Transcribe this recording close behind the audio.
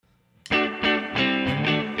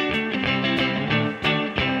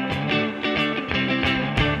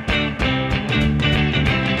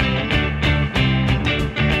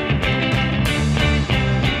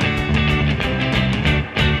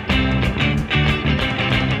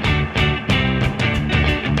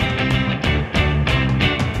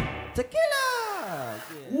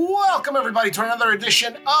everybody, to another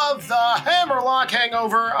edition of the Hammerlock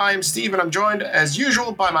Hangover. I'm Steve, and I'm joined, as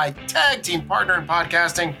usual, by my tag team partner in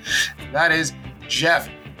podcasting. That is Jeff.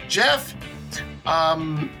 Jeff,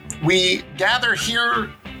 we gather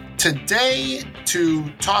here today to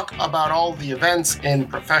talk about all the events in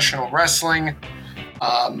professional wrestling.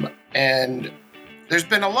 And there's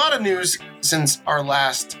been a lot of news since our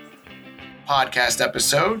last podcast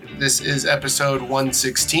episode. This is episode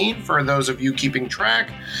 116 for those of you keeping track.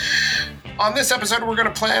 On this episode, we're going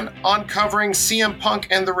to plan on covering CM Punk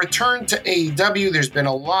and the return to AEW. There's been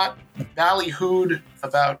a lot ballyhooed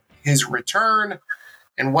about his return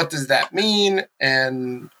and what does that mean,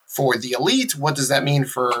 and for the elite, what does that mean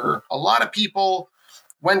for a lot of people?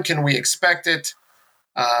 When can we expect it?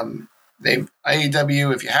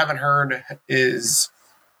 AEW, if you haven't heard, is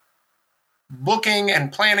booking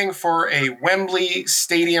and planning for a Wembley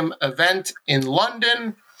Stadium event in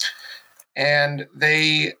London, and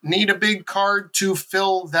they need a big card to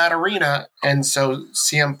fill that arena, and so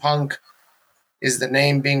CM Punk is the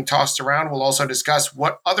name being tossed around. We'll also discuss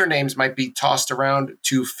what other names might be tossed around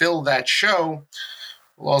to fill that show.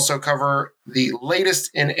 We'll also cover the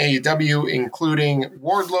latest in AEW, including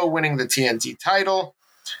Wardlow winning the TNT title,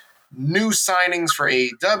 new signings for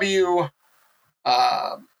AEW,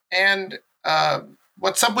 and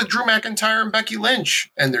what's up with Drew McIntyre and Becky Lynch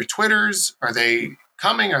and their Twitters? Are they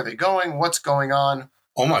coming? Are they going? What's going on?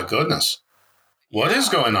 Oh my goodness. What is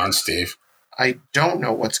going on, Steve? I don't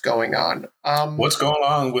know what's going on. What's going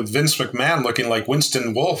on with Vince McMahon looking like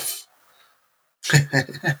Winston Wolfe?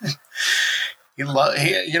 That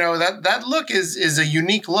look is a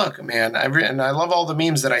unique look, man. And I love all the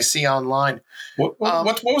memes that I see online. What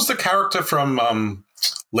was the character from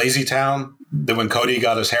Lazy Town? That when Cody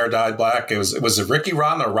got his hair dyed black, was it Ricky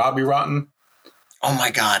Rotten or Robbie Rotten? Oh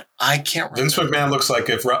my God, I can't remember. Vince McMahon looks like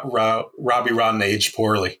if Robbie Rotten aged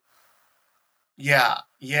poorly. Yeah.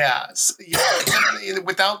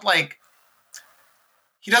 Without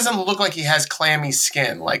he doesn't look like he has clammy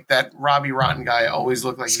skin like that Robbie Rotten guy always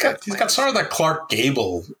looked like. He's got sort of that Clark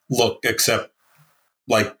Gable look, except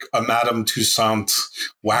like a Madame Tussauds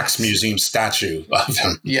wax museum statue of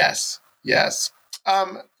him. Yes.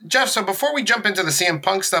 Jeff, so before we jump into the CM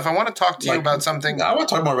Punk stuff, I want to talk to you about something. I want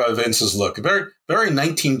to talk more about Vince's look. Very, very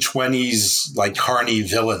 1920s, like Carney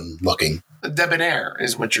villain looking. Debonair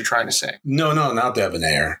is what you're trying to say. No, not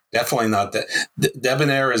debonair. Definitely not that.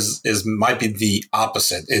 Debonair is might be the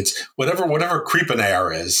opposite. It's whatever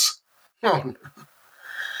creepinair is. Oh.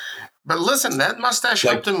 But listen, that mustache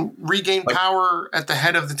helped him regain power at the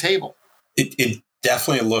head of the table. It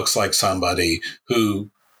definitely looks like somebody who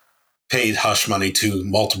paid hush money to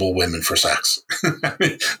multiple women for sex. I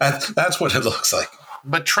mean, that's what it looks like.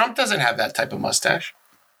 But Trump doesn't have that type of mustache.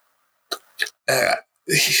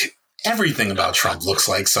 Everything about Trump looks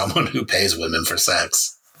like someone who pays women for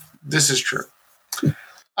sex. This is true.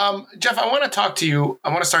 Jeff, I want to talk to you. I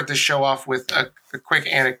want to start this show off with a quick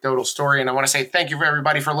anecdotal story. And I want to say thank you for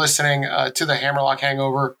everybody for listening to the Hammerlock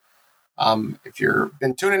Hangover. If you've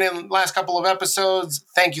been tuning in the last couple of episodes,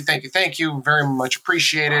 thank you. Very much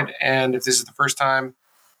appreciated. And if this is the first time,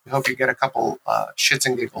 we hope you get a couple shits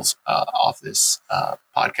and giggles off this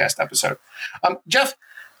podcast episode. Jeff,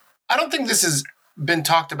 I don't think this has been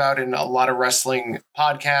talked about in a lot of wrestling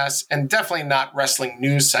podcasts, and definitely not wrestling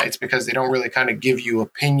news sites, because they don't really kind of give you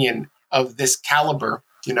opinion of this caliber.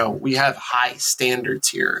 You know, we have high standards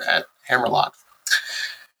here at Hammerlock.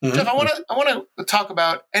 Mm-hmm. Jeff, I want to talk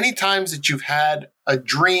about any times that you've had a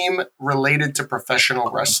dream related to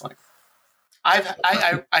professional wrestling.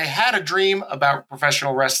 I had a dream about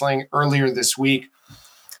professional wrestling earlier this week.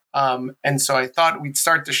 And so I thought we'd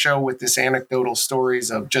start the show with this anecdotal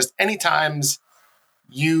stories of just any times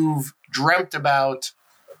you've dreamt about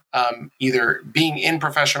either being in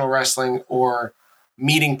professional wrestling or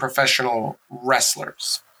meeting professional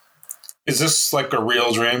wrestlers. Is this like a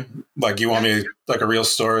real dream? Like you want me like a real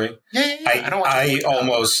story? Yeah. I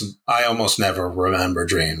almost never remember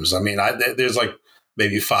dreams. I mean, there's like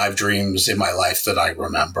maybe 5 dreams in my life that I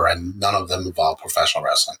remember, and none of them involve professional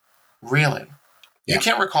wrestling. Really? Yeah. You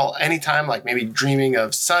can't recall any time, like maybe dreaming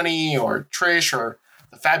of Sunny or Trish or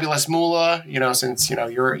the Fabulous Moolah, since,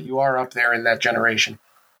 you are up there in that generation.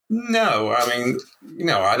 No, I mean,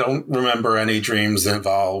 I don't remember any dreams that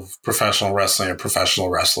involve professional wrestling or professional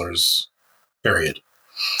wrestlers, period.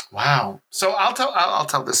 Wow. So I'll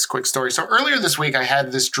tell this quick story. So earlier this week, I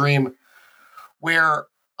had this dream where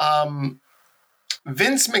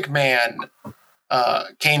Vince McMahon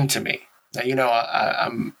came to me. Now,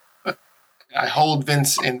 I hold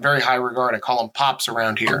Vince in very high regard. I call him Pops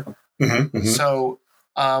around here. Mm-hmm, mm-hmm. So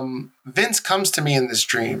Vince comes to me in this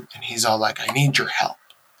dream, and he's all like, I need your help.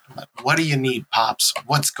 I'm like, what do you need, Pops?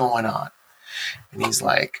 What's going on? And he's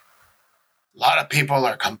like, a lot of people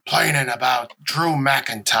are complaining about Drew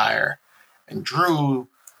McIntyre. And Drew,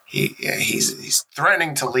 he's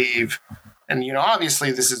threatening to leave. And,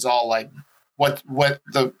 obviously this is all like what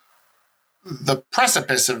the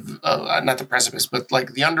precipice of, not the precipice, but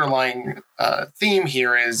like the underlying theme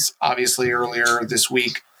here is obviously earlier this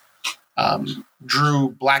week, Drew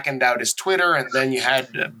blackened out his Twitter, and then you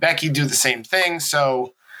had Becky do the same thing.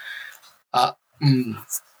 So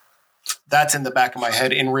that's in the back of my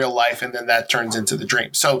head in real life, and then that turns into the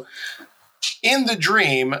dream. So in the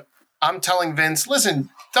dream, I'm telling Vince, listen,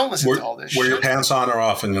 don't listen to all this shit. Were your pants on or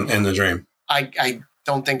off in the dream? I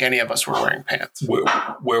don't think any of us were wearing pants.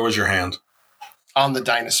 Where was your hand? On the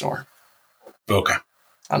dinosaur. Okay.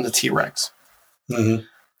 On the T-Rex. Mm-hmm.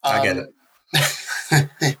 I get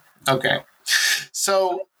it. Okay.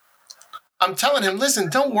 So I'm telling him, listen,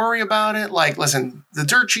 don't worry about it. Like, listen, the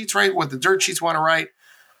dirt sheets write what the dirt sheets want to write.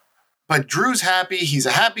 But Drew's happy. He's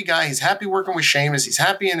a happy guy. He's happy working with Sheamus. He's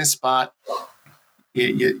happy in his spot.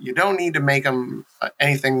 You don't need to make him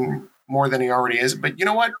anything more than he already is. But you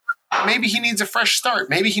know what? Maybe he needs a fresh start.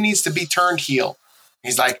 Maybe he needs to be turned heel.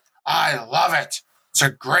 He's like, I love it. It's a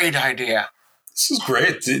great idea. This is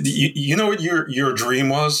great. You know what your dream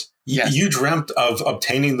was? Yes. You dreamt of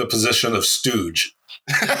obtaining the position of stooge.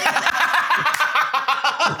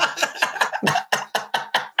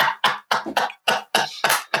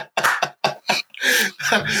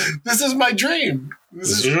 This is my dream.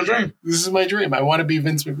 This is your dream. This is my dream. I want to be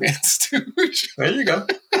Vince McMahon's stooge. There you go.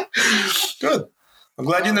 Good. I'm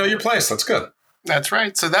glad you know your place. That's good. That's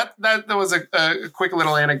right. So that was a quick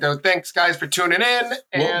little anecdote. Thanks, guys, for tuning in.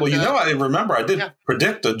 And, I remember I did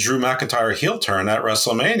predict a Drew McIntyre heel turn at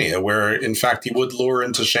WrestleMania, where, in fact, he would lure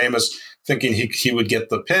into Sheamus thinking he would get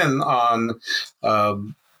the pin on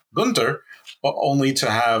Gunther, only to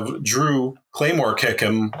have Drew Claymore kick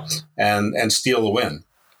him and steal the win.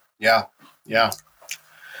 Yeah.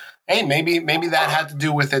 Hey, maybe that had to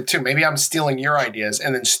do with it, too. Maybe I'm stealing your ideas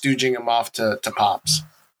and then stooging him off to Pops.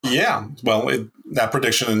 Yeah, well, that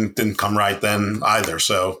prediction didn't come right then either,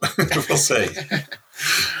 so we'll see.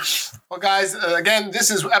 Well, guys, again, this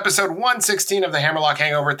is episode 116 of the Hammerlock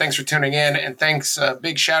Hangover. Thanks for tuning in, and thanks,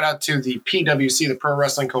 big shout out to the PWC, the Pro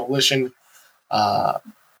Wrestling Coalition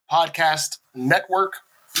podcast network.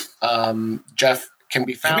 Jeff can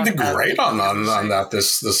be found. We did great on that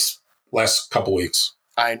this last couple weeks.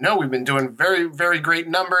 I know we've been doing very, very great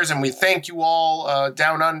numbers, and we thank you all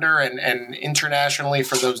down under and internationally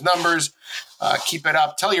for those numbers. Keep it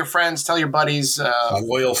up. Tell your friends, tell your buddies. My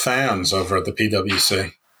loyal fans over at the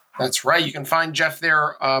PWC. That's right. You can find Jeff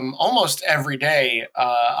there almost every day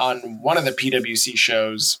on one of the PWC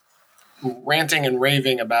shows, ranting and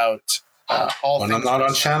raving about all when things. I'm not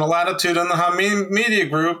on Channel Attitude in the Hameen Media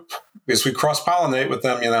Group, because we cross-pollinate with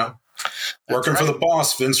them, Working for the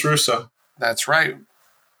boss, Vince Russo. That's right.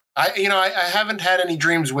 I haven't had any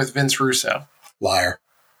dreams with Vince Russo. Liar.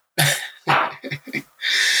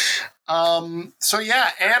 So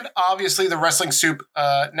yeah, and obviously the Wrestling Soup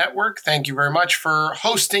Network. Thank you very much for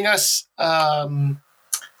hosting us. So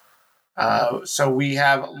we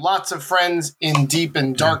have lots of friends in deep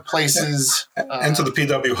and dark places. And to the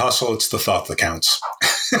PW Hustle, it's the thought that counts.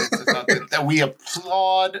 That we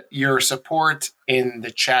applaud your support in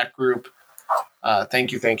the chat group.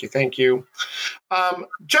 Thank you.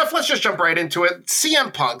 Jeff, let's just jump right into it.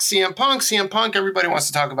 CM Punk. Everybody wants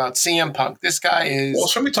to talk about CM Punk. This guy is... Well,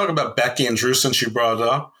 should we talk about Becky and Drew since you brought it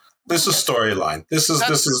up? This is storyline. This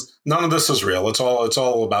is none of this is real. It's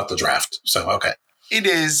all about the draft. So, okay. It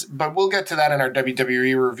is, but we'll get to that in our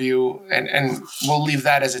WWE review, and we'll leave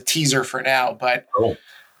that as a teaser for now. But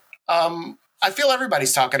I feel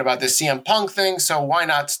everybody's talking about this CM Punk thing, so why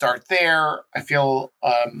not start there? I feel...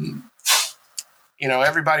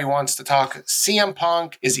 everybody wants to talk CM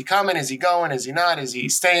Punk. Is he coming? Is he going? Is he not? Is he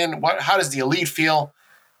staying? How does the Elite feel?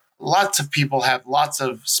 Lots of people have lots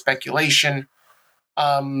of speculation.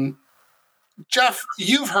 Jeff,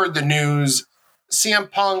 you've heard the news.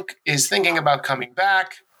 CM Punk is thinking about coming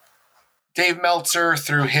back. Dave Meltzer,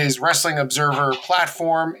 through his Wrestling Observer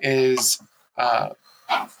platform, is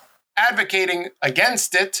advocating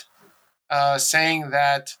against it, saying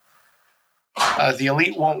that the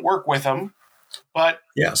Elite won't work with him. But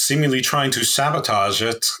seemingly trying to sabotage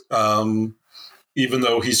it, even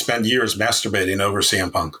though he spent years masturbating over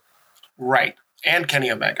CM Punk. Right. And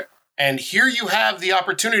Kenny Omega. And here you have the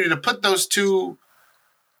opportunity to put those two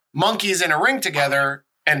monkeys in a ring together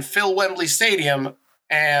and fill Wembley Stadium.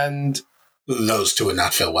 And those two would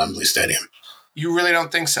not fill Wembley Stadium. You really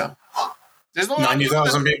don't think so? There's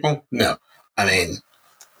 90,000 people? No. I mean,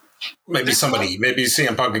 maybe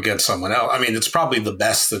CM Punk could get someone else. I mean, it's probably the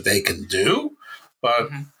best that they can do, but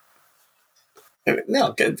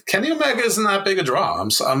no, Kenny Omega isn't that big a draw.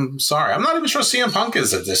 I'm sorry. I'm not even sure CM Punk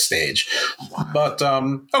is at this stage, but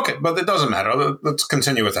okay, but it doesn't matter. Let's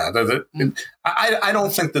continue with that. I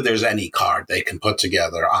don't think that there's any card they can put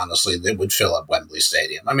together, honestly, that would fill up Wembley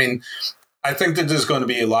Stadium. I mean, I think that there's going to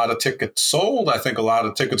be a lot of tickets sold. I think a lot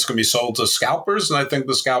of tickets can be sold to scalpers, and I think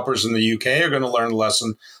the scalpers in the UK are going to learn the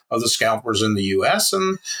lesson of the scalpers in the US.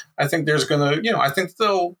 And I think there's going to, I think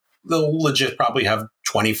they'll legit probably have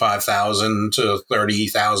 25,000 to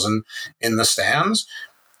 30,000 in the stands,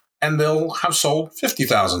 and they'll have sold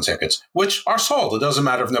 50,000 tickets, which are sold. It doesn't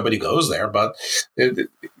matter if nobody goes there, but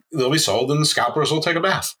they'll be sold, and the scalpers will take a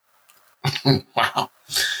bath. Wow.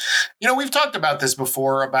 We've talked about this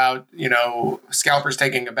before about, scalpers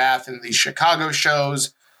taking a bath in these Chicago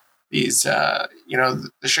shows. These, the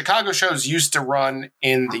Chicago shows used to run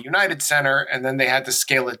in the United Center, and then they had to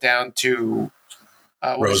scale it down to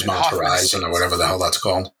Rosemont Horizon or whatever the hell that's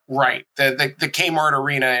called. Right. The Kmart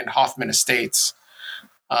Arena in Hoffman Estates.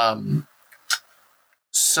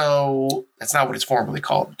 So that's not what it's formerly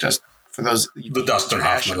called, just for those. The Dustin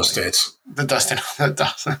Hoffman Estates. The Dustin.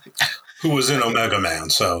 Who was in Omega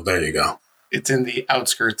Man, so there you go. It's in the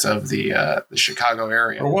outskirts of the Chicago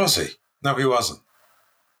area. Or was he? No, he wasn't.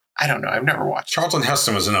 I don't know. I've never watched. Charlton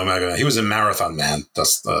Heston was in Omega Man. He was in Marathon Man.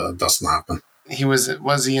 Dustin Hoffman.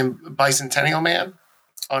 Was he in Bicentennial Man?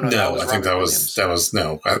 Oh no, I think that was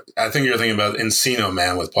no. I think you're thinking about Encino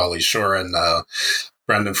Man with Pauly Shore and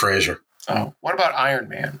Brendan Fraser. Oh, what about Iron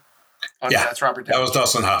Man? Oh, yeah, no, that's Robert Downey. That was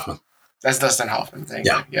Dustin Hoffman. That's Dustin Hoffman. Thank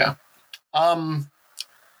you. Yeah.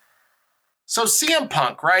 So CM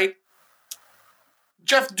Punk, right?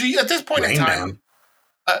 Jeff, do you at this point in time,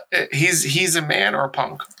 he's a man or a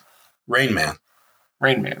punk? Rain Man.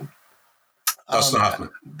 Dustin Hoffman.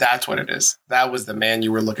 That's what it is. That was the man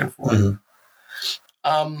you were looking for.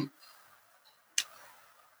 Mm-hmm.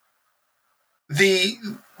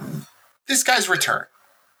 This guy's return.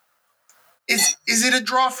 Is it a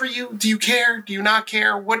draw for you? Do you care? Do you not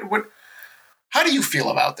care? What how do you feel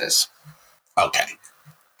about this? Okay.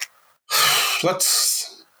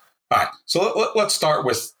 Let's start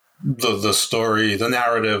with the story, the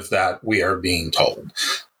narrative that we are being told.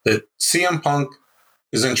 That CM Punk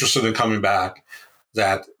is interested in coming back,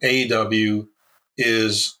 that AEW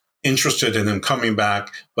is interested in him coming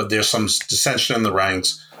back, but there's some dissension in the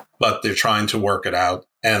ranks, but they're trying to work it out.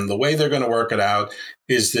 And the way they're going to work it out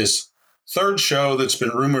is this third show that's been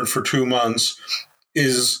rumored for 2 months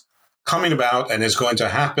is coming about and is going to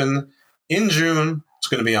happen in June. It's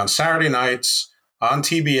going to be on Saturday nights on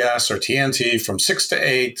TBS or TNT from 6 to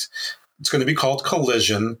 8. It's going to be called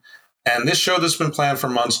Collision. And this show that's been planned for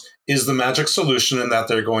months is the magic solution in that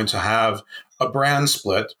they're going to have a brand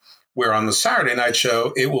split where on the Saturday night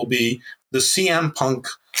show, it will be the CM Punk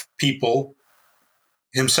people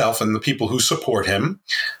himself and the people who support him.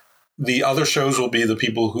 The other shows will be the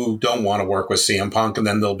people who don't want to work with CM Punk, and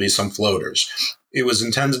then there'll be some floaters. It was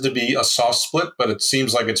intended to be a soft split, but it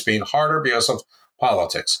seems like it's being harder because of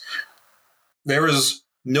politics. There is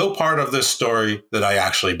no part of this story that I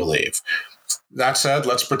actually believe. That said,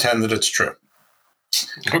 let's pretend that it's true.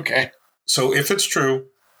 Okay. So if it's true,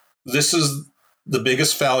 this is the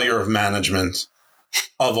biggest failure of management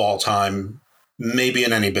of all time, maybe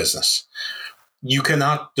in any business. You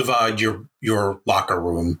cannot divide your locker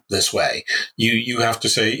room this way. You have to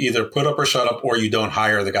say either put up or shut up, or you don't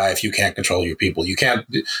hire the guy if you can't control your people. You can't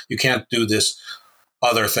do this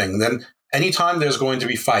other thing. Then anytime there's going to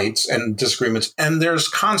be fights and disagreements, and there's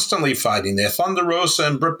constantly fighting there. Thunder Rosa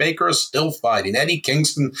and Britt Baker are still fighting. Eddie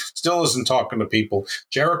Kingston still isn't talking to people.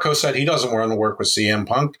 Jericho said he doesn't want to work with CM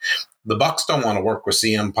Punk. The Bucks don't want to work with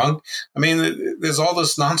CM Punk. I mean, there's all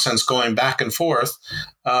this nonsense going back and forth.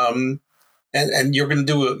 And you're going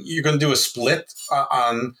to do a split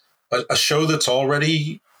on a show that's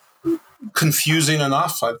already confusing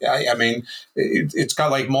enough. I mean, it's got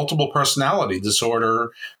like multiple personality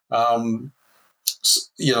disorder. That's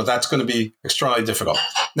going to be extremely difficult.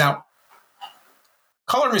 Now,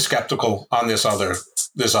 color me skeptical on this other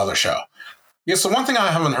show. Because the one thing I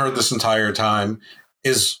haven't heard this entire time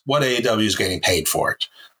is what AEW is getting paid for it.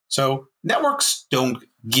 So networks don't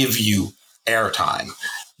give you airtime.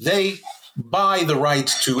 They buy the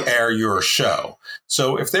rights to air your show.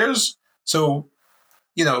 So AEW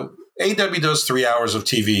does 3 hours of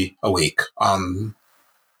TV a week on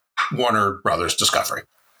Warner Brothers Discovery.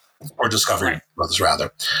 or Discovery Brothers,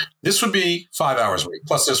 rather. This would be 5 hours a week.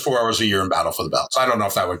 Plus, there's 4 hours a year in Battle for the Belts. I don't know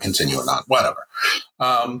if that would continue or not. Whatever.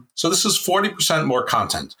 So this is 40% more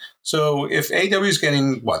content. So if AEW is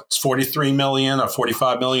getting, 43 million or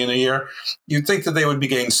 45 million a year, you'd think that they would be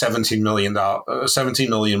getting $17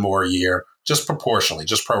 million more a year, just proportionally,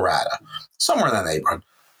 just pro rata, somewhere in that neighborhood.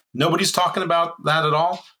 Nobody's talking about that at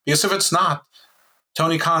all. Because if it's not,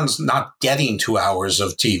 Tony Khan's not getting 2 hours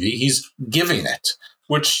of TV. He's giving it,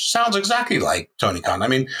 which sounds exactly like Tony Khan. I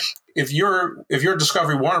mean, if you're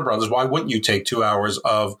Discovery Warner Brothers, why wouldn't you take 2 hours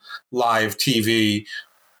of live TV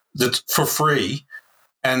that's for free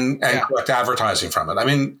and collect advertising from it? I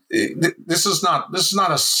mean, this is not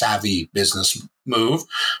a savvy business move.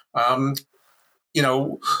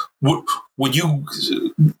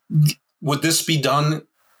 Would this be done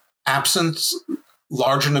absent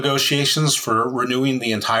larger negotiations for renewing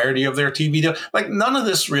the entirety of their TV deal? Like, none of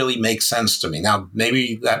this really makes sense to me. Now,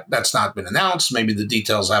 maybe that's not been announced. Maybe the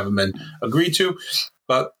details haven't been agreed to,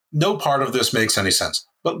 but no part of this makes any sense.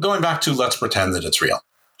 But going back to, let's pretend that it's real.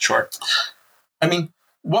 Sure. I mean,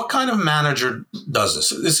 what kind of manager does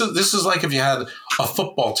this? This is like if you had a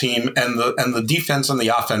football team and the defense and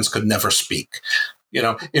the offense could never speak.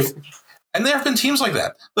 And there have been teams like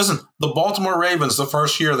that. Listen, the Baltimore Ravens, the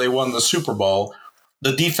first year they won the Super Bowl,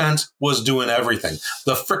 the defense was doing everything.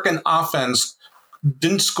 The frickin' offense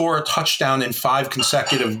didn't score a touchdown in 5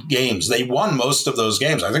 consecutive games. They won most of those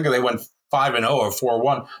games. I think they went 5-0 or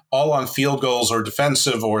 4-1, all on field goals or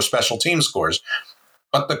defensive or special team scores.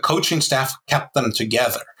 But the coaching staff kept them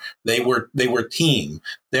together. They were team.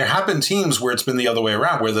 There have been teams where it's been the other way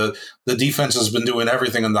around, where the defense has been doing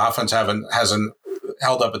everything and the offense hasn't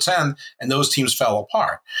held up its end, and those teams fell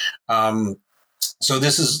apart. So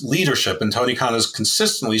this is leadership, and Tony Khan has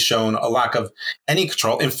consistently shown a lack of any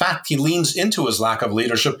control. In fact, he leans into his lack of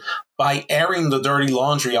leadership by airing the dirty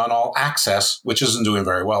laundry on All Access, which isn't doing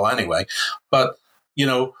very well anyway. But,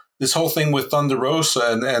 this whole thing with Thunder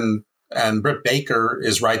Rosa and Britt Baker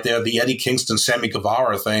is right there. The Eddie Kingston, Sammy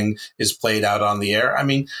Guevara thing is played out on the air. I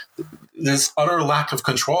mean, this utter lack of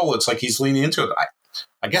control. It's like he's leaning into it.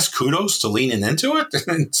 I guess kudos to leaning into it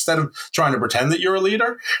instead of trying to pretend that you're a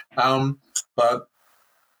leader. But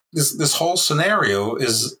this whole scenario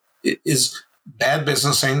is bad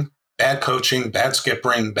businessing, bad coaching, bad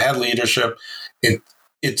skippering, bad leadership.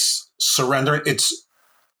 It's surrender. It's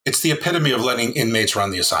the epitome of letting inmates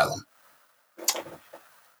run the asylum.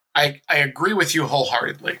 I agree with you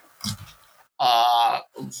wholeheartedly.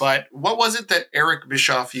 But what was it that Eric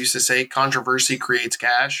Bischoff used to say? Controversy creates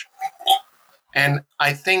cash. And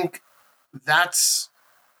I think that's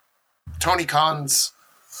Tony Khan's,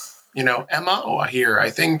 MO here. I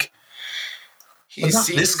think he not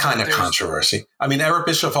this kind of controversy. I mean, Eric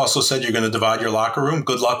Bischoff also said you're going to divide your locker room.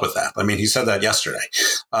 Good luck with that. I mean, he said that yesterday.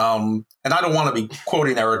 And I don't want to be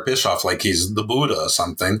quoting Eric Bischoff like he's the Buddha or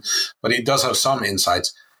something, but he does have some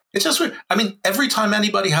insights. It's just weird. I mean, every time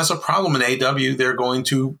anybody has a problem in AEW, they're going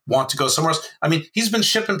to want to go somewhere else. I mean, he's been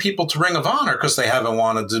shipping people to Ring of Honor because they haven't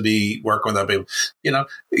wanted to be working with that people.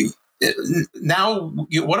 Now,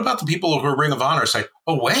 what about the people who are Ring of Honor say,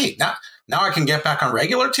 "Oh, wait, now I can get back on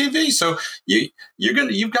regular TV"? So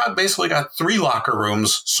you've basically got 3 locker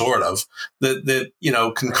rooms, sort of, that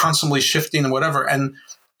can constantly shifting and whatever. And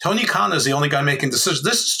Tony Khan is the only guy making decisions.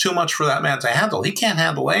 This is too much for that man to handle. He can't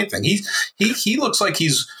handle anything. He looks like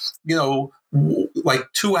he's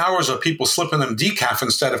like 2 hours of people slipping them decaf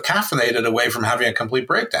instead of caffeinated away from having a complete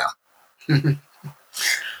breakdown.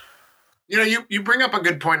 You bring up a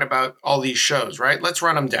good point about all these shows, right? Let's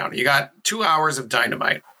run them down. You got 2 hours of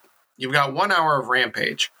Dynamite. You've got 1 hour of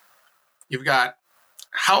Rampage. You've got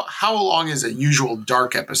how long is a usual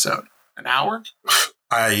Dark episode? An hour?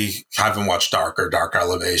 I haven't watched Dark or Dark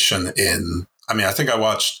Elevation I think I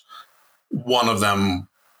watched one of them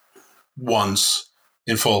once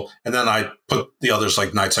in full, and then I put the others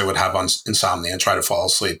like nights I would have on insomnia and try to fall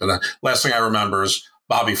asleep. And the last thing I remember is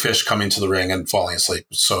Bobby Fish coming to the ring and falling asleep.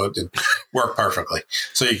 So it worked perfectly.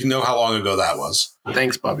 So you can know how long ago that was.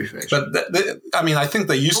 Thanks, Bobby Fish. But I think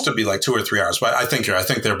they used to be like 2 or 3 hours, but I think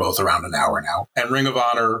they're both around an hour now. And Ring of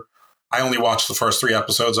Honor, I only watched the first 3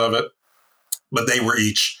 episodes of it, but they were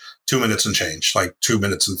each 2 minutes and change, like 2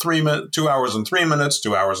 minutes and 3 minutes, 2 hours and 3 minutes,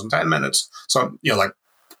 2 hours and 10 minutes. So,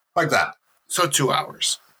 like that. So 2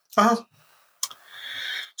 hours. Uh-huh.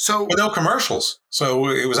 So with no commercials. So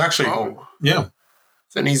it was actually, yeah.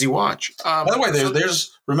 It's an easy watch. By the way,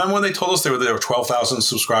 there's remember when they told us there were 12,000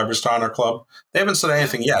 subscribers to Honor Club? They haven't said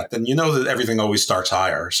anything yet. Then you know that everything always starts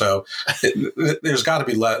higher. So there's got to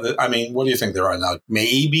be less. I mean, what do you think there are now?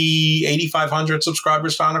 Maybe 8,500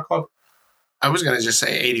 subscribers to Honor Club? I was going to just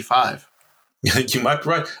say 85. You might be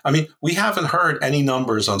right. I mean, we haven't heard any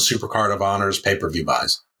numbers on Supercard of Honor's pay-per-view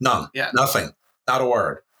buys. None. Yeah. Nothing. Not a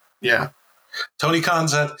word. Yeah. Tony Khan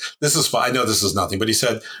said, this is fine. I know this is nothing, but he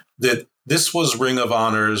said that this was Ring of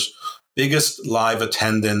Honor's biggest live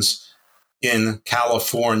attendance in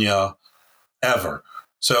California ever.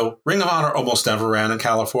 So Ring of Honor almost never ran in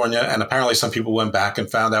California, and apparently some people went back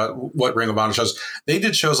and found out what Ring of Honor shows. They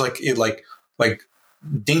did shows like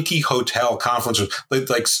dinky hotel conferences, like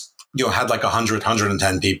had like 100,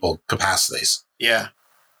 110 people capacities. Yeah.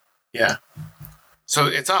 Yeah. So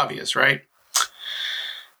it's obvious, right?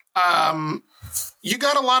 You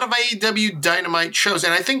got a lot of AEW Dynamite shows,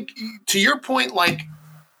 and I think to your point, like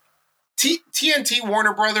TNT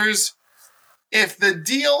Warner Brothers, if the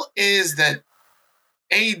deal is that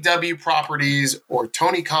AEW properties or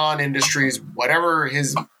Tony Khan Industries, whatever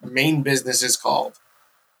his main business is called,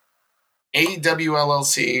 AEW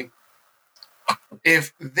LLC,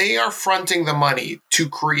 if they are fronting the money to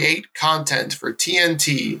create content for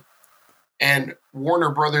TNT and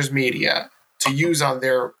Warner Brothers Media to use on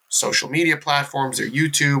their social media platforms, their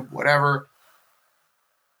YouTube, whatever,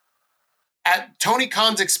 at Tony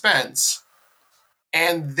Khan's expense,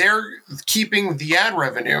 and they're keeping the ad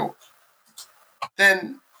revenue,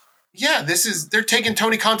 then yeah, they're taking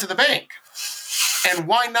Tony Khan to the bank. And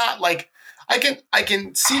why not? Like, I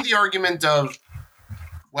can see the argument of,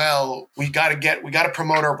 well, we got to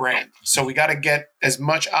promote our brand. So we got to get as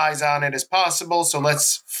much eyes on it as possible. So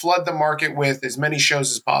let's flood the market with as many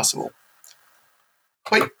shows as possible.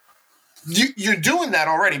 But you're doing that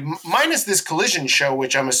already. Minus this Collision show,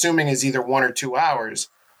 which I'm assuming is either 1 or 2 hours.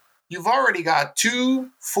 You've already got 2,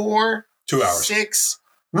 4, 2 hours, 6.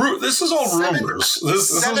 This is all rumors.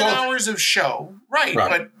 This 7 is all hours of show, right?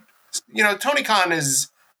 But Tony Khan is,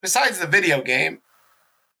 besides the video game,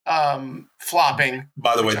 flopping.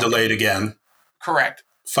 By the way, delayed again. Correct.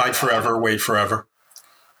 Fight forever, wait forever.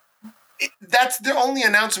 That's the only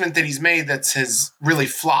announcement that he's made that has really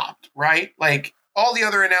flopped, right? Like, all the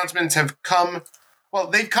other announcements have come, well,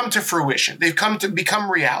 they've come to fruition. They've come to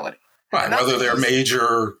become reality. Right, whether they're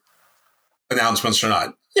major announcements or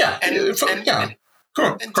not. Yeah. And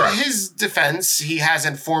to his defense, he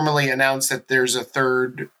hasn't formally announced that there's a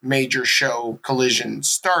third major show, Collision,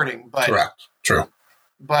 starting. But correct. True.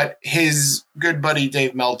 But his good buddy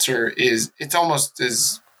Dave Meltzer it's almost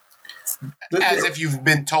as if you've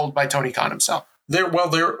been told by Tony Khan himself.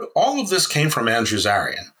 All of this came from Andrew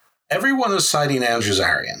Zarian. Everyone is citing Andrew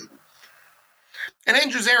Zarian. And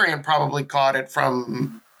Andrew Zarian probably caught it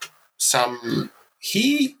from some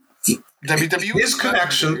WWE. His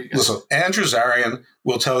connection. Listen, Andrew Zarian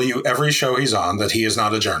will tell you every show he's on that he is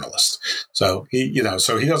not a journalist. So he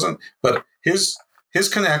doesn't. But his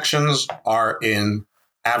connections are in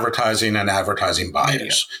advertising and advertising buyers.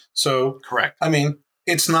 Media. So correct. I mean,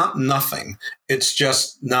 it's not nothing. It's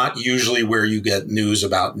just not usually where you get news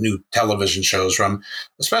about new television shows from.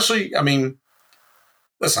 Especially, I mean,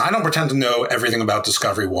 listen, I don't pretend to know everything about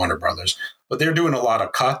Discovery Warner Brothers, but they're doing a lot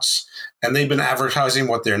of cuts, and they've been advertising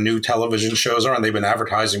what their new television shows are, and they've been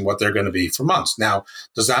advertising what they're going to be for months. Now,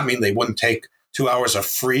 does that mean they wouldn't take 2 hours of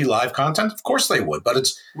free live content? Of course they would, but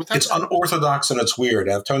it's unorthodox and it's weird.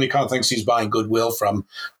 If Tony Khan thinks he's buying goodwill from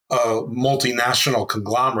a multinational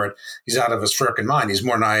conglomerate, he's out of his frickin' mind. He's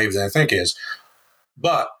more naive than I think he is.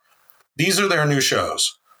 But these are their new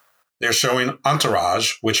shows. They're showing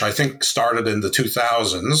Entourage, which I think started in the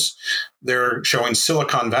 2000s. They're showing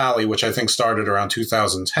Silicon Valley, which I think started around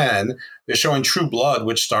 2010. They're showing True Blood,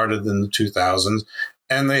 which started in the 2000s.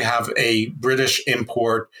 And they have a British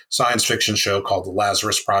import science fiction show called The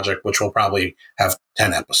Lazarus Project, which will probably have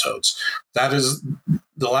 10 episodes.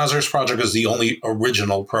 The Lazarus Project is the only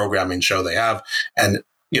original programming show they have. And,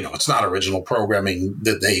 it's not original programming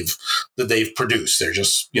that they've produced. They're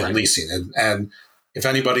just leasing it. And if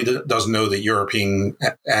anybody doesn't know that European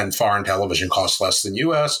and foreign television costs less than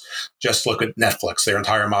U.S., just look at Netflix. Their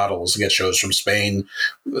entire model is to get shows from Spain,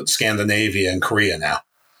 Scandinavia, and Korea now.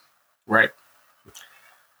 Right.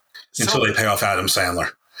 Until they pay off Adam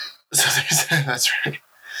Sandler. So that's right.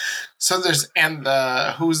 So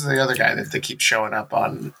who's the other guy that they keep showing up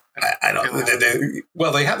on? I don't.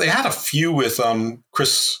 They had a few with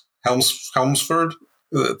Chris Helmsford,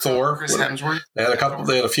 Thor. Chris Hemsworth. They had a couple.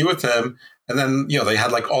 They had a few with him, and then they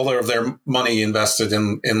had like all of their money invested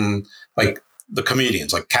in like the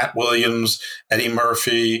comedians, like Cat Williams, Eddie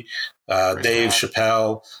Murphy, Dave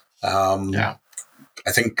Chappelle. I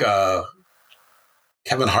think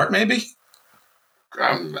Kevin Hart, maybe.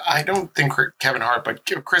 I don't think Kevin Hart, but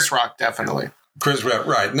Chris Rock definitely. Chris,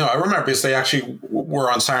 right? No, I remember because they actually were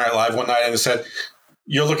on Saturday Night Live one night and they said,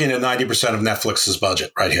 you're looking at 90% of Netflix's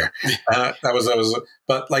budget right here. That was,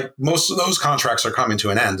 but like most of those contracts are coming to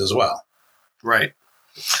an end as well. Right.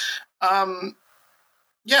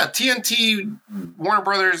 Yeah, TNT, Warner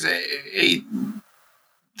Brothers, they'd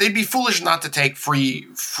be foolish not to take free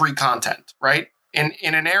content, right? In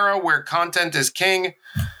an era where content is king,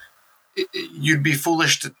 you'd be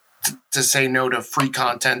foolish to say no to free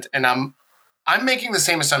content. And I'm making the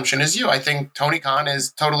same assumption as you. I think Tony Khan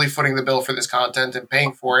is totally footing the bill for this content and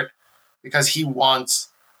paying for it because he wants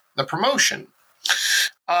the promotion.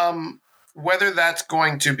 Whether that's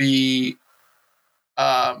going to be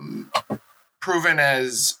proven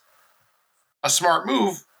as a smart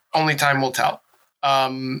move, only time will tell.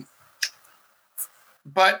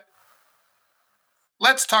 But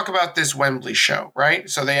let's talk about this Wembley show, right?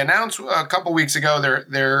 So they announced a couple weeks ago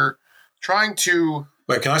they're trying to.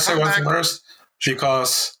 Wait, can I say one thing first?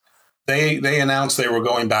 Because they announced they were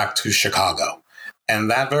going back to Chicago,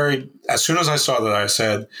 and as soon as I saw that, I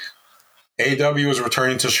said AEW is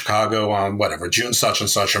returning to Chicago on whatever June such and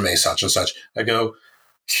such or May such and such. I go,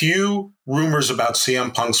 cue rumors about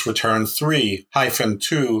CM Punk's return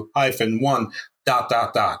 3-2-1 ...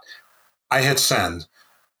 I hit send.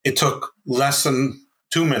 It took less than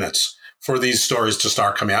 2 minutes for these stories to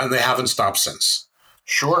start coming out, and they haven't stopped since.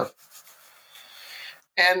 Sure.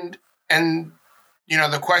 And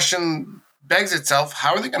the question begs itself,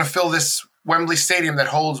 how are they going to fill this Wembley Stadium that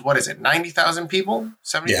holds, 90,000 people?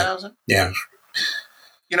 70,000? Yeah.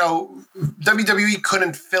 WWE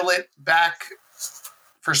couldn't fill it back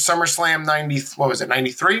for SummerSlam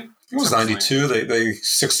 93? It was 92. They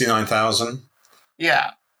 69,000.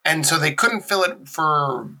 Yeah. And so they couldn't fill it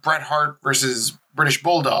for Bret Hart versus British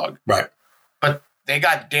Bulldog. Right. But they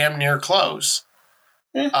got damn near close.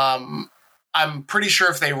 Yeah. I'm pretty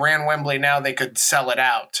sure if they ran Wembley now, they could sell it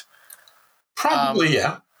out. Probably,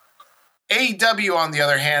 yeah. AEW, on the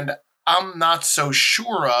other hand, I'm not so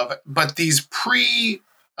sure of, but these pre-sale,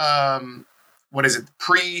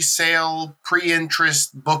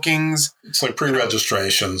 pre-interest bookings. It's like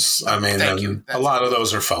pre-registrations. I mean, a lot of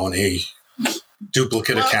those are phony.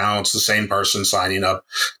 Duplicate accounts, the same person signing up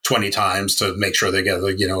 20 times to make sure they get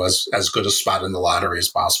as good a spot in the lottery as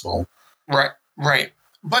possible. Right.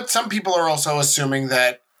 But some people are also assuming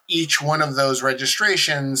that each one of those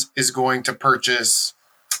registrations is going to purchase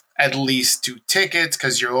at least 2 tickets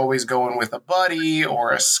because you're always going with a buddy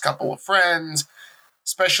or a couple of friends.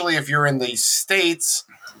 Especially if you're in the States,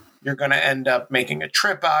 you're going to end up making a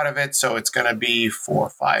trip out of it. So it's going to be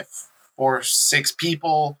 4, 5, 4, 6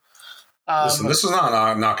 people. Listen, this is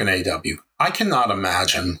not knocking AEW. I cannot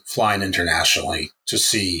imagine flying internationally to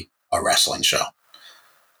see a wrestling show.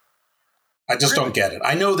 I just don't get it.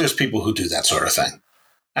 I know there's people who do that sort of thing.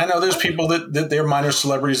 I know there's people that they're minor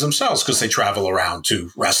celebrities themselves because they travel around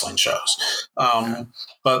to wrestling shows.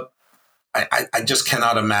 But I just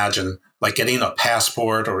cannot imagine like getting a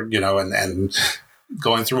passport or, and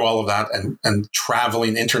going through all of that and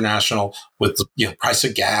traveling international with the price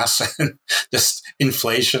of gas and just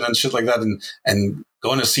inflation and shit like that and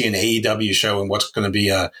going to see an AEW show and what's going to be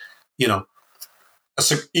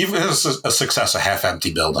even a success, a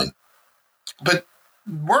half-empty building. But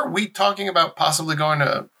weren't we talking about possibly going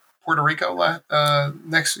to Puerto Rico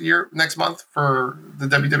next month for the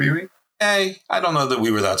WWE? A, I don't know that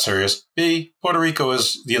we were that serious. B, Puerto Rico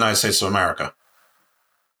is the United States of America.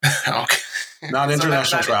 Okay. Not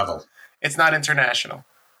international travel. It's not international.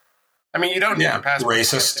 I mean, you don't need a passport.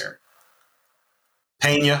 Racist. There.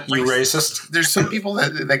 Peña, you racist. There's some people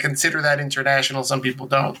that consider that international. Some people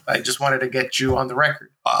don't. I just wanted to get you on the record.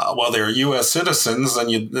 Well, they're U.S. citizens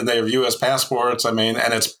and they have U.S. passports. I mean,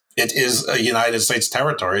 and it is a United States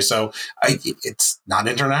territory. So it's not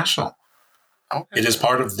international. Okay. It is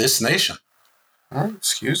part of this nation. Oh,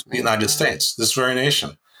 excuse me. The United States, this very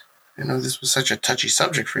nation. This was such a touchy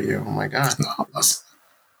subject for you. Oh, my God. No,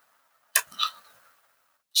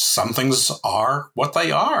 some things are what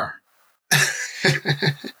they are.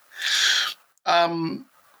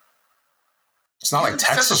 It's not like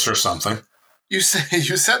Texas or something. You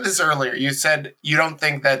said this earlier. You said you don't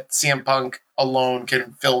think that CM Punk alone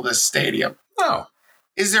can fill this stadium. No.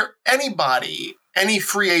 Is there any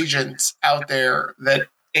free agents out there that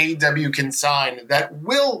AEW can sign that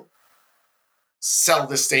will sell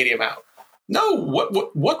the stadium out? No.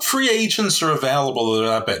 What free agents are available that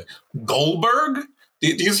are that big? Goldberg? Do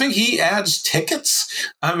you think he adds tickets?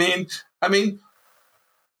 I mean,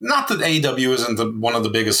 not that AEW isn't one of the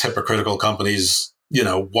biggest hypocritical companies,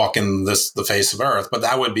 walking the face of earth, but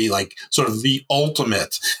that would be like sort of the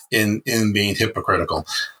ultimate in being hypocritical.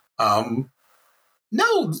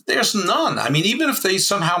 No, there's none. I mean, even if they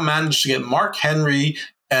somehow manage to get Mark Henry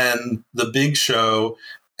and The Big Show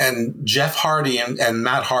and Jeff Hardy and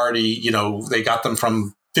Matt Hardy, you know, they got them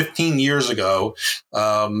from 15 years ago,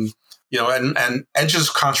 you know, and Edge's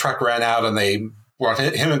contract ran out and they brought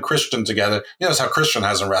him and Christian together. You know, that's how Christian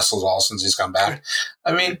hasn't wrestled all since he's come back.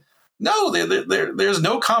 I mean, no, there's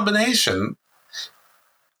no combination.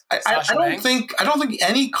 I don't think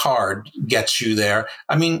any card gets you there.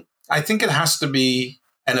 I mean, I think it has to be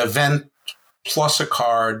an event plus a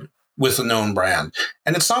card with a known brand.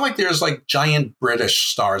 And it's not like there's like giant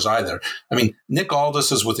British stars either. I mean, Nick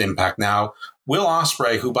Aldis is with Impact now. Will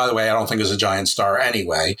Ospreay, who, by the way, I don't think is a giant star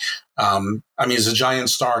anyway. I mean, he's a giant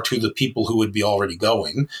star to the people who would be already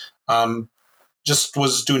going. Just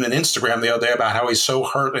was doing an Instagram the other day about how he's so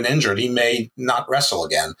hurt and injured he may not wrestle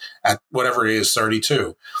again at whatever he is,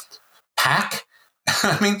 32. Pac?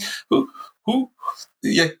 I mean, who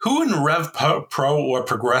in Rev Pro or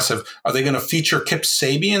Progressive are they going to feature Kip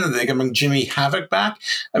Sabian? Are they going to bring Jimmy Havoc back?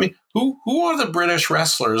 I mean, who are the British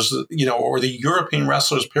wrestlers, you know, or the European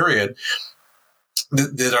wrestlers, period,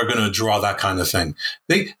 that are going to draw that kind of thing?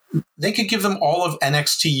 They could give them all of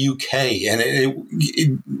NXT UK, and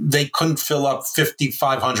they couldn't fill up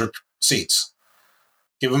 5,500 seats.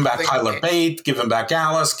 Give them back Tyler Bate, give them back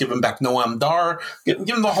Alice, give them back Noam Dar, give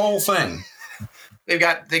them the whole thing. They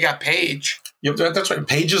got Paige. Yep, that's right.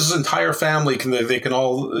 Paige's entire family they can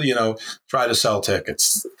all, you know, try to sell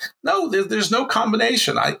tickets. No, there's no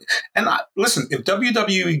combination. Listen, if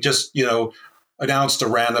WWE just, you know, announced a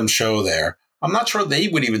random show there, I'm not sure they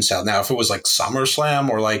would even sell. Now, if it was like SummerSlam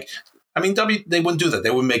or like, I mean, they wouldn't do that.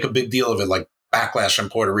 They wouldn't make a big deal of it, like Backlash in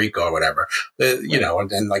Puerto Rico or whatever, you know,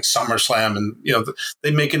 and like SummerSlam, and, you know,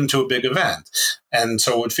 they make it into a big event. And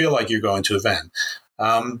so it would feel like you're going to an event.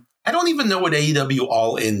 I don't even know what AEW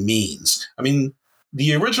All In means. I mean,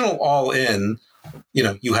 the original All In, you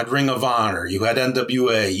know, you had Ring of Honor, you had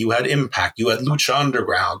NWA, you had Impact, you had Lucha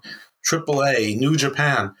Underground, AAA, New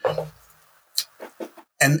Japan.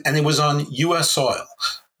 And it was on U.S. soil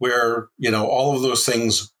where, you know, all of those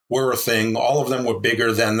things were a thing. All of them were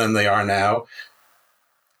bigger then than they are now.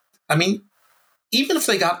 I mean, even if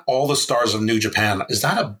they got all the stars of New Japan, is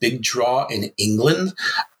that a big draw in England?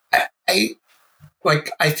 I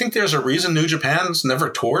think there's a reason New Japan's never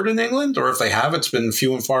toured in England, or if they have, it's been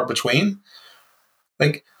few and far between.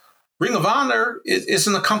 Like, Ring of Honor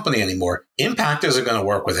isn't a company anymore. Impact isn't going to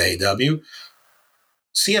work with AEW.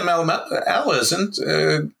 CMLL isn't.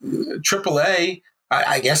 AAA,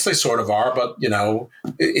 I guess they sort of are, but, you know,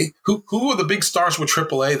 who are the big stars with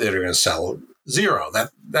AAA that are going to sell? Zero.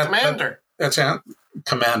 Commander. That's it.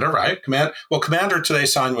 Commander, right? Commander today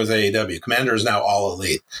signed with AEW. Commander is now All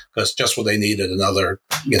Elite because just what they needed, another,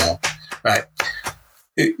 you know, right?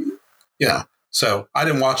 So I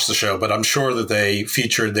didn't watch the show, but I'm sure that they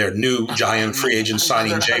featured their new giant free agent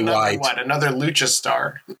signing, Jay White. Another Lucha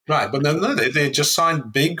star. Right, but then they just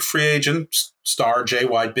signed big free agent star, Jay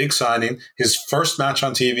White, big signing. His first match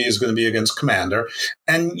on TV is going to be against Commander.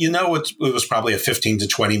 And, you know, it was probably a 15 to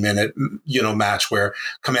 20 minute, you know, match where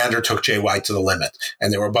Commander took Jay White to the limit.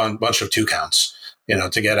 And there were a bunch of 2 counts, you know,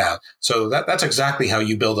 to get out. So that's exactly how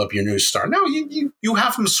you build up your new star. No, you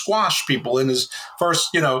have him squash people in his first,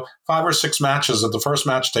 you know, 5 or 6 matches. The first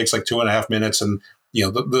match takes like 2.5 minutes. And, you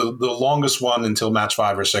know, the longest one until match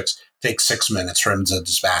 5 or 6 takes 6 minutes for him to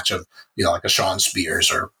dispatch of, you know, like a Sean Spears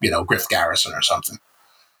or, you know, Griff Garrison or something.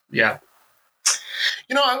 Yeah.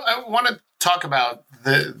 You know, I want to talk about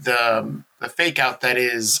the fake out that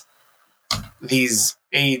is these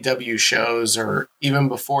AEW shows, or even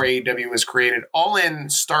before AEW was created. All In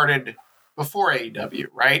started before AEW,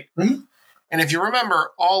 right? Mm-hmm. And if you remember,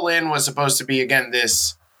 All In was supposed to be, again,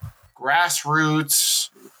 this grassroots,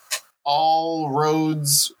 all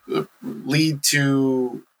roads lead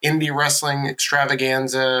to indie wrestling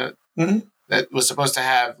extravaganza that was supposed to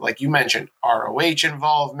have, like you mentioned, ROH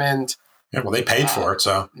involvement. Yeah, well, they paid for it,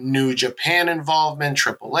 so. New Japan involvement,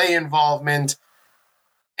 AAA involvement.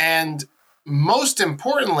 And most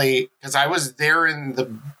importantly, because I was there in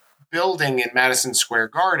the building in Madison Square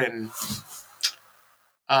Garden,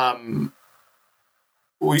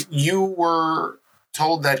 you were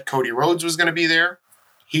told that Cody Rhodes was going to be there.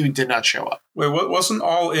 He did not show up. Wait, what, wasn't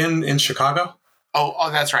All In Chicago? Oh,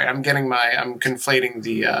 that's right. I'm conflating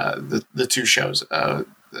the 2 shows. I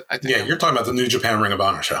think you're talking about the New Japan Ring of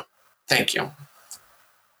Honor show. Thank you.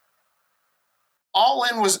 All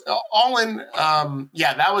In. That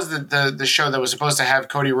was the show that was supposed to have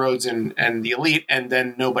Cody Rhodes and the Elite, and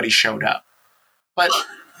then nobody showed up. But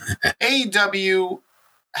AEW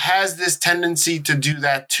has this tendency to do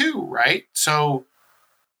that too, right? So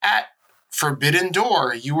at Forbidden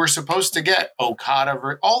Door, you were supposed to get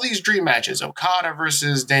Okada all these dream matches: Okada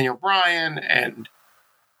versus Daniel Bryan and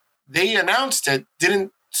they announced it,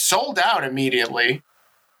 didn't sold out immediately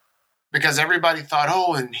because everybody thought,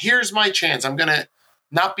 oh, and here's my chance. I'm going to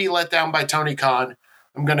not be let down by Tony Khan.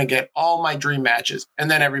 I'm going to get all my dream matches. And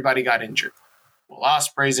then everybody got injured. Well,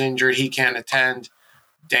 Ospreay's injured. He can't attend.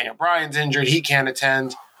 Daniel Bryan's injured. He can't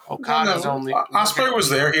attend. Okada's only... Ospreay was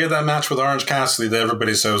there. He had that match with Orange Cassidy that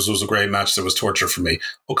everybody says was a great match that was torture for me.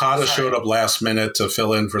 Okada showed up last minute to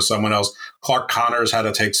fill in for someone else. Clark Connors had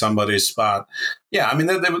to take somebody's spot. Yeah, I mean,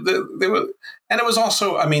 they were... And it was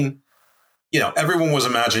also, I mean, everyone was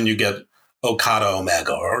imagining you get Okada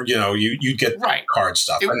Omega or, you get card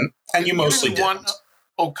stuff. And you mostly didn't. Want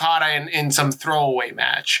Okada in some throwaway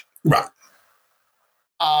match. Right.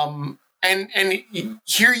 And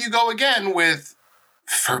here you go again with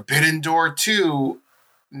Forbidden Door 2,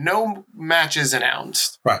 no matches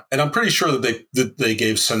announced. Right. And I'm pretty sure that they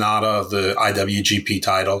gave Sonata the IWGP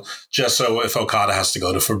title just so if Okada has to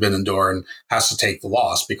go to Forbidden Door and has to take the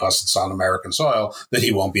loss because it's on American soil, that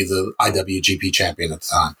he won't be the IWGP champion at the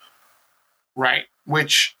time. Right.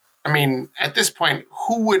 Which, I mean, at this point,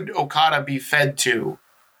 who would Okada be fed to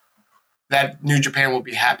that New Japan will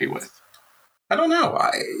be happy with? I don't know.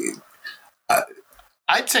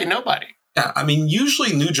 I'd say nobody. Yeah, I mean,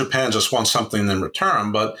 usually New Japan just wants something in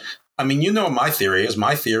return, but I mean, what my theory is.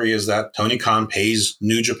 My theory is that Tony Khan pays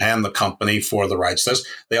New Japan, the company, for the rights to this.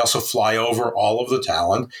 They also fly over all of the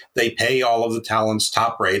talent. They pay all of the talent's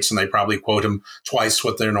top rates, and they probably quote him twice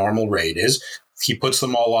what their normal rate is. He puts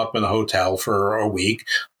them all up in a hotel for a week,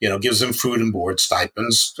 gives them food and board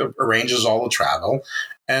stipends, arranges all the travel,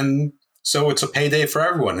 and so it's a payday for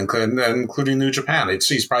everyone, including New Japan.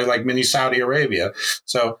 He's probably like mini Saudi Arabia.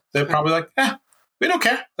 So they're probably like, we don't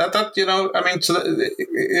care.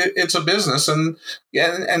 It's a business. And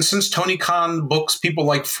since Tony Khan books people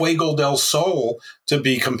like Fuego del Sol to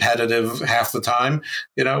be competitive half the time,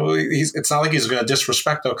 it's not like he's going to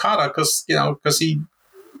disrespect Okada because he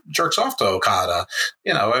jerks off to Okada,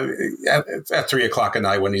 at 3:00 at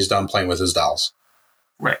night when he's done playing with his dolls.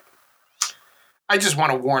 Right. I just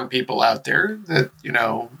want to warn people out there that,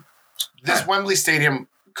 this Wembley Stadium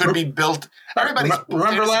could be built.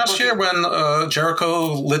 Remember last year when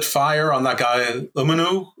Jericho lit fire on that guy,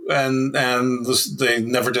 Umanu, and they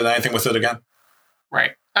never did anything with it again?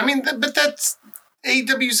 Right. I mean, but that's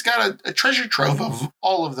AEW's got a treasure trove of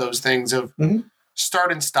all of those things of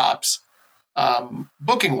start and stops,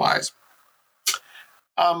 booking-wise.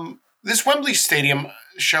 This Wembley Stadium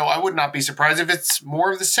show, I would not be surprised if it's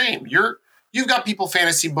more of the same. You've got people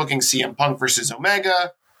fantasy booking CM Punk versus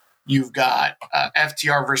Omega. You've got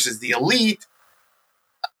FTR versus the Elite.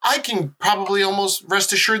 I can probably almost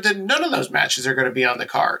rest assured that none of those matches are going to be on the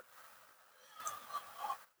card.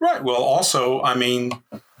 Right. Well, also, I mean,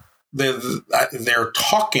 they're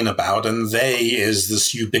talking about, and they is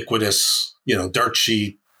this ubiquitous, dirt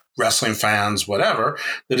sheet wrestling fans, whatever,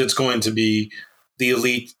 that it's going to be the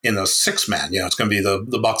Elite in a 6-man. It's going to be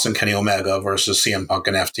the Bucks and Kenny Omega versus CM Punk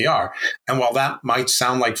and FTR. And while that might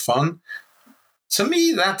sound like fun, to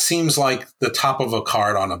me, that seems like the top of a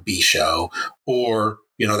card on a B show, or,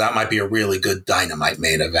 that might be a really good Dynamite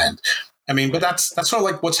main event. I mean, but that's sort of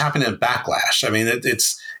like what's happening in Backlash. I mean,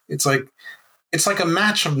 it's like a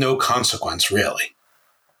match of no consequence, really.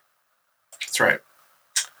 That's right.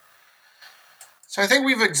 So I think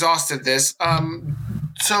we've exhausted this.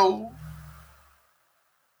 So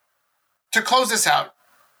to close this out,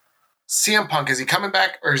 CM Punk, is he coming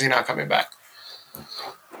back or is he not coming back?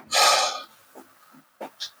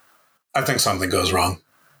 I think something goes wrong.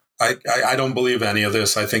 I don't believe any of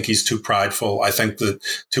this. I think he's too prideful. I think that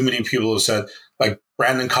too many people have said, like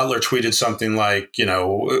Brandon Cutler tweeted something like,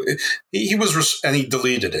 he was, and he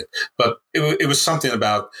deleted it, but it was something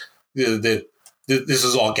about this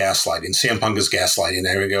is all gaslighting. CM Punk is gaslighting.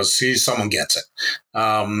 There he goes. See, someone gets it.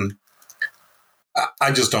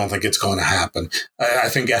 I just don't think it's going to happen. I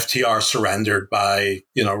think FTR surrendered by,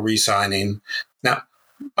 re-signing. Now,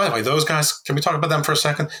 by the way, those guys, can we talk about them for a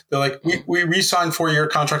second? They're like, we re-signed 4-year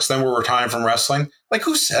contracts, then we're retiring from wrestling. Like,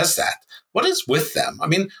 who says that? What is with them? I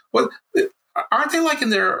mean, what aren't they like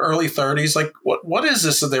in their early 30s? Like, what is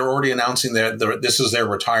this that they're already announcing this is their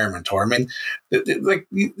retirement tour? I mean, like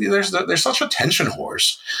they're such attention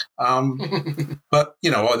whores. But,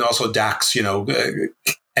 and also Dax,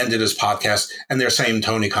 ended his podcast, and they're saying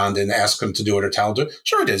Tony Khan didn't ask him to do it or tell him to.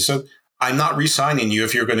 Sure, he did. So I'm not re-signing you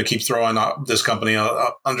if you're going to keep throwing this company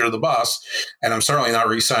under the bus, and I'm certainly not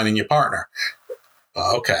re-signing your partner.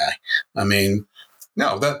 Okay. I mean,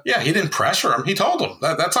 no, he didn't pressure him. He told him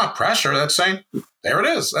that's not pressure. That's saying, there it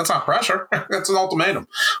is. That's not pressure. That's an ultimatum.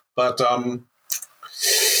 But I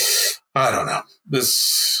don't know.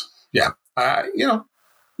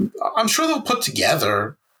 I'm sure they'll put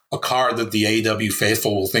together a card that the AEW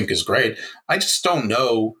faithful will think is great. I just don't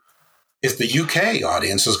know if the UK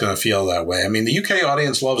audience is going to feel that way. I mean, the UK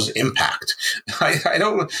audience loves Impact. I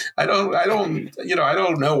don't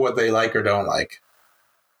know what they like or don't like.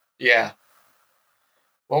 Yeah.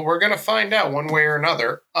 Well, we're going to find out one way or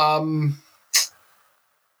another.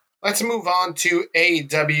 Let's move on to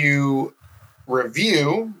AEW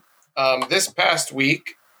review. This past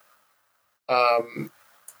week,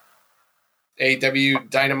 AEW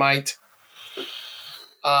Dynamite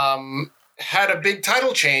had a big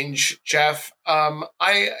title change, Jeff.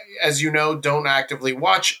 I, as you know, don't actively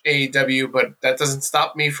watch AEW, but that doesn't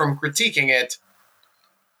stop me from critiquing it.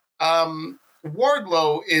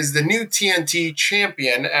 Wardlow is the new TNT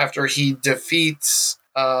champion after he defeats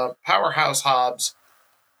Powerhouse Hobbs.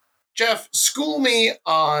 Jeff, school me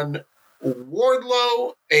on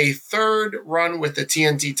Wardlow. A third run with the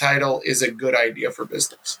TNT title is a good idea for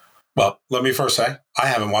business. Well, let me first say, I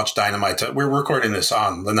haven't watched Dynamite. We're recording this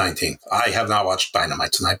on the 19th. I have not watched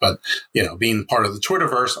Dynamite tonight, but, being part of the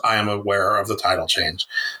Twitterverse, I am aware of the title change.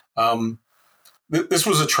 This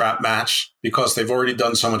was a trap match because they've already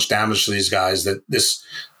done so much damage to these guys that this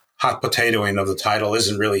hot potatoing of the title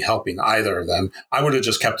isn't really helping either of them. I would have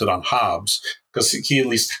just kept it on Hobbs because he at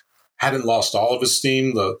least hadn't lost all of his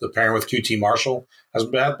steam. The pairing with QT Marshall has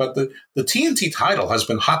been bad, but the TNT title has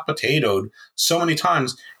been hot potatoed so many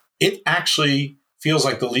times. It actually feels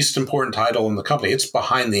like the least important title in the company. It's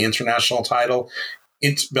behind the international title.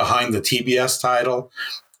 It's behind the TBS title.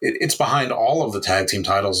 It's behind all of the tag team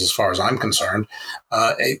titles as far as I'm concerned.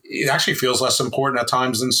 It actually feels less important at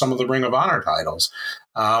times than some of the Ring of Honor titles.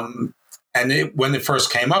 When it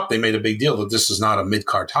first came up, they made a big deal that this is not a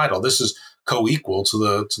mid-card title. This is co-equal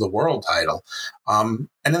to the world title. And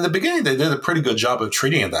in the beginning, they did a pretty good job of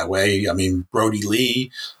treating it that way. I mean, Brody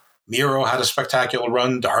Lee, Miro had a spectacular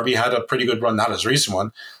run. Darby had a pretty good run, not his recent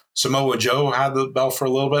one. Samoa Joe had the belt for a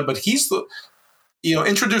little bit, but he's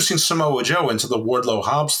introducing Samoa Joe into the Wardlow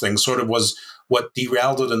Hobbs thing sort of was what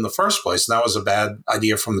derailed it in the first place. And that was a bad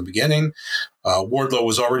idea from the beginning. Wardlow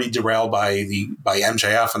was already derailed by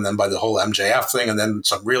MJF and then by the whole MJF thing and then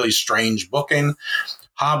some really strange booking.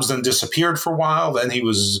 Hobbs then disappeared for a while. Then he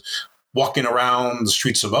was walking around the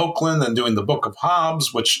streets of Oakland and doing the Book of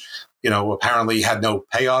Hobbs, which, apparently had no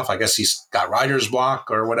payoff. I guess he's got writer's block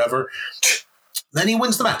or whatever. Then he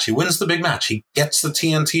wins the match. He wins the big match. He gets the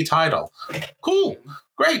TNT title. Cool.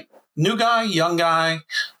 Great. New guy, young guy.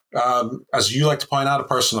 As you like to point out, a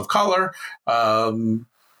person of color.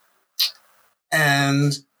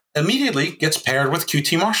 And immediately gets paired with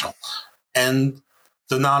QT Marshall and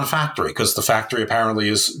the non-factory, because the factory apparently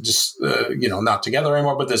is just, not together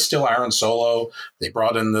anymore, but there's still Aaron Solo. They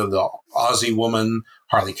brought in the Aussie woman,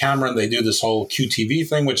 Harley Cameron. They do this whole QTV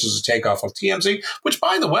thing, which is a takeoff of TMZ, which,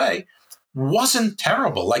 by the way, wasn't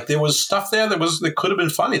terrible. Like, there was stuff there that could have been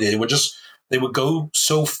funny. They would go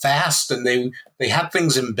so fast, and they had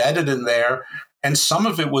things embedded in there, and some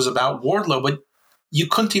of it was about Wardlow, but you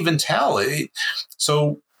couldn't even tell.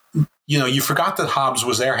 You forgot that Hobbs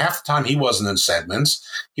was there. Half the time he wasn't in segments.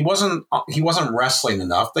 He wasn't wrestling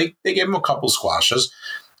enough. They gave him a couple squashes.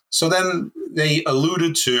 So then they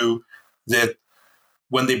alluded to that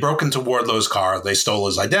when they broke into Wardlow's car, they stole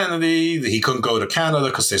his identity. He couldn't go to Canada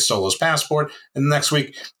because they stole his passport. And the next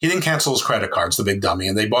week, he didn't cancel his credit cards, the big dummy.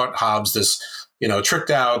 And they bought Hobbs this, tricked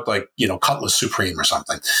out, Cutlass Supreme or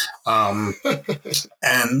something. But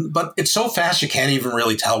it's so fast, you can't even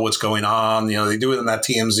really tell what's going on. They do it in that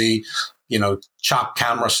TMZ, chop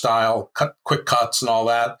camera style, quick cuts and all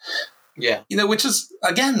that. Yeah. Which is,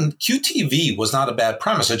 again, QTV was not a bad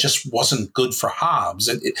premise. It just wasn't good for Hobbs.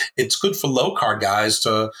 It's good for low card guys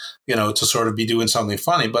to sort of be doing something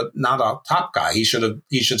funny, but not a top guy. He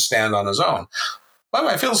should stand on his own. By the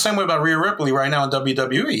way, I feel the same way about Rhea Ripley right now in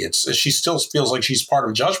WWE. She still feels like she's part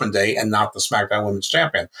of Judgment Day and not the SmackDown Women's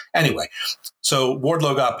Champion. Anyway, so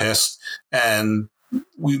Wardlow got pissed, and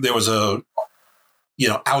there was a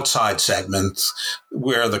outside segment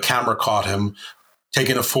where the camera caught him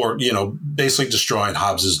taking a fork, basically destroying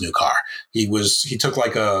Hobbs's new car. He took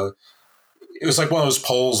it was like one of those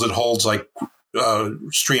poles that holds like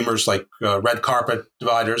streamers, like red carpet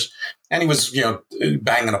dividers, and he was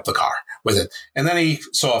banging up the car with it. And then he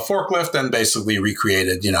saw a forklift and basically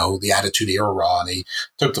recreated the Attitude Era Raw, and he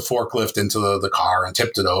took the forklift into the car and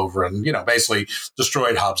tipped it over and basically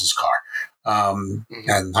destroyed Hobbs's car.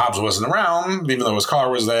 And Hobbs wasn't around, even though his car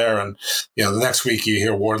was there. And, the next week you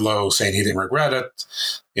hear Wardlow saying he didn't regret it.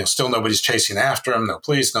 Still nobody's chasing after him. No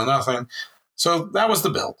police, no nothing. So that was the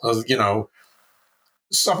build.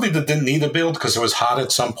 Something that didn't need a build because it was hot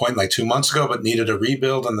at some point like 2 months ago, but needed a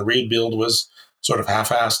rebuild. And the rebuild was sort of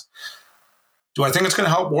half-assed. Do I think it's going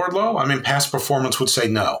to help Wardlow? I mean, past performance would say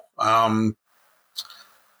no. All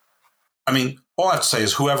I have to say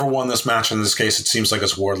is whoever won this match, in this case, it seems like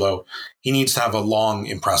it's Wardlow. He needs to have a long,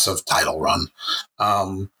 impressive title run.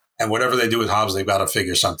 And whatever they do with Hobbs, they've got to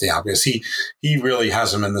figure something out because he really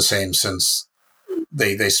hasn't been the same since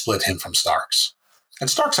they split him from Starks. And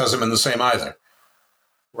Starks hasn't been the same either.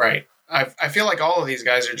 Right. I feel like all of these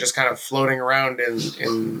guys are just kind of floating around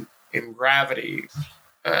in gravity.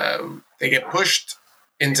 They get pushed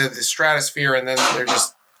into the stratosphere and then they're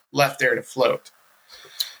just left there to float.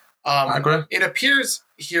 I agree. It appears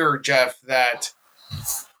here, Jeff, that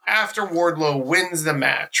after Wardlow wins the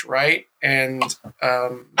match, right? And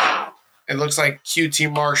it looks like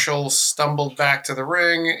QT Marshall stumbled back to the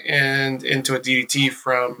ring and into a DDT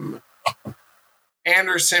from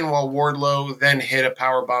Anderson while Wardlow then hit a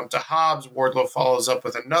powerbomb to Hobbs. Wardlow follows up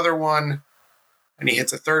with another one and he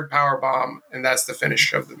hits a third powerbomb, and that's the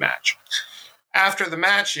finish of the match. After the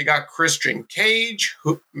match, you got Christian Cage,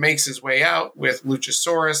 who makes his way out with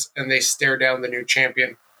Luchasaurus, and they stare down the new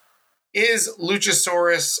champion. Is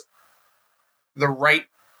Luchasaurus the right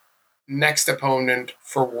next opponent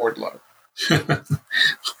for Wardlow?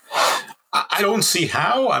 I don't see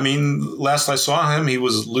how. I mean, last I saw him, he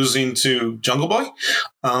was losing to Jungle Boy.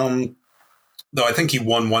 Though I think he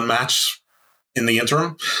won one match in the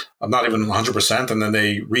interim. I'm not even 100%. And then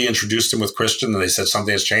they reintroduced him with Christian, and they said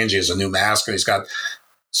something has changed. He has a new mask, and he's got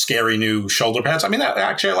scary new shoulder pads. I mean,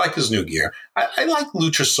 actually, I like his new gear. I like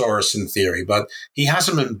Luchasaurus in theory, but he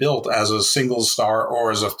hasn't been built as a single star or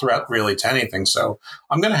as a threat really to anything. So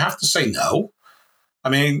I'm going to have to say no. I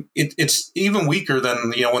mean, it's even weaker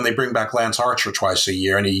than, when they bring back Lance Archer twice a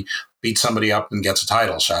year and he beats somebody up and gets a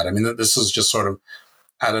title shot. I mean, this is just sort of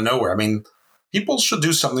out of nowhere. I mean, people should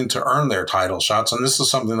do something to earn their title shots, and this is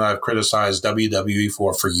something that I've criticized WWE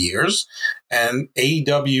for years. And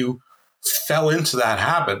AEW fell into that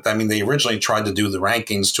habit. I mean, they originally tried to do the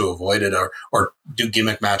rankings to avoid it or do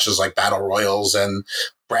gimmick matches like battle royals and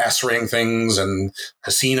brass ring things and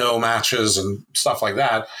casino matches and stuff like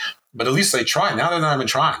that. But at least they tried. Now they're not even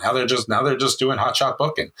trying. Now they're just doing hotshot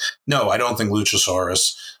booking. No, I don't think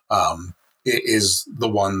Luchasaurus is the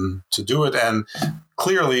one to do it. And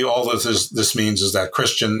clearly, all that this means is that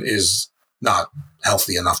Christian is not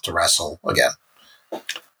healthy enough to wrestle again.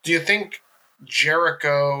 Do you think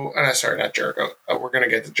Jericho? Sorry, not Jericho. We're going to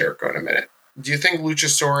get to Jericho in a minute. Do you think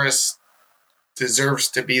Luchasaurus deserves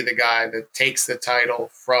to be the guy that takes the title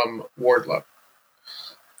from Wardlow?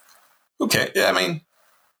 Okay, yeah, I mean,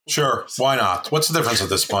 sure, why not? What's the difference at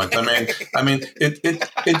this point? I mean,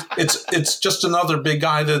 it's just another big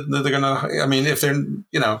guy that they're gonna. I mean, if they're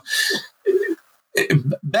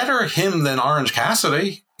better him than Orange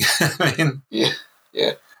Cassidy. I mean,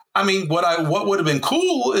 yeah. I mean, what would have been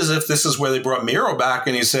cool is if this is where they brought Miro back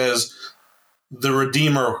and he says the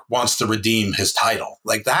Redeemer wants to redeem his title.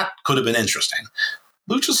 Like that could have been interesting.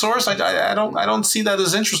 Luchasaurus, I don't see that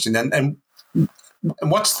as interesting. And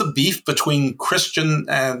what's the beef between Christian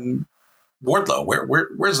and Wardlow?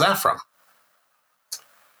 Where's that from?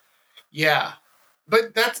 Yeah,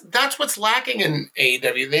 but that's what's lacking in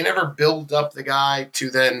AEW. They never build up the guy to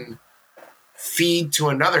then feed to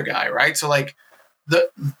another guy, right? So like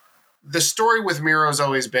the story with Miro's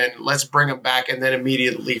always been, let's bring him back and then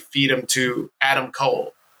immediately feed him to Adam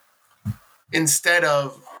Cole, instead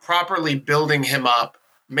of properly building him up,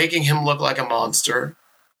 making him look like a monster,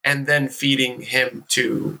 and then feeding him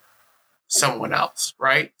to someone else,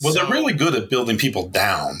 right? Well, they're really good at building people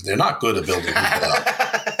down. They're not good at building people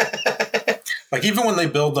up. Like, even when they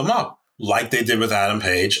build them up, like they did with Adam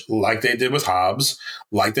Page, like they did with Hobbs,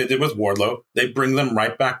 like they did with Wardlow, they bring them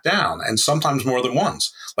right back down, and sometimes more than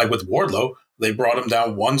once. Like with Wardlow, they brought him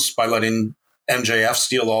down once by letting MJF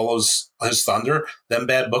steal all his thunder, then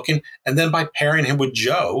bad booking, and then by pairing him with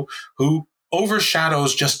Joe, who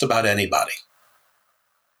overshadows just about anybody.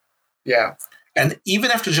 Yeah. And even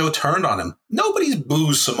after Joe turned on him, nobody's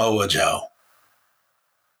booed Samoa Joe.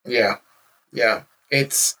 Yeah. Yeah.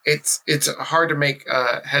 It's hard to make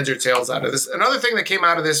heads or tails out of this. Another thing that came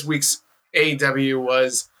out of this week's AEW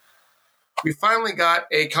was we finally got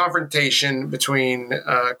a confrontation between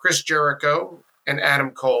Chris Jericho and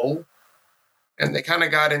Adam Cole. And they kind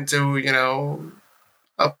of got into,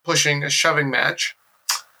 a shoving match.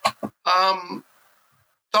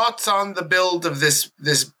 Thoughts on the build of this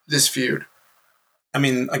feud? I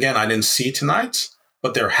mean, again, I didn't see tonight,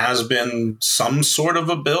 but there has been some sort of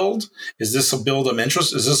a build. Is this a build I'm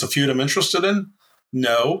interested? Is this a feud I'm interested in?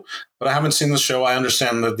 No, but I haven't seen the show. I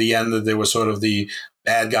understand that at the end that there was sort of the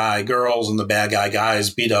bad guy girls and the bad guy guys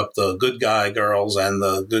beat up the good guy girls and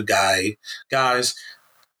the good guy guys.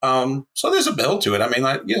 So there's a build to it. I mean,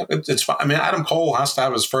 it's fine. I mean, Adam Cole has to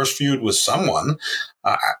have his first feud with someone.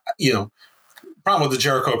 Problem with the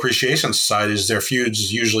Jericho Appreciation Society is their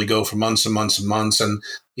feuds usually go for months and months and months, and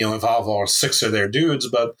involve all 6 of their dudes.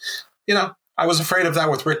 But I was afraid of that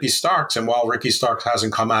with Ricky Starks, and while Ricky Starks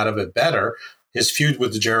hasn't come out of it better, his feud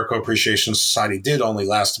with the Jericho Appreciation Society did only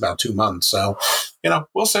last about 2 months. So,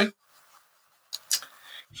 we'll see.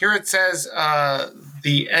 Here it says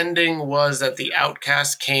the ending was that the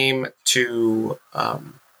Outcast came to,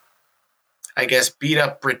 I guess, beat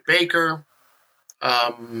up Britt Baker.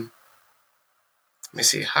 Let me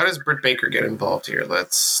see. How does Britt Baker get involved here?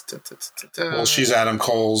 Let's. Well, she's Adam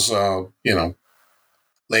Cole's,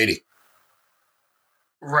 lady.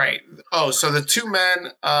 Right. Oh, so the 2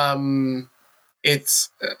 men, it's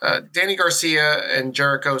Danny Garcia and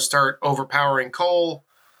Jericho start overpowering Cole.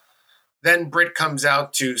 Then Britt comes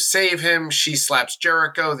out to save him. She slaps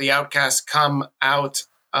Jericho. The Outcasts come out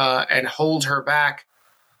and hold her back.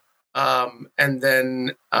 And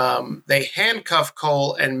then they handcuff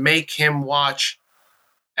Cole and make him watch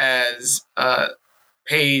as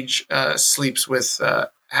Paige sleeps with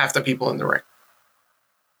half the people in the ring.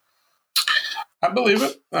 I believe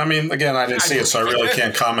it. I mean, again, I didn't see it, so I really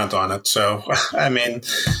can't comment on it. So, I mean,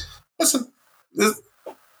 listen,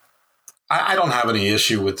 I don't have any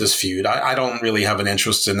issue with this feud. I don't really have an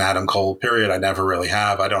interest in Adam Cole, period. I never really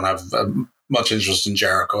have. I don't have much interest in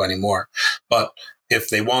Jericho anymore. But if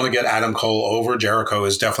they want to get Adam Cole over, Jericho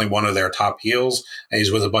is definitely one of their top heels, and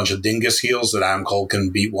he's with a bunch of dingus heels that Adam Cole can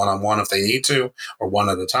beat one-on-one if they need to, or one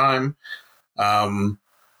at a time.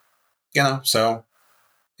 So...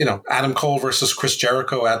 Adam Cole versus Chris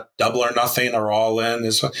Jericho at Double or Nothing or All In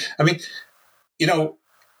is, I mean, no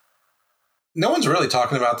one's really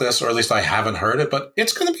talking about this, or at least I haven't heard it, but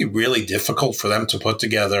it's going to be really difficult for them to put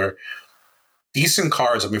together decent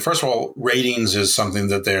cards. I mean, first of all, ratings is something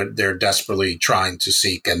that they're desperately trying to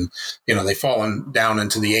seek. And, they've fallen down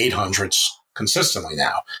into the 800s consistently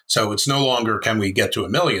now. So it's no longer, can we get to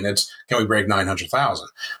 1 million? It's, can we break 900,000?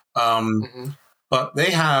 But they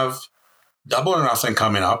have Double or Nothing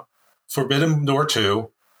coming up, Forbidden Door 2,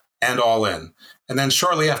 and All In. And then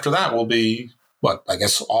shortly after that will be, I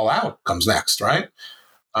guess All Out comes next, right?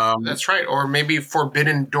 That's right. Or maybe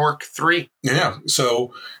Forbidden Door 3. Yeah.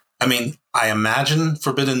 So, I mean, I imagine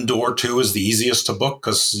Forbidden Door 2 is the easiest to book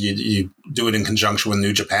because you do it in conjunction with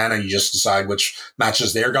New Japan, and you just decide which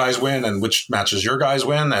matches their guys win and which matches your guys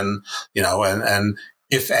win. And, and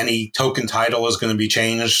if any token title is going to be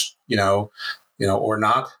changed, or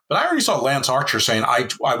not. But I already saw Lance Archer saying, I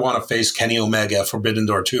want to face Kenny Omega at Forbidden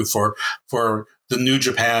Door 2 for the New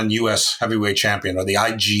Japan U.S. Heavyweight Champion, or the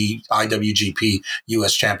IWGP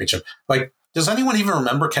U.S. Championship. Like, does anyone even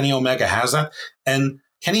remember Kenny Omega has that? And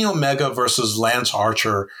Kenny Omega versus Lance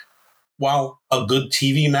Archer, while a good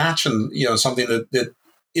TV match and, something that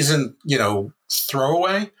isn't,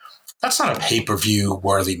 throwaway, that's not a pay-per-view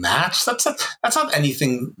worthy match. That's not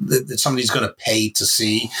anything that somebody's going to pay to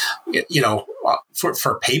see,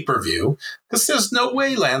 for pay-per-view, because there's no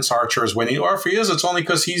way Lance Archer is winning. Or if he is, it's only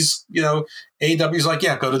because he's, AEW's like,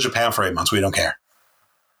 yeah, go to Japan for 8 months. We don't care.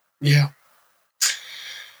 Yeah.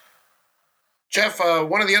 Jeff,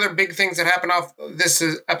 one of the other big things that happened off this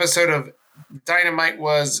episode of Dynamite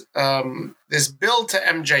was this build to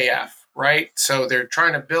MJF, right? So they're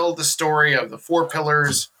trying to build the story of the 4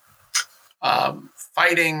 pillars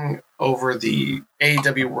fighting over the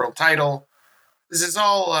AEW World Title. This is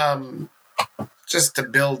all just to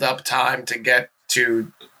build up time to get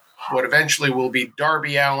to what eventually will be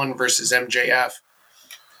Darby Allin versus MJF.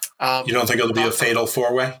 You don't think it'll be a fatal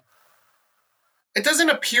 4-way? It doesn't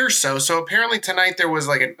appear so. So apparently tonight there was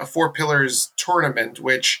like a 4 pillars tournament,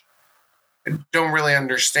 which I don't really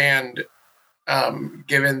understand,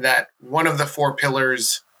 given that one of the 4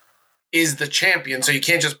 pillars is the champion. So you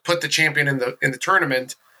can't just put the champion in the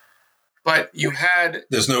tournament. But you had...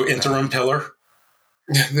 There's no interim pillar?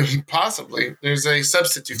 Possibly. There's a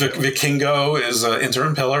substitute. Vikingo is an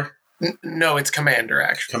interim pillar? No, it's Commander,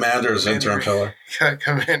 actually. Commander is interim pillar.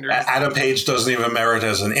 Commander. Adam Page doesn't even merit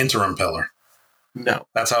as an interim pillar. No.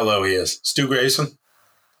 That's how low he is. Stu Grayson?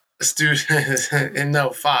 No,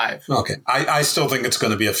 5. Okay. I still think it's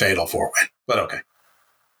going to be a fatal 4-way, but okay.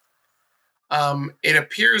 It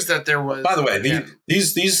appears that there was... By the way,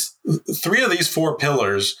 these 3 of these 4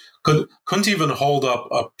 pillars couldn't even hold up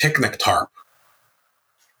a picnic tarp.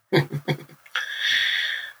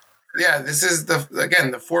 Yeah, this is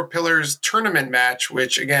the 4 pillars tournament match,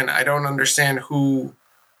 which again, I don't understand who.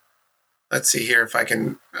 Let's see here if I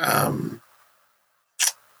can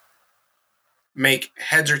make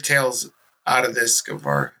heads or tails out of this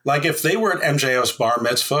Guevara. Like if they were at MJF's bar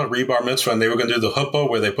mitzvah, rebar mitzvah, and they were going to do the huppah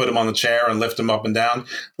where they put him on the chair and lift him up and down,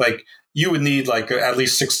 like you would need like at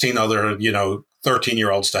least 16 other,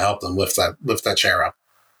 13-year-olds to help them lift that chair up.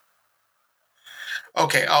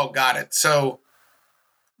 Okay. Oh, got it. So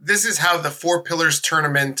this is how the Four Pillars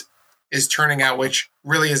tournament is turning out, which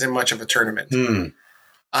really isn't much of a tournament.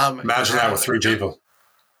 Imagine that with 3 people.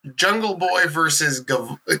 Jungle Boy versus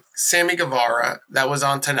Sammy Guevara. That was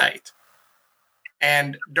on tonight.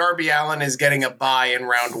 And Darby Allin is getting a bye in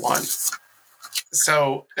round 1.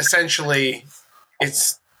 So essentially,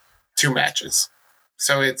 it's 2 matches.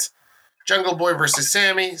 So it's Jungle Boy versus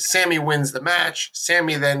Sammy. Sammy wins the match.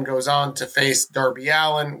 Sammy then goes on to face Darby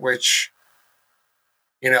Allin, which,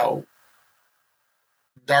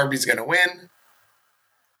 Darby's going to win.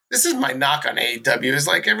 This is my knock on AEW. Is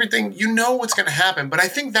like everything, what's going to happen. But I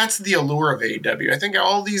think that's the allure of AEW. I think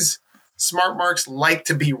all these smart marks like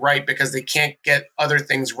to be right because they can't get other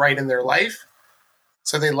things right in their life.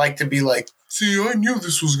 So they like to be like, see, I knew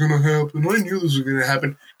this was going to happen. I knew this was going to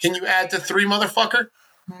happen. Can you add to 3, motherfucker?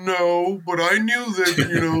 No, but I knew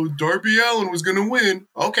that, Darby Allin was going to win.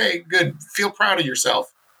 Okay, good. Feel proud of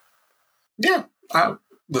yourself. Yeah.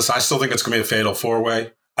 Listen, I still think it's going to be a fatal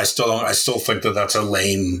 4-way. I still think that that's a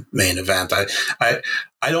lame main event. I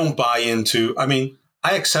don't buy into,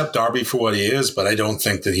 I accept Darby for what he is, but I don't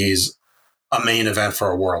think that he's a main event for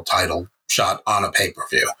a world title shot on a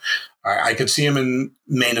pay-per-view. I could see him in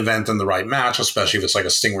main event in the right match, especially if it's like a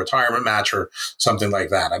Sting retirement match or something like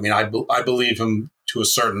that. I believe him to a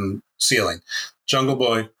certain ceiling. Jungle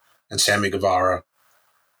Boy and Sammy Guevara.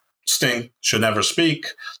 Sting should never speak.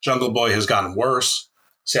 Jungle Boy has gotten worse.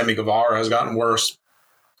 Sammy Guevara has gotten worse.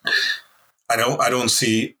 I don't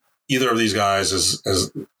see either of these guys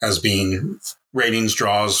as being ratings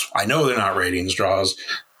draws. I know they're not ratings draws.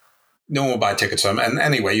 No one will buy tickets to them. And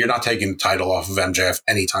anyway, you're not taking the title off of MJF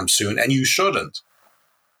anytime soon, and you shouldn't.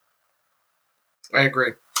 I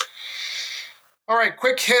agree. All right,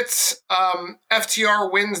 quick hits.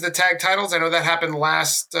 FTR wins the tag titles. I know that happened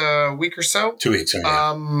last week or so. 2 weeks.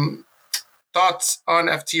 Yeah. Thoughts on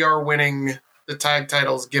FTR winning the tag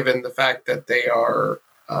titles, given the fact that they are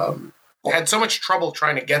had so much trouble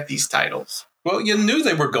trying to get these titles? Well, you knew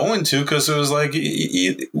they were going to, because it was like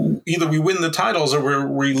either we win the titles or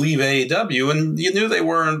we leave AEW, and you knew they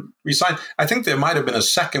weren't resigned. I think there might have been a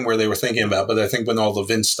second where they were thinking about, but I think when all the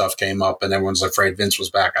Vince stuff came up and everyone's afraid Vince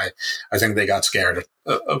was back, I think they got scared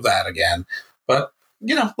of that again. But,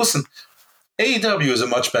 listen, AEW is a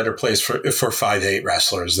much better place for 5'8"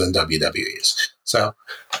 wrestlers than WWE is. So,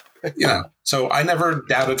 so I never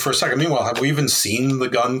doubted for a second. Meanwhile, have we even seen the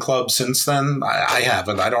Gun Club since then? I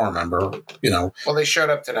haven't. I don't remember, Well, they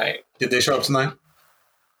showed up tonight. Did they show up tonight?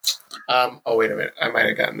 Oh, wait a minute. I might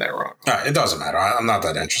have gotten that wrong. It doesn't matter. I'm not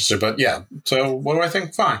that interested. But yeah. So what do I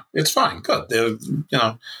think? Fine. It's fine. Good.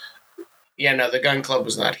 Yeah, no, the Gun Club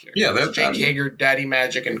was not here. Yeah. Jake Hager, Daddy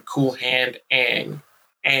Magic, and Cool Hand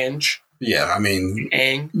Ange. Yeah,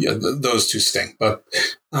 Ang. Yeah, those two stink. But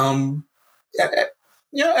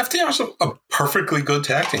FTR's a perfectly good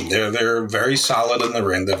tag team. They're very solid in the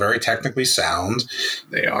ring. They're very technically sound.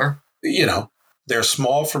 They are. They're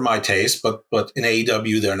small for my taste, but in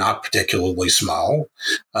AEW they're not particularly small,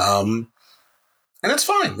 and it's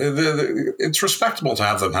fine. It's respectable to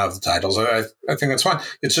have them have the titles. I think that's fine.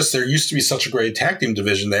 It's just there used to be such a great tag team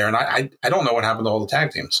division there, and I don't know what happened to all the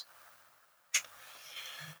tag teams.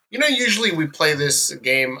 Usually we play this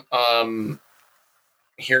game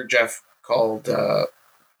here, Jeff, called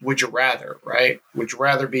Would You Rather, right? Would you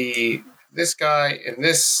rather be this guy in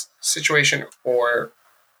this situation or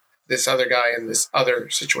this other guy in this other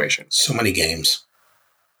situation? So many games.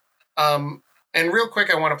 And real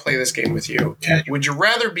quick, I want to play this game with you. Okay. Would you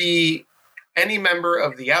rather be any member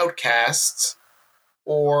of the Outcasts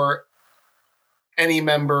or any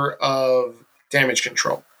member of Damage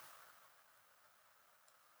Control?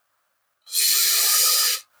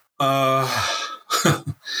 It's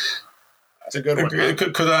a good one.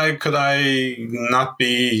 Could I not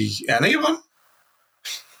be any of them?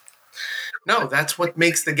 No, that's what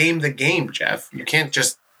makes the game, Jeff. You can't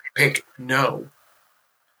just pick no.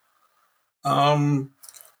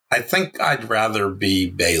 I think I'd rather be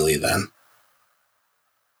Bailey then.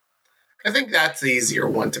 I think that's the easier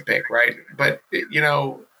one to pick, right? But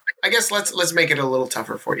I guess let's make it a little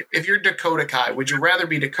tougher for you. If you're Dakota Kai, would you rather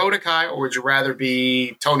be Dakota Kai or would you rather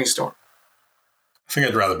be Tony Storm? I think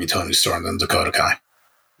I'd rather be Tony Storm than Dakota Kai.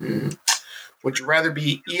 Mm. Would you rather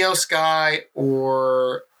be Io Sky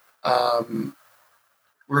or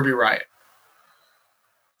Ruby Riott?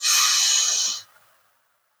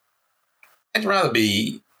 I'd rather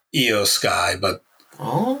be Io Sky, but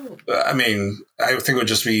Oh. I mean, I think it would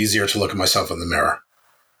just be easier to look at myself in the mirror.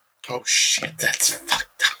 Oh, shit. That's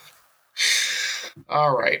fucked up.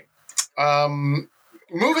 All right.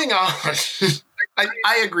 Moving on.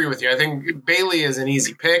 I agree with you. I think Bailey is an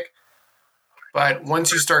easy pick. But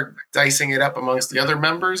once you start dicing it up amongst the other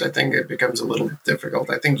members, I think it becomes a little difficult.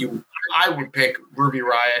 I would pick Ruby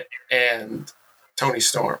Riott and Toni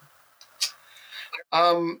Storm.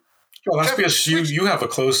 Well, that's because you have a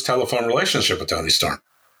close telephone relationship with Toni Storm.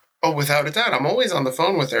 Oh, without a doubt. I'm always on the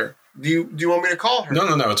phone with her. Do you want me to call her? No,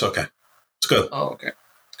 it's okay. It's good. Oh, okay.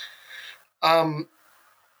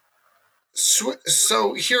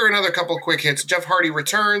 So here are another couple quick hits. Jeff Hardy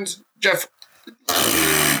returns. Jeff...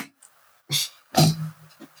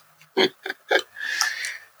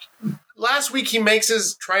 Last week, he makes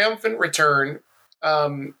his triumphant return.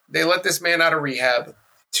 They let this man out of rehab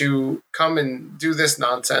to come and do this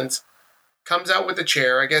nonsense. Comes out with a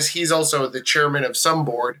chair. I guess he's also the chairman of some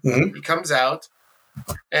board. Mm-hmm. He comes out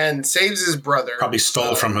and saves his brother. Probably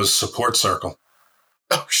stole from his support circle.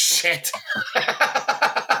 Oh, shit.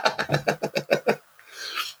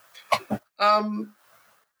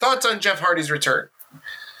 Thoughts on Jeff Hardy's return?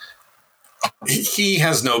 He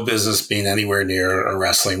has no business being anywhere near a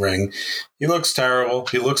wrestling ring. He looks terrible.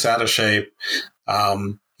 He looks out of shape.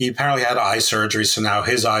 He apparently had eye surgery, so now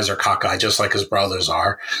his eyes are cockeyed just like his brother's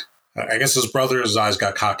are. I guess his brother's eyes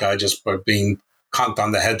got cockeyed just by being conked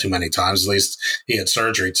on the head too many times. At least he had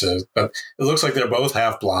surgery to. But it looks like they're both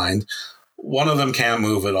half blind. One of them can't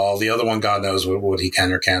move at all. The other one, God knows what he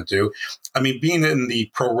can or can't do. I mean, being in the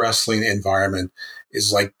pro wrestling environment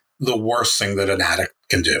is like the worst thing that an addict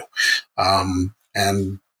can do.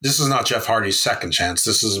 And this is not Jeff Hardy's second chance.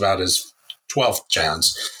 This is about his 12th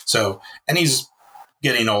chance. So, and he's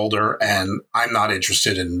getting older, and I'm not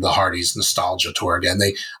interested in the Hardys nostalgia tour again.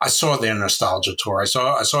 I saw their nostalgia tour. I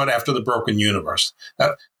saw it after the Broken Universe.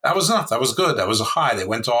 That was enough. That was good. That was a high. They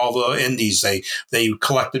went to all the indies. They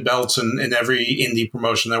collected belts in every indie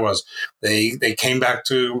promotion there was. They came back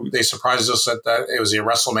to. They surprised us at that. It was the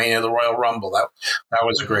WrestleMania, the Royal Rumble. That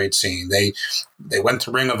was a great scene. They went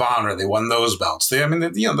to Ring of Honor. They won those belts. They did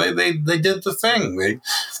the thing.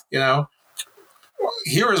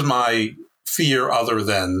 Here is my fear other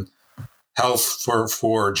than health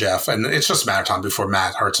for Jeff, and it's just a matter of time before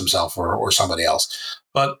Matt hurts himself or somebody else.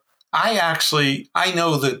 But I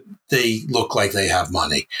know that they look like they have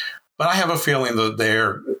money, but I have a feeling that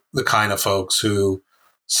they're the kind of folks who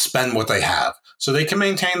spend what they have, so they can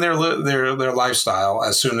maintain their lifestyle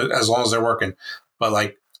as long as they're working. But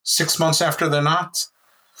like 6 months after they're not,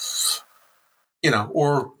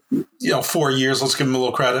 or 4 years, let's give them a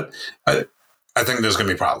little credit. I think there's going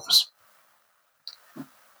to be problems.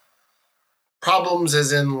 Problems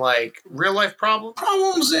as in like real life problems?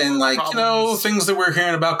 Problems in like, things that we're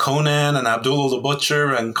hearing about Conan and Abdullah the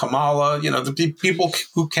Butcher and Kamala, the people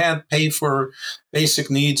who can't pay for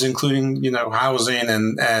basic needs, including, housing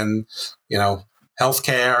and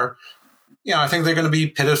healthcare. I think they're going to be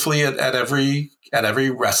pitifully at every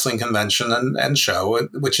wrestling convention and show,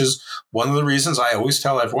 which is one of the reasons I always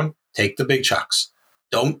tell everyone, take the big checks.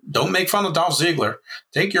 Don't make fun of Dolph Ziggler.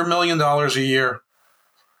 Take your $1 million a year.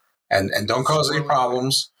 And don't cause any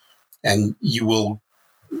problems, and you will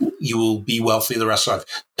be wealthy the rest of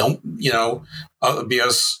life. Don't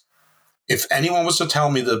because if anyone was to tell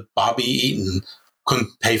me that Bobby Eaton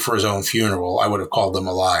couldn't pay for his own funeral, I would have called them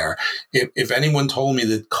a liar. If anyone told me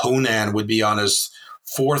that Conan would be on his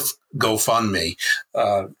 4th GoFundMe,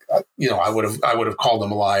 I would have called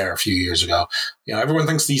them a liar a few years ago. Everyone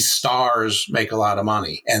thinks these stars make a lot of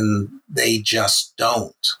money, and they just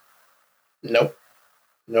don't. Nope.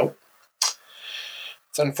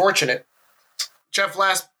 It's unfortunate. Jeff,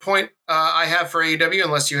 last point I have for AEW,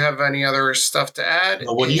 unless you have any other stuff to add.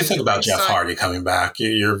 Well, what do you think about Jeff Hardy coming back?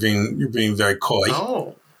 You're being very coy.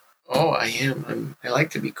 Oh, I am. I like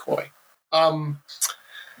to be coy.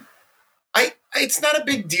 It's not a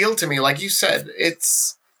big deal to me, like you said.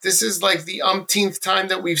 This is like the umpteenth time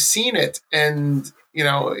that we've seen it, and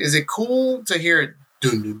is it cool to hear it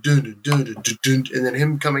dun dun dun dun dun dun, and then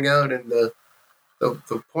him coming out and the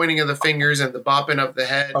pointing of the fingers and the bopping of the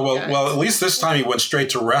head. Oh, well, at least this time he went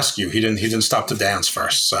straight to rescue. He didn't stop to dance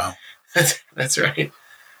first. So that's right.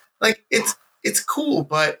 Like it's cool,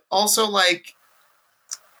 but also like,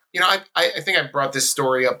 I think I brought this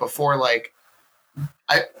story up before. Like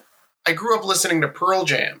I grew up listening to Pearl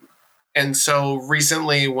Jam, and so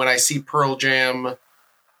recently when I see Pearl Jam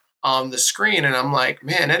on the screen, and I'm like,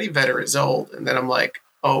 man, Eddie Vedder is old, and then I'm like,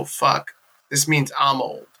 oh fuck, this means I'm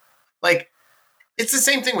old. Like. It's the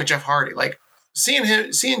same thing with Jeff Hardy. Like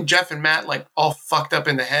seeing Jeff and Matt like all fucked up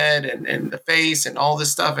in the head and the face and all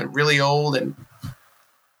this stuff and really old, and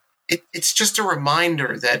it's just a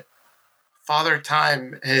reminder that Father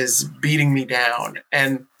Time is beating me down.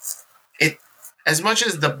 And it, as much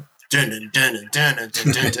as the dun,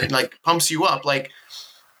 like pumps you up, like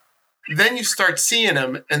then you start seeing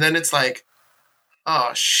him and then it's like,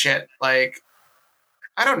 oh shit, like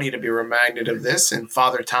I don't need to be reminded of this and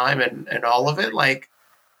Father Time and all of it. Like,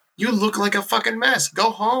 you look like a fucking mess.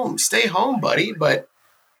 Go home. Stay home, buddy. But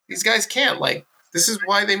these guys can't. Like, this is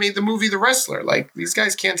why they made the movie The Wrestler. Like, these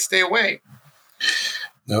guys can't stay away.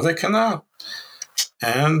 No, they cannot.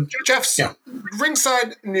 And Jeff's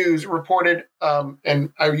Ringside News reported,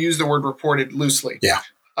 and I use the word reported loosely. Yeah.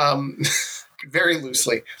 Very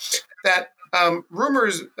loosely. That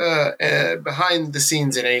rumors behind the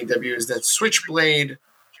scenes in AEW is that Switchblade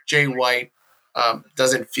Jay White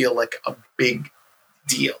doesn't feel like a big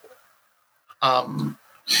deal.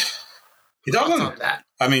 He doesn't. On that.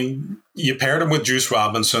 I mean, you paired him with Juice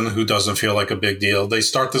Robinson, who doesn't feel like a big deal. They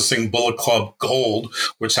start this thing Bullet Club Gold,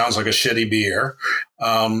 which sounds like a shitty beer.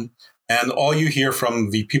 And all you hear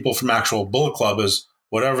from the people from actual Bullet Club is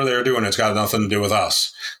whatever they're doing, it's got nothing to do with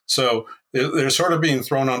us. So they're sort of being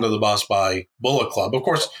thrown under the bus by Bullet Club. Of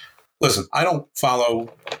course, listen, I don't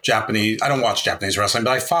watch Japanese wrestling,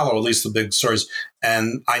 but I follow at least the big stories.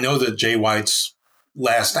 And I know that Jay White's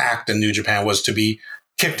last act in New Japan was to be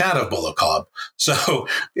kicked out of Bullet Club. So,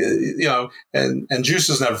 and Juice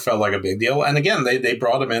has never felt like a big deal. And again, they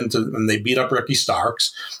brought him in and they beat up Ricky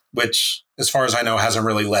Starks, which, as far as I know, hasn't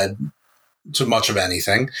really led to much of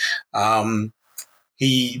anything.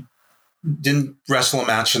 He didn't wrestle a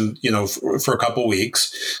match for a couple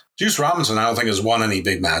weeks. Juice Robinson, I don't think, has won any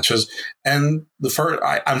big matches. And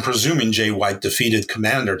I'm presuming Jay White defeated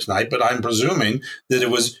Commander tonight, but I'm presuming that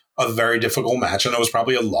it was a very difficult match, and it was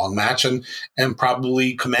probably a long match, and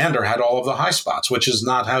probably Commander had all of the high spots, which is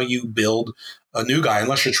not how you build a new guy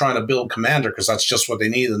unless you're trying to build Commander, because that's just what they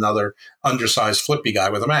need, another undersized flippy guy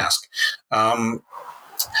with a mask.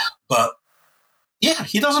 But yeah,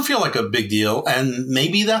 he doesn't feel like a big deal, and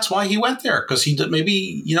maybe that's why he went there, because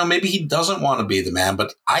maybe he doesn't want to be the man,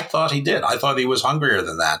 but I thought he did. I thought he was hungrier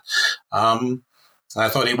than that. I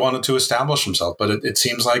thought he wanted to establish himself, but it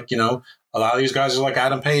seems like, a lot of these guys are like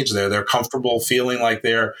Adam Page. They're comfortable feeling like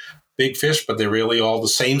they're big fish, but they're really all the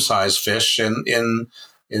same size fish in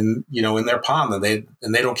their pond,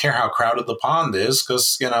 and they don't care how crowded the pond is,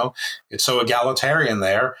 because it's so egalitarian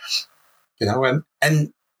there.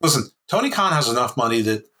 And listen, Tony Khan has enough money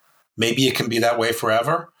that maybe it can be that way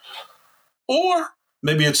forever, or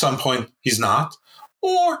maybe at some point he's not,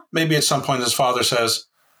 or maybe at some point his father says,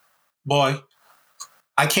 "Boy,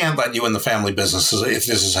 I can't let you in the family business if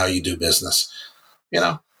this is how you do business."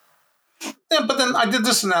 Yeah, but then I did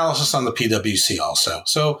this analysis on the PWC also.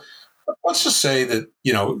 So let's just say that,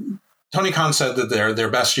 Tony Khan said that their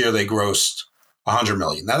best year they grossed $100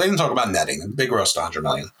 million. Now, they didn't talk about netting. They grossed $100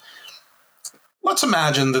 million. Let's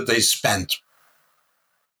imagine that they spent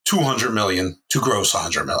 $200 million to gross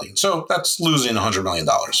 $100 million. So that's losing $100 million.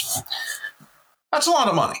 That's a lot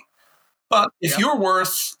of money. But if you're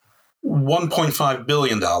worth $1.5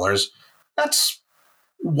 billion, that's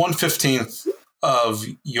 1/15 of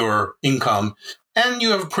your income, and you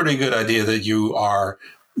have a pretty good idea that you are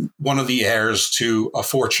one of the heirs to a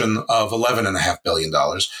fortune of $11.5 billion.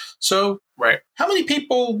 So, right, how many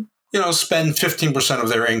people spend 15% of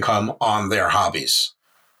their income on their hobbies?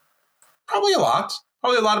 Probably a lot.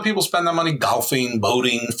 Probably a lot of people spend that money golfing,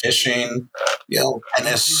 boating, fishing,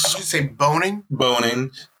 tennis. Did you say boning? Boning.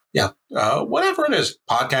 Yeah, whatever it is,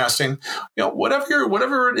 podcasting,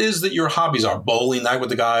 whatever it is that your hobbies are, bowling night with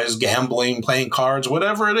the guys, gambling, playing cards,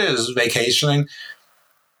 whatever it is, vacationing.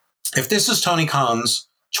 If this is Tony Khan's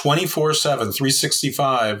 24/7,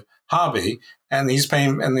 365 hobby, and he's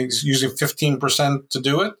using 15% to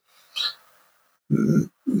do it,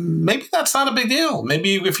 maybe that's not a big deal.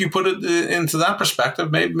 Maybe if you put it into that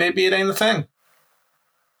perspective, maybe it ain't a thing.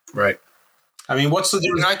 Right. I mean, what's the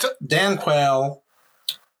difference? Dan Quayle,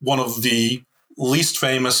 one of the least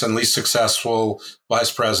famous and least successful vice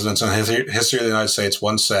presidents in the history of the United States,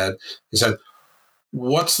 once said,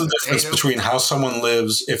 what's the difference between how someone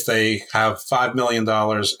lives if they have $5 million and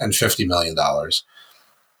 $50 million?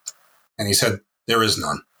 And he said, there is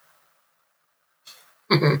none.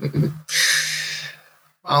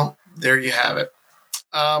 Well, there you have it.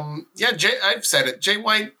 I've said it. Jay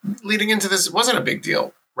White leading into this wasn't a big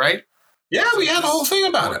deal, right? Yeah, we had a whole thing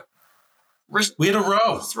about it. We had a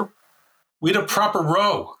row. We had a proper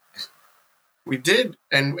row. We did,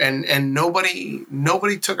 and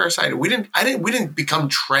nobody took our side. We didn't become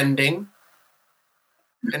trending.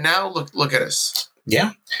 And now look at us.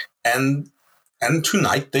 Yeah, and And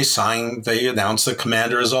tonight they announced that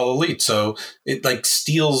Commander is All Elite. So it like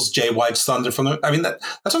steals Jay White's thunder from them. I mean,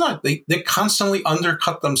 that's not, they constantly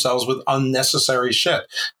undercut themselves with unnecessary shit.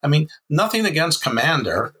 I mean, nothing against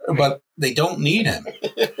Commander, but they don't need him.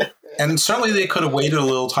 And certainly they could have waited a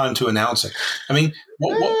little time to announce it. I mean,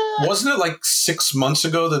 wasn't it like 6 months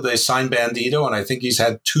ago that they signed Bandito? And I think he's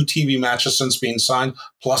had 2 TV matches since being signed,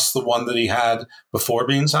 plus the one that he had before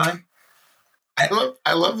being signed. I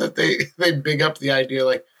love that they big up the idea,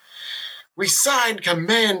 like, we signed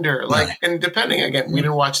Commander, like, right. And depending, again, we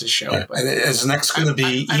didn't watch the show. Right. But and is next going to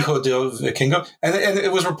be Hijo del Vikingo? And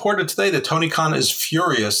it was reported today that Tony Khan is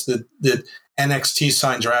furious that NXT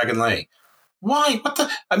signed Dragon Lee. Why? What the?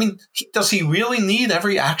 I mean, does he really need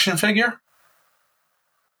every action figure?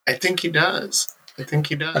 I think he does. I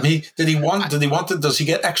mean, does he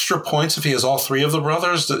get extra points if he has all 3 of the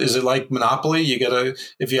brothers? Is it like Monopoly?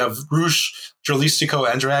 If you have Rouge, Jalisco,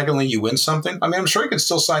 and Dragon Lee, you win something? I mean, I'm sure he can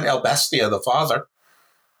still sign El Bestia, the father.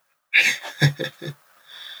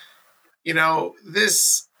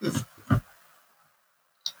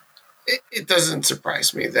 It doesn't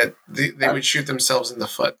surprise me that they would shoot themselves in the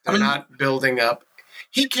foot. They're not building up.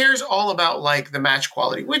 He cares all about, like, the match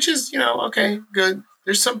quality, which is, okay, good.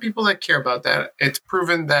 There's some people that care about that. It's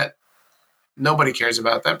proven that nobody cares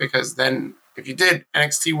about that, because then if you did,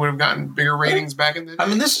 NXT would have gotten bigger ratings back in the day. I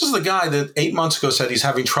mean, this is the guy that 8 months ago said he's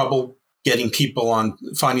having trouble getting people on,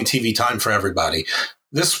 finding TV time for everybody.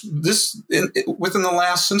 Within the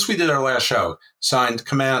last, since we did our last show, signed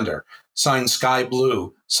Commander, signed Sky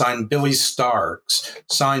Blue, signed Billy Starks,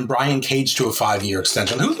 signed Brian Cage to a 5-year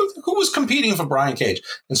extension. Who was competing for Brian Cage?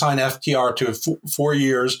 And signed FTR to 4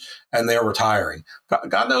 years, and they're retiring.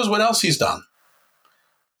 God knows what else he's done.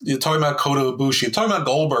 You're talking about Kota Ibushi. You're talking about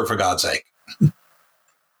Goldberg, for God's sake.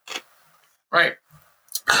 Right.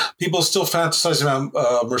 People still fantasizing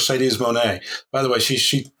about Mercedes Moné. By the way,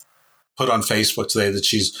 she put on Facebook today that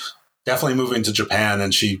she's definitely moving to Japan,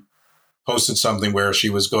 and she posted something where she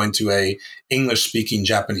was going to a English-speaking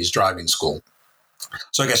Japanese driving school.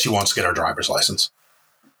 So I guess she wants to get her driver's license.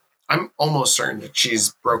 I'm almost certain that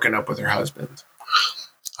she's broken up with her husband.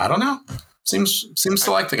 I don't know. Seems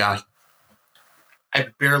to like the guy. I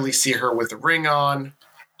barely see her with a ring on.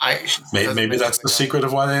 Maybe that's the secret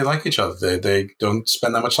of why they like each other. They don't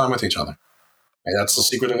spend that much time with each other. Maybe that's the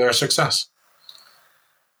secret of their success.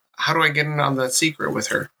 How do I get in on that secret with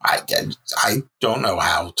her? I don't know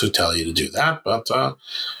how to tell you to do that, but I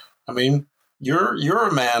mean, you're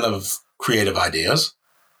a man of creative ideas.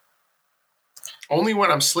 Only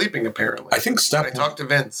when I'm sleeping, apparently. I talk to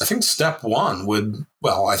Vince. I think step one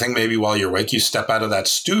I think maybe while you're awake, you step out of that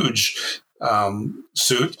stooge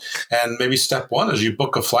suit, and maybe step one is you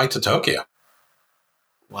book a flight to Tokyo.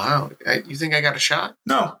 Wow. You think I got a shot?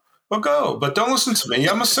 No. Well, go, but don't listen to me.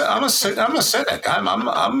 I'm a cynic. I'm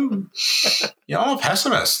a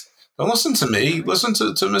pessimist. Don't listen to me. Listen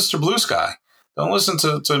to Mr. Blue Sky. Don't listen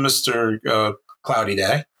to Mr. Cloudy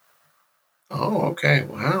Day. Oh, okay.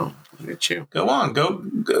 Wow. Look at you. Go on.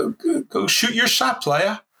 Go shoot your shot,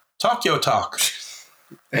 player. Talk your talk.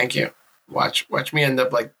 Thank you. Watch me end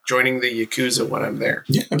up like joining the Yakuza when I'm there.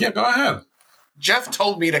 Yeah, go ahead. Jeff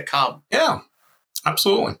told me to come. Yeah,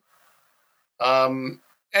 absolutely.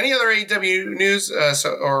 Any other AEW news?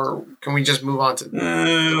 Or can we just move on to?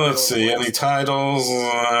 Let's see. Any titles?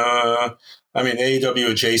 AEW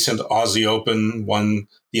adjacent Aussie Open won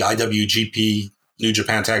the IWGP New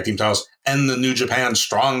Japan Tag Team titles and the New Japan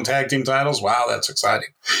Strong Tag Team titles. Wow, that's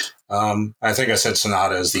exciting. I think I said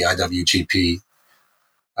Sonata is the IWGP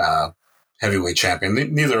heavyweight champion.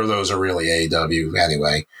 Neither of those are really AEW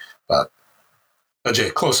anyway, but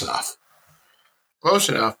close enough. Close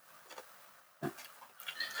enough.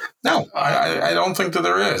 No, I don't think that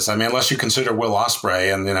there is. I mean, unless you consider Will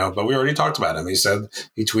Ospreay, and but we already talked about him. He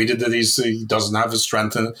tweeted that he doesn't have his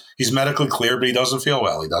strength, and he's medically clear, but he doesn't feel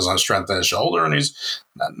well. He doesn't have strength in his shoulder, and he's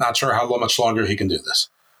not sure how much longer he can do this.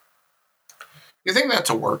 You think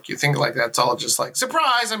that's a work? You think like that's all just like,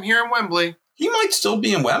 surprise, I'm here in Wembley? He might still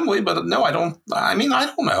be in Wembley, but no, I don't. I mean, I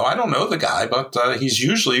don't know. I don't know the guy, but he's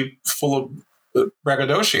usually full of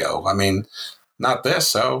braggadocio. I mean, not this,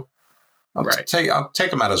 so. I'll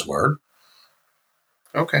take him at his word.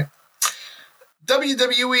 Okay.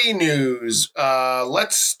 WWE news.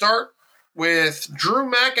 Let's start with Drew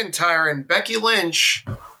McIntyre and Becky Lynch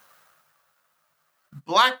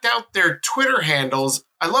blacked out their Twitter handles.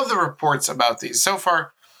 I love the reports about these. So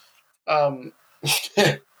far, I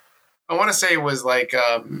want to say it was like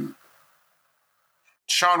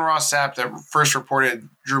Sean Ross Sapp that first reported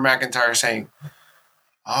Drew McIntyre saying,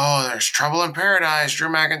 "Oh, there's trouble in paradise." Drew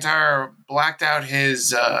McIntyre blacked out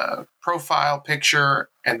his profile picture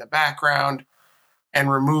and the background.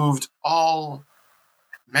 and removed all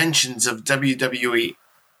mentions of WWE.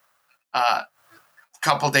 A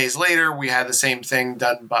couple days later, we had the same thing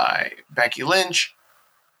done by Becky Lynch.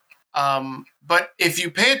 But if you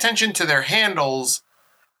pay attention to their handles,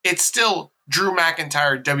 it's still Drew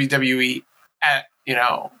McIntyre WWE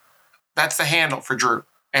that's the handle for Drew.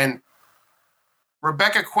 And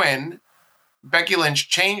Rebecca Quinn, Becky Lynch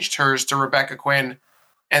changed hers to Rebecca Quinn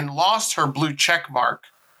and lost her blue check mark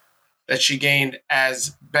that she gained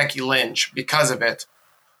as Becky Lynch because of it.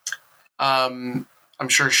 I'm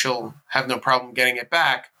sure she'll have no problem getting it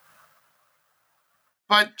back.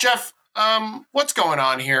 But Jeff, what's going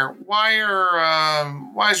on here? Why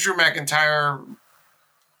is Drew McIntyre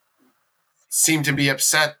seem to be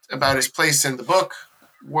upset about his place in the book?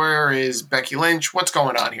 Where is Becky Lynch? What's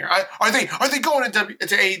going on here? Are they going to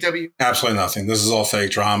AEW? Absolutely nothing. This is all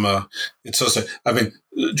fake drama. It's just,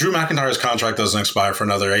 Drew McIntyre's contract doesn't expire for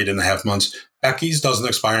another 8.5 months. Becky's doesn't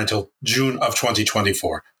expire until June of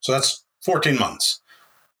 2024. So that's 14 months.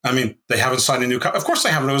 I mean, they haven't signed a new contract. Of course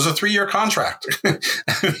they haven't. It was a 3-year contract. I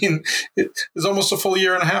mean, there's almost a full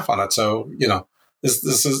year and a half on it. So, this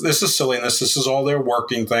is silliness. This is all their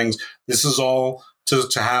working things. This is all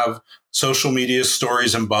to have social media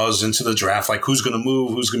stories and buzz into the draft, like who's going to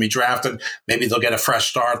move, who's going to be drafted. Maybe they'll get a fresh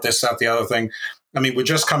start, this, that, the other thing. I mean, we're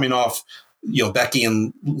just coming off, Becky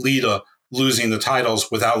and Lita losing the titles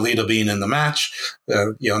without Lita being in the match.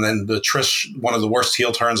 And then the Trish, one of the worst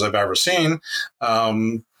heel turns I've ever seen.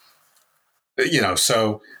 So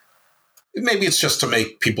maybe it's just to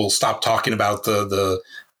make people stop talking about the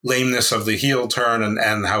lameness of the heel turn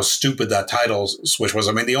and how stupid that title switch was.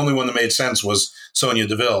 I mean, the only one that made sense was Sonya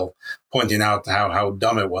Deville pointing out how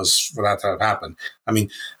dumb it was for that to have happened. I mean,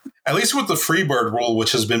 at least with the Freebird rule,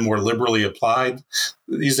 which has been more liberally applied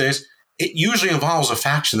these days, it usually involves a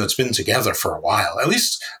faction that's been together for a while, at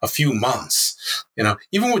least a few months.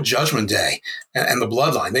 Even with Judgment Day and the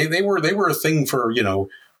Bloodline, they were a thing for,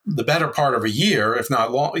 the better part of a year, if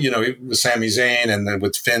not long, with Sami Zayn and then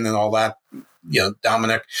with Finn and all that,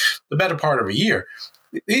 Dominic, the better part of a year.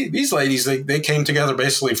 These ladies, they came together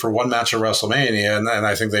basically for one match at WrestleMania, and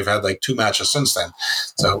I think they've had like 2 matches since then.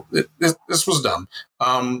 So this was dumb.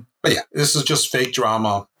 But yeah, this is just fake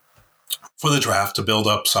drama for the draft to build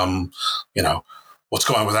up some, what's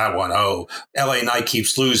going with that one? Oh, LA Knight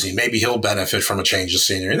keeps losing. Maybe he'll benefit from a change of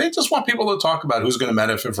scenery. They just want people to talk about who's going to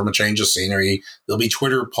benefit from a change of scenery. There'll be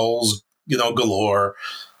Twitter polls, galore,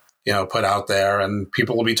 put out there, and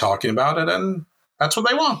people will be talking about it. And that's what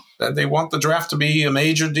they want. They want the draft to be a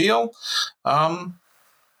major deal. And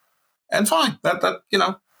fine. That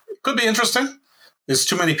could be interesting. There's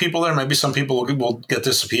too many people there. Maybe some people will get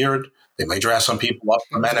disappeared. They may draft some people up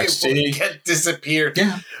from NXT. Get disappeared.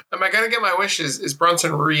 Yeah. Am I going to get my wishes? Is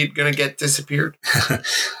Bronson Reed going to get disappeared?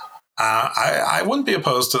 I wouldn't be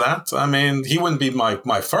opposed to that. I mean, he wouldn't be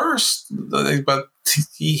my first, but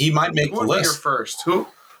he might make the list. Who would be your first? Who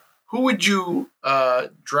would you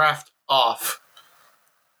draft off?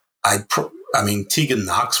 Tegan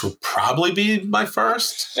Knox would probably be my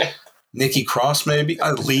first. Nikki Cross, maybe.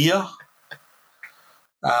 Leah.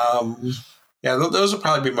 Yeah, those would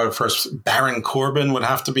probably be my first. Baron Corbin would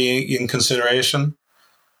have to be in consideration.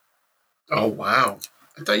 Oh, wow.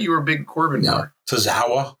 I thought you were a big Corbin guy.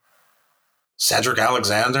 Tozawa. Cedric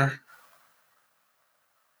Alexander.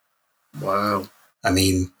 Wow. I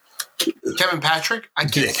mean... Kevin Patrick?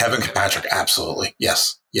 Kevin Patrick, absolutely.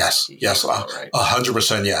 Yes.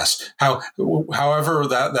 100% yes. However,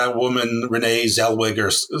 that woman, Renee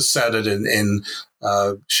Zellweger, said it in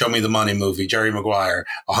Show Me the Money movie, Jerry Maguire,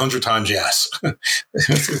 100 times yes.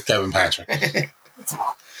 Kevin Patrick.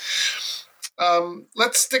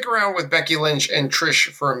 Let's stick around with Becky Lynch and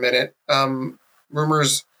Trish for a minute.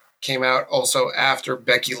 Rumors came out also after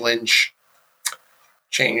Becky Lynch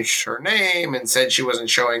changed her name and said she wasn't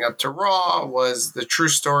showing up to Raw. The true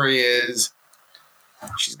story is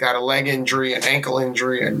she's got a leg injury, an ankle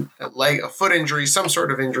injury, and a foot injury, some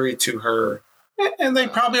sort of injury to her. And they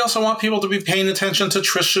probably also want people to be paying attention to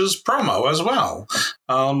Trish's promo as well.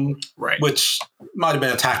 Right. Which might have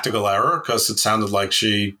been a tactical error because it sounded like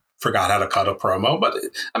she forgot how to cut a promo. But,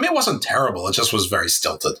 it wasn't terrible. It just was very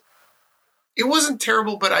stilted. It wasn't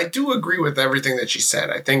terrible, but I do agree with everything that she said.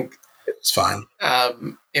 I think it's fine.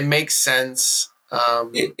 It makes sense.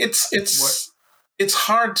 It's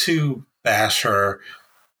hard to bash her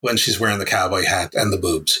when she's wearing the cowboy hat and the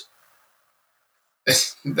boobs.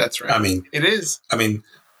 That's right. It is.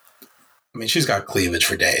 She's got cleavage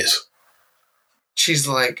for days. She's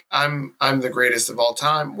like, I'm the greatest of all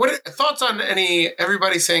time. What thoughts on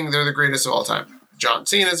everybody saying they're the greatest of all time? John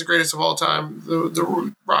Cena is the greatest of all time.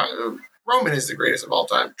 The Roman is the greatest of all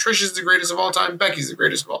time. Trish is the greatest of all time. Becky's the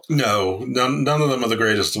greatest of all time. No, none of them are the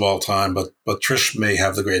greatest of all time, but Trish may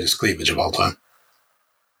have the greatest cleavage of all time.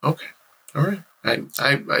 Okay. All right.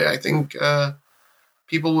 I think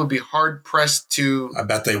people would be hard pressed to. I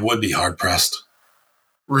bet they would be hard pressed.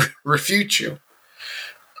 Refute you.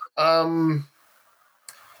 I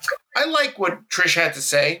like what Trish had to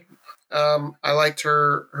say. I liked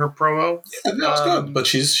her promo. Yeah, that was good, but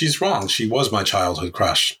she's wrong. She was my childhood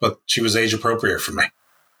crush, but she was age appropriate for me.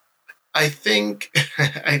 I think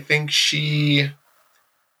she.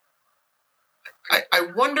 I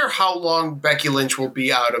wonder how long Becky Lynch will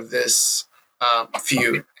be out of this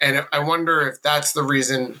feud, and I wonder if that's the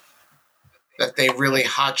reason that they really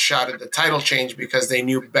hot-shotted the title change, because they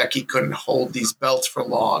knew Becky couldn't hold these belts for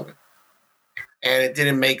long. And it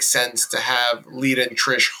didn't make sense to have Lita and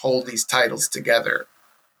Trish hold these titles together.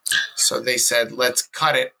 So they said, let's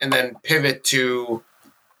cut it and then pivot to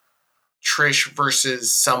Trish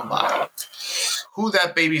versus somebody. Who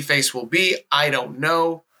that babyface will be, I don't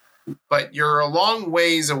know. But you're a long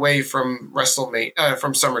ways away from WrestleMania,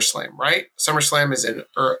 from SummerSlam, right? SummerSlam is in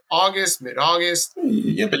August, mid-August.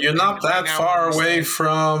 Yeah, but you're not that far away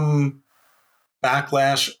from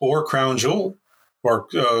Backlash or Crown Jewel, or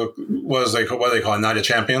what do they call it, Night of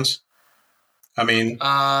Champions? I mean,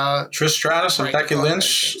 Trish Stratus and Becky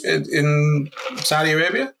Lynch in Saudi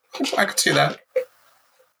Arabia. I could see that.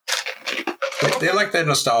 They like their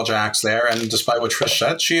nostalgia acts there, and despite what Trish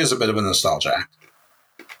said, she is a bit of a nostalgia act.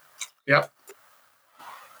 Yep.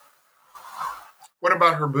 What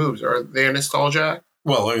about her boobs? Are they a nostalgia act?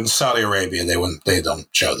 Well, in Saudi Arabia, they don't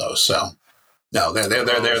show those. So no,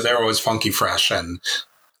 they're always funky fresh and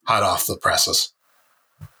hot off the presses.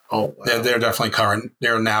 Oh, wow. They're definitely current.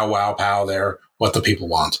 They're now wow pow. They're what the people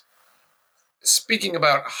want. Speaking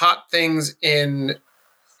about hot things in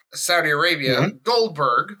Saudi Arabia,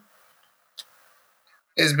 Goldberg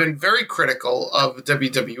has been very critical of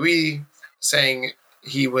WWE, saying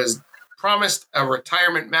he was promised a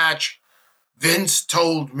retirement match. Vince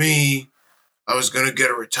told me I was going to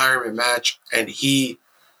get a retirement match, and he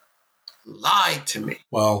lied to me.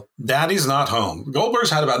 Well, Daddy's not home.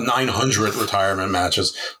 Goldberg's had about 900 retirement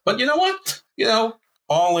matches. But you know what?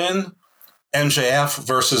 All in, MJF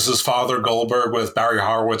versus his father, Goldberg, with Barry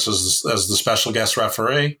Horowitz as the special guest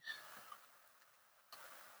referee.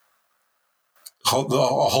 A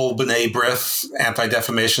whole B'nai B'rith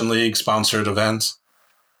Anti-Defamation League sponsored event.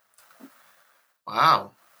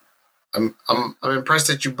 Wow. I'm impressed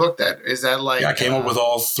that you booked that. Is that like... Yeah, I came up with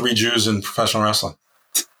all 3 Jews in professional wrestling.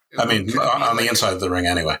 I mean, on the inside of the ring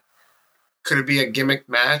anyway. Could it be a gimmick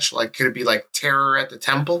match? Like, could it be like Terror at the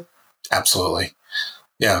Temple? Absolutely.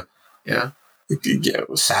 Yeah. Yeah.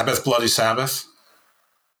 Sabbath, Bloody Sabbath.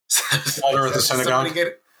 Slaughter at the synagogue.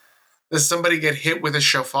 Does somebody get hit with a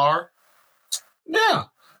shofar? Yeah.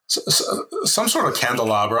 Some sort of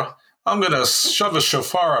candelabra. I'm going to shove a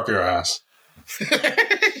shofar up your ass.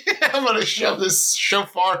 I'm going to shove this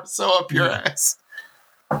shofar up your ass.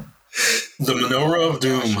 The Menorah of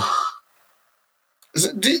Doom.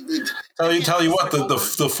 Tell you what,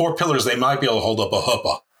 the 4 pillars, they might be able to hold up a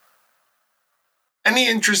chuppah. Any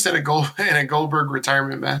interest in a Goldberg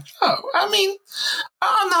retirement match? Oh, I mean,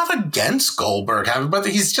 I'm not against Goldberg, but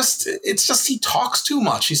it's just he talks too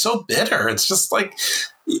much. He's so bitter. It's just like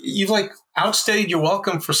you've outstayed your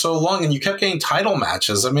welcome for so long, and you kept getting title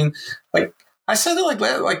matches. I mean, I said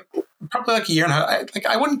it probably a year and a half.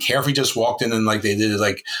 I wouldn't care if he just walked in and they did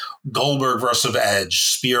Goldberg versus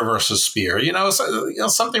Edge, Spear versus Spear,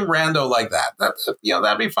 something rando like that.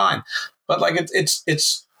 That'd be fine. But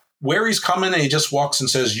it's where he's coming and he just walks and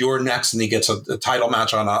says, "You're next," and he gets a title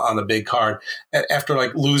match on a big card after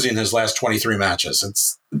losing his last 23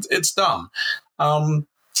 matches. It's dumb.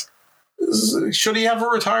 Should he have a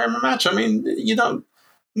retirement match? I mean,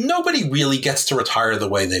 nobody really gets to retire the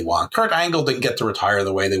way they want. Kurt Angle didn't get to retire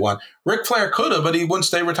the way they want. Ric Flair could have, but he wouldn't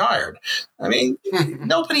stay retired. I mean,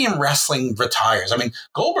 nobody in wrestling retires. I mean,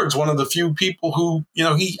 Goldberg's one of the few people who,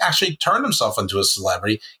 he actually turned himself into a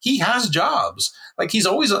celebrity. He has jobs. He's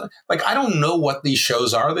always, I don't know what these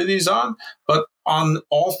shows are that he's on, but on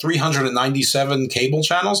all 397 cable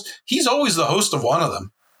channels, he's always the host of one of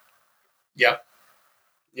them. Yeah.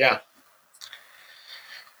 Yeah.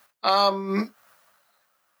 I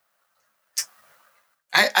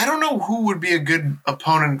don't know who would be a good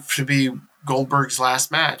opponent to be Goldberg's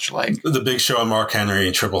last match. The Big Show and Mark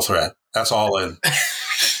Henry triple threat. That's all in.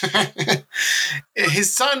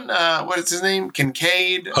 His son, what is his name?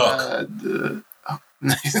 Kincaid. Hook.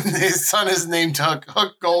 His son is named Hook.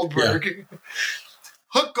 Hook Goldberg. Yeah.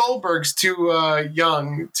 Hook Goldberg's too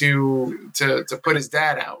young to put his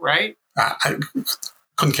dad out, right?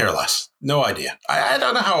 Couldn't care less. No idea. I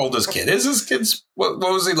don't know how old this kid is. This kid's what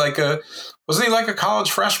was he like wasn't he like a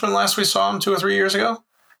college freshman last we saw him 2 or 3 years ago?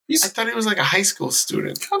 I thought he was like a high school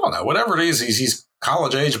student. I don't know. Whatever it is, he's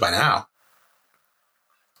college age by now.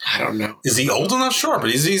 I don't know. Is he old enough? Sure,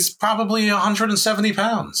 but he's probably 170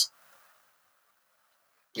 pounds.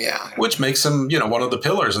 Yeah. Which makes him, one of the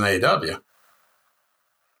pillars in AEW.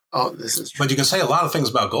 Oh, this is true. But you can say a lot of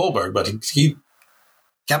things about Goldberg, but he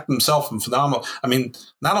kept himself in phenomenal. I mean,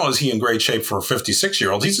 not only is he in great shape for a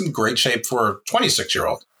 56-year-old, he's in great shape for a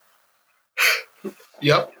 26-year-old.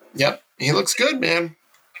 Yep. He looks good, man.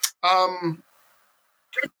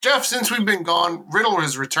 Jeff, since we've been gone, Riddle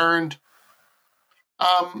has returned.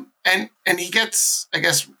 And he gets, I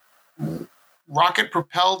guess, rocket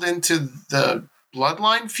propelled into the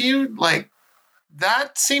Bloodline feud. Like,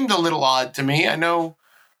 that seemed a little odd to me. I know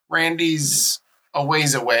Randy's a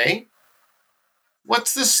ways away.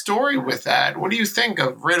 What's the story with that? What do you think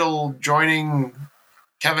of Riddle joining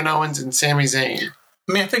Kevin Owens and Sami Zayn?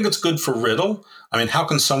 I mean, I think it's good for Riddle. I mean, how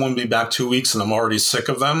can someone be back 2 weeks and I'm already sick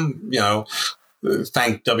of them?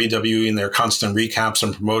 Thank WWE and their constant recaps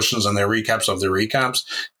and promotions and their recaps of their recaps,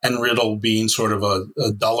 and Riddle being sort of a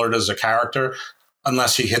dullard as a character.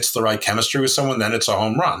 Unless he hits the right chemistry with someone, then it's a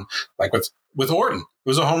home run. Like with Orton, it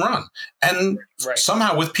was a home run. And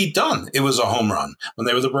somehow with Pete Dunne, it was a home run when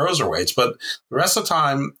they were the Broserweights. But the rest of the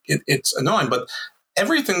time, it's annoying. But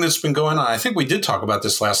everything that's been going on, I think we did talk about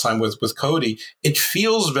this last time with Cody, it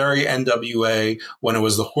feels very NWA when it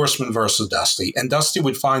was the Horseman versus Dusty. And Dusty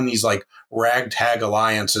would find these like ragtag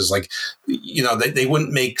alliances, like, they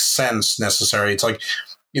wouldn't make sense necessarily. It's like,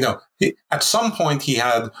 at some point he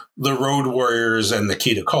had the Road Warriors and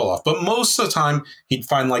Nikita Koloff, but most of the time he'd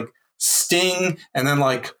find like Sting and then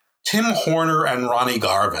like Tim Horner and Ronnie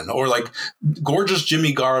Garvin, or like gorgeous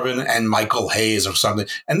Jimmy Garvin and Michael Hayes or something.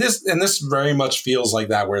 And this very much feels like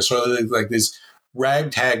that, where it's sort of like these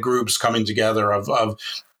ragtag groups coming together of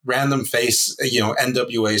random face,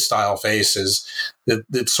 NWA style faces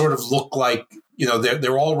that sort of look like,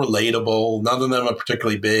 they're all relatable. None of them are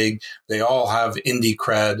particularly big. They all have indie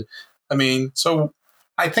cred. I mean, so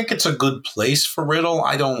I think it's a good place for Riddle.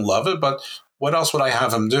 I don't love it, but what else would I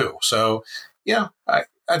have him do? So, yeah, I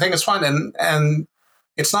think it's fine. And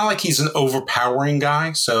it's not like he's an overpowering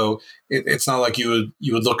guy. So it's not like you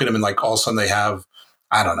would look at him and like all of a sudden they have,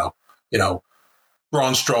 I don't know,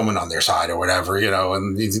 Braun Strowman on their side or whatever,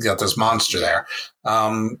 and he's got this monster there.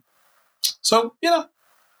 So,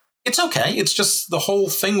 it's okay. It's just the whole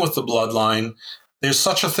thing with the Bloodline. There's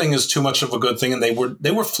such a thing as too much of a good thing, and they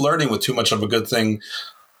were flirting with too much of a good thing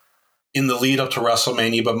in the lead up to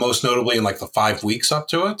WrestleMania, but most notably in like the 5 weeks up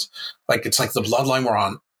to it. Like, it's like the Bloodline were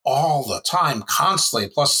on all the time, constantly,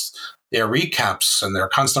 plus their recaps and their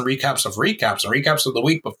constant recaps and recaps of the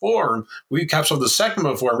week before, and recaps of the second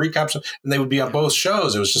before, and they would be on both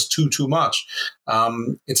shows. It was just too much.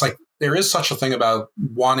 It's like there is such a thing about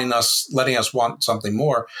letting us want something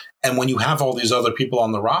more. And when you have all these other people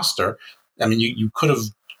on the roster, I mean, you could have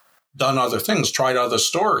done other things, tried other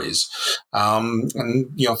stories, and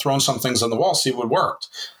thrown some things on the wall, see what worked.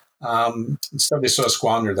 Instead, they sort of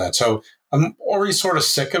squandered that. So I'm already sort of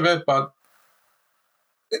sick of it, but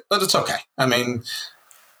it's okay. I mean,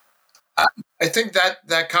 I think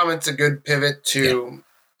that comment's a good pivot to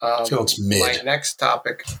my next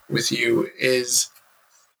topic with you is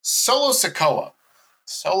Solo Sikoa.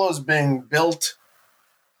 Solo's being built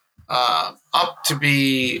up to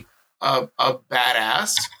be a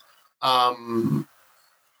badass.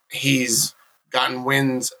 He's gotten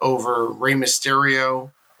wins over Rey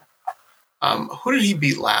Mysterio. Who did he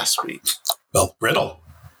beat last week? Well, Riddle.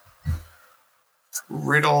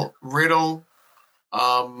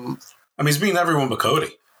 I mean, he's beating everyone but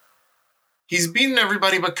Cody. He's beaten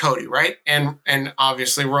everybody but Cody, right? And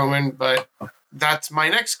obviously Roman, but that's my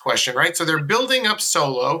next question, right? So they're building up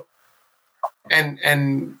Solo,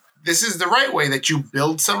 and this is the right way that you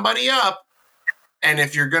build somebody up. And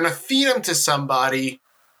if you're going to feed them to somebody,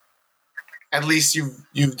 at least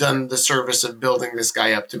you've done the service of building this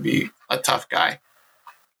guy up to be a tough guy.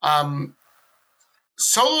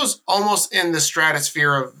 Solo's almost in the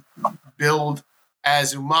stratosphere of build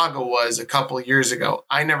as Umaga was a couple of years ago.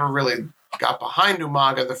 I never really got behind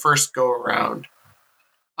Umaga the first go around.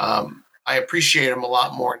 I appreciate him a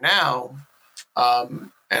lot more now.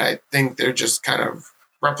 And I think they're just kind of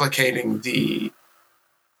replicating the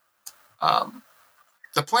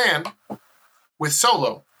plan with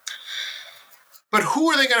Solo. But who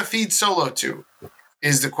are they going to feed Solo to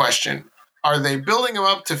is the question. Are they building him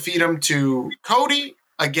up to feed him to Cody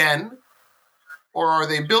again? Or are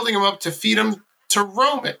they building him up to feed him to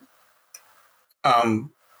Roman?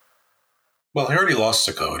 Well, he already lost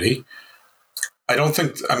to Cody. I don't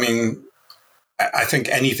think, I think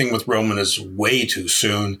anything with Roman is way too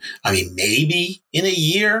soon. I mean, maybe in a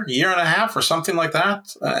year and a half or something like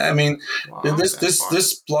that.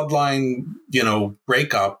 This bloodline,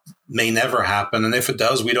 breakup may never happen. And if it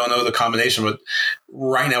does, we don't know the combination. But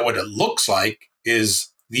right now, what it looks like is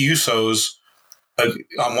the Usos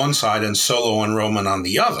on one side and Solo and Roman on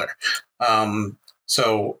the other.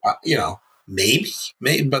 Maybe,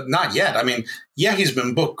 but not yet. I mean, yeah, he's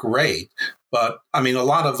been booked great. But, I mean, a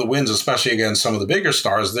lot of the wins, especially against some of the bigger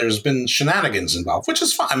stars, there's been shenanigans involved, which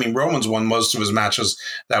is fine. I mean, Roman's won most of his matches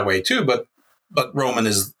that way, too. But Roman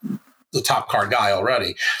is the top card guy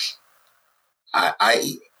already.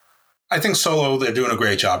 I think Solo, they're doing a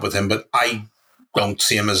great job with him, but I don't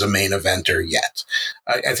see him as a main eventer yet.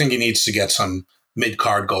 I think he needs to get some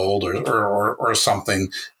mid-card gold or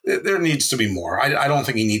something. There needs to be more. I don't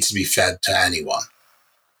think he needs to be fed to anyone.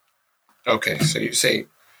 Okay, so you say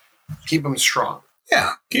keep him strong.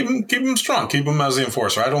 Yeah, keep him strong. Keep him as the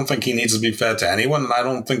enforcer. I don't think he needs to be fed to anyone, and I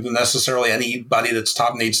don't think that necessarily anybody that's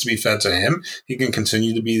top needs to be fed to him. He can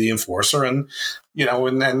continue to be the enforcer, and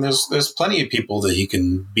and there's plenty of people that he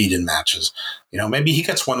can beat in matches. Maybe he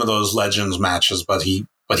gets one of those Legends matches, but he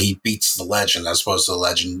beats the legend as opposed to the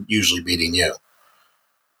legend usually beating you.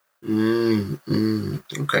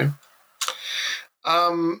 Okay.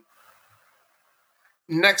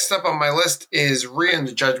 Next up on my list is Rhea and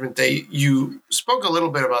the Judgment Day. You spoke a little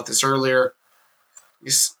bit about this earlier.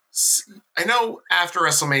 I know after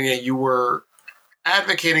WrestleMania you were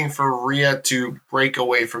advocating for Rhea to break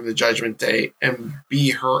away from the Judgment Day and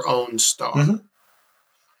be her own star.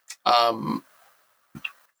 Mm-hmm.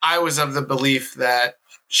 I was of the belief that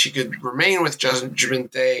she could remain with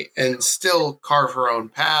Judgment Day and still carve her own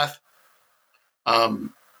path.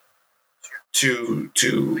 To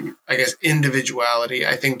I guess individuality.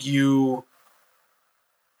 I think you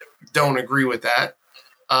don't agree with that.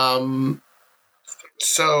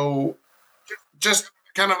 So just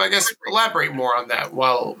kind of, I guess, elaborate more on that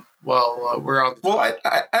while we're on. Well,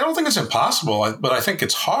 I don't think it's impossible, but I think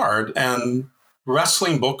it's hard, and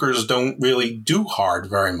wrestling bookers don't really do hard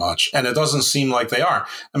very much, and it doesn't seem like they are.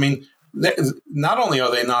 I mean, not only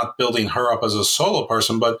are they not building her up as a solo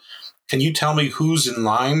person, but can you tell me who's in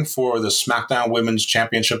line for the SmackDown Women's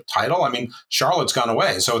Championship title? I mean, Charlotte's gone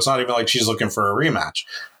away, so it's not even like she's looking for a rematch.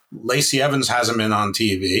 Lacey Evans hasn't been on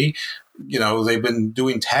TV. They've been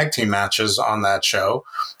doing tag team matches on that show.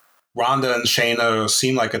 Ronda and Shayna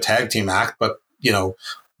seem like a tag team act, but,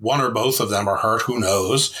 one or both of them are hurt. Who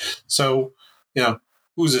knows? So,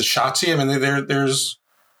 who's it? Shotzi? I mean, there's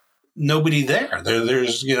nobody there.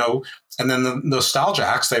 There's, and then the nostalgia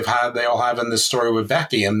acts they all have in this story with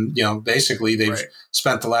Becky. And, basically they've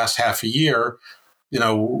spent the last half a year,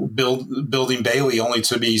 building Bayley only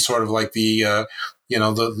to be sort of like the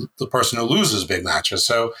person who loses big matches.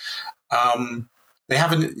 So they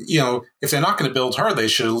haven't, if they're not going to build her, they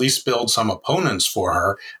should at least build some opponents for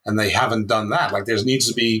her. And they haven't done that. Like there needs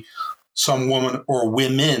to be some woman or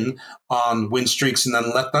women on win streaks and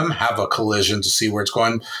then let them have a collision to see where it's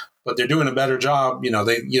going. But they're doing a better job.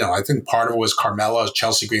 I think part of it was Carmella.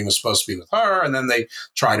 Chelsea Green was supposed to be with her, and then they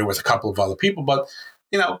tried it with a couple of other people. But,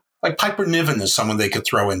 like Piper Niven is someone they could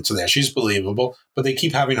throw into there. She's believable, but they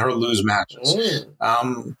keep having her lose matches. They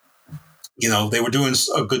were doing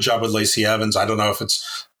a good job with Lacey Evans. I don't know if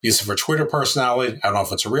it's because of her Twitter personality. I don't know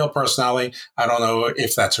if it's a real personality. I don't know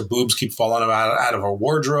if that's her boobs keep falling out of her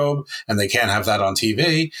wardrobe, and they can't have that on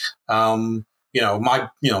TV. My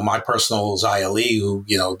personal Xia Li, who,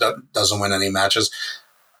 doesn't win any matches.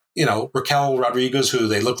 Raquel Rodriguez, who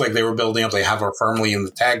they look like they were building up. They have her firmly in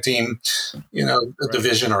the tag team,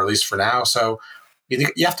 division, or at least for now. So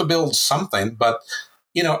you have to build something. But,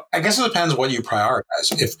 I guess it depends what you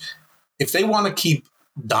prioritize. If they want to keep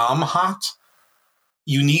Dom hot,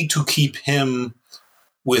 you need to keep him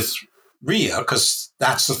with Rhea, because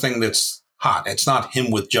that's the thing that's hot. It's not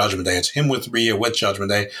him with Judgment Day. It's him with Rhea with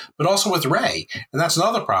Judgment Day, but also with Rey. And that's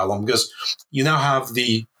another problem, because you now have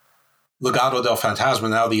the Legado del Fantasma,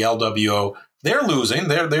 now the LWO. They're losing.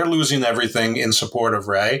 They're losing everything in support of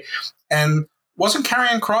Rey. And wasn't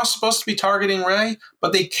Karrion Kross supposed to be targeting Rey?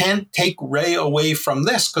 But they can't take Rey away from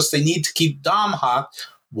this because they need to keep Dom hot.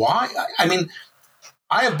 Why? I mean,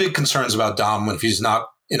 I have big concerns about Dom if he's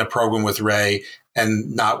not in a program with Rey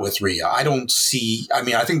and not with Rhea. I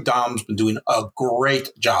think Dom's been doing a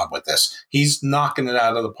great job with this. He's knocking it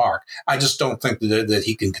out of the park. I just don't think that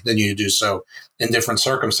he can continue to do so in different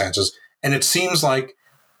circumstances. And it seems like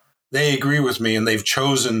they agree with me and they've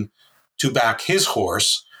chosen to back his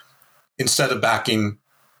horse instead of backing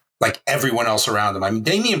like everyone else around him. I mean,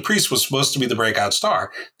 Damian Priest was supposed to be the breakout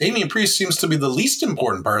star. Damian Priest seems to be the least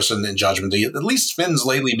important person in Judgment Day. At least Finn's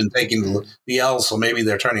lately been taking the L, so maybe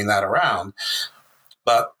they're turning that around.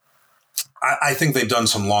 But I think they've done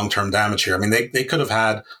some long-term damage here. I mean, they could have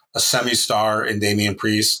had a semi-star in Damian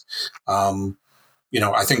Priest. I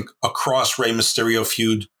think a cross-Rey Mysterio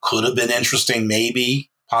feud could have been interesting, maybe,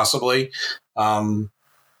 possibly.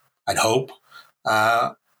 I'd hope.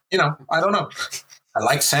 I don't know. I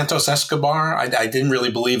like Santos Escobar. I didn't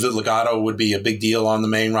really believe that Legado would be a big deal on the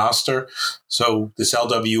main roster. So this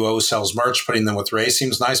LWO sells merch, putting them with Ray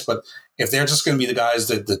seems nice. But if they're just going to be the guys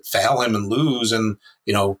that fail him and lose and,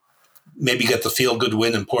 maybe get the feel-good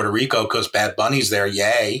win in Puerto Rico because Bad Bunny's there,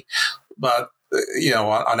 yay. But,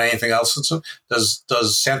 on anything else,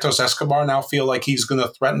 does Santos Escobar now feel like he's going to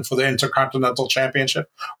threaten for the Intercontinental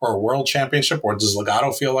Championship or a World Championship? Or does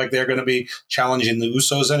Legado feel like they're going to be challenging the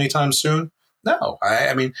Usos anytime soon? No.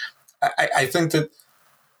 I think that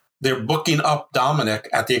they're booking up Dominic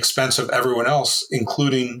at the expense of everyone else,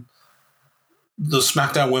 including the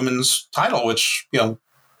SmackDown Women's title, which,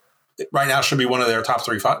 right now should be one of their top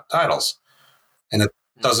 3 titles. And it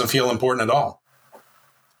doesn't feel important at all.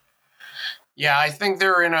 Yeah, I think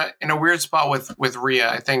they're in a weird spot with Rhea.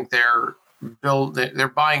 I think they're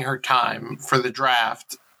buying her time for the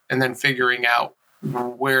draft and then figuring out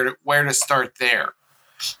where to start there.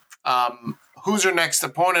 Who's her next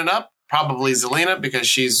opponent up? Probably Zelina because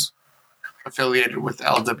she's affiliated with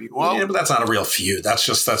LWO. Yeah, but that's not a real feud. That's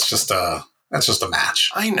just a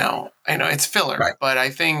match. I know. It's filler, right. But I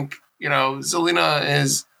think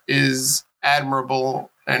Zelina is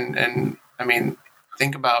admirable, and I mean,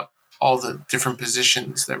 think about all the different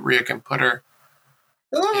positions that Rhea can put her.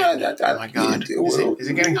 Oh my God! Is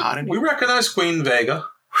it getting hot in here? We recognize Queen Vega.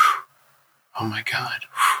 Oh my God!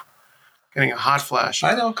 Getting a hot flash.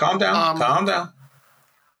 I know. Calm down. Calm down.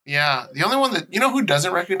 Yeah, the only one that who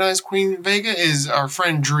doesn't recognize Queen Vega is our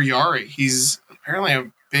friend Drew Yari. He's apparently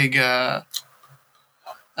a big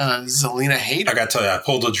Zelina hater. I got to tell you, I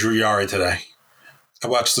pulled a Drew Yari today. I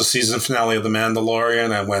watched the season finale of The Mandalorian,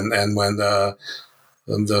 and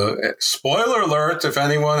when the spoiler alert, if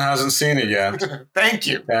anyone hasn't seen it yet. Thank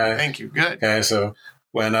you. Thank you. Good. Okay, so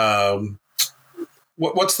when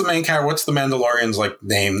what's the main character? What's the Mandalorian's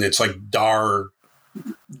name? It's Dar.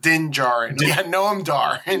 Din Djarin. Noam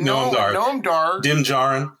Dar. Noam Dar. Din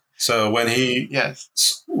Djarin. So when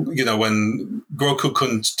when Grogu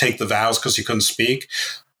couldn't take the vows because he couldn't speak,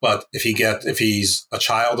 but if he's a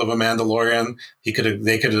child of a Mandalorian, they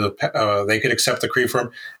could accept the creed for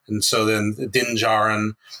him, and so then Din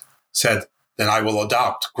Djarin said, "Then I will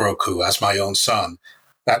adopt Grogu as my own son."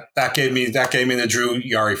 That gave me the Drew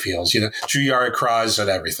Yari feels. Drew Yari cries at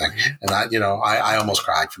everything, and I almost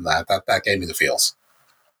cried from that. That gave me the feels.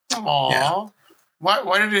 Aww. Yeah.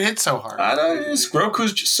 Why did it hit so hard? I don't know.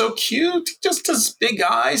 Groku's just so cute. He just has big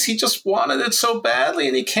eyes. He just wanted it so badly,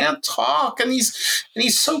 and he can't talk. And he's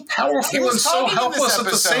so powerful and so helpless at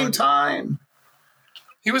the same time.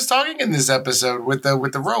 He was talking in this episode with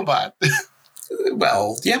the robot.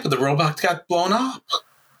 Well, yeah, but the robot got blown up,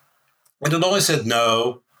 and it only said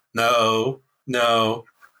no, no, no.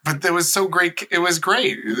 But it was so great. It was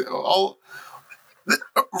great.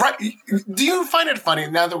 Right? Do you find it funny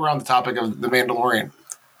now that we're on the topic of the Mandalorian?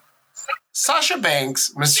 Sasha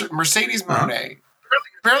Banks, Mercedes Moné,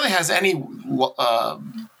 barely has any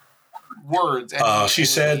words. She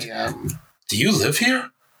said, "Do you live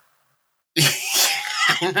here?"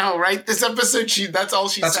 I know, right? This episode, that's all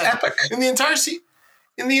she said. That's epic. In the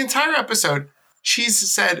entire episode, she's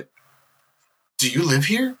said, "Do you live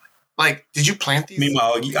here? Did you plant these?"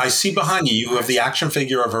 Meanwhile, I see behind you, you have the action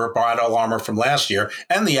figure of her battle armor from last year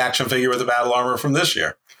and the action figure of the battle armor from this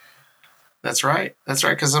year. That's right.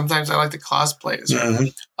 Because sometimes I like to cosplay as her.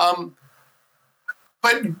 Mm-hmm.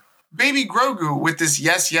 But Baby Grogu with this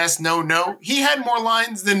yes, yes, no, no, he had more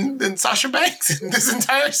lines than Sasha Banks in this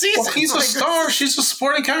entire season. Well, he's a star. She's a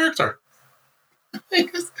supporting character. But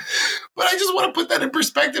I just want to put that in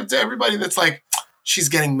perspective to everybody that's like, she's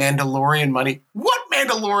getting Mandalorian money. What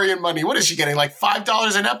Mandalorian money? What is she getting?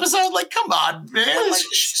 $5 an episode? Come on, man.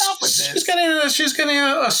 Stop with this. She's getting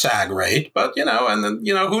a SAG rate, but and then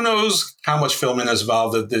who knows how much filming is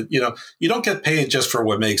involved. That you don't get paid just for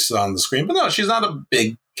what makes it on the screen. But no, she's not a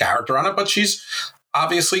big character on it, but she's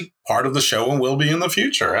obviously part of the show and will be in the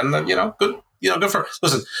future. And then good. Good for her.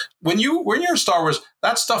 Listen, when you're in Star Wars,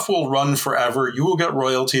 that stuff will run forever. You will get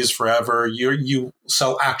royalties forever. You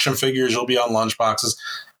sell action figures. You'll be on lunchboxes.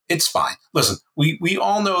 It's fine. Listen, we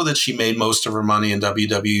all know that she made most of her money in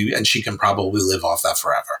WWE, and she can probably live off that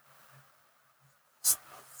forever.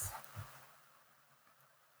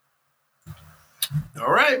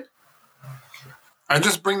 All right. I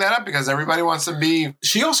just bring that up because everybody wants to be.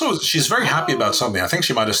 She's very happy about something. I think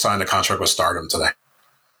she might have signed a contract with Stardom today.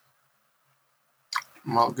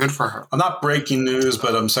 Well, good for her. I'm not breaking news,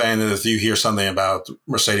 but I'm saying that if you hear something about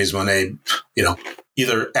Mercedes Moné,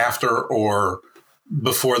 either after or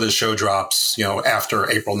before the show drops, after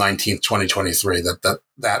April 19th, 2023,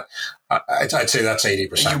 that I'd say that's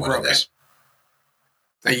 80% what it is.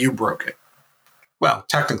 That you broke it. Well,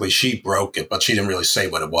 technically she broke it, but she didn't really say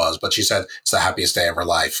what it was. But she said it's the happiest day of her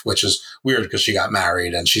life, which is weird because she got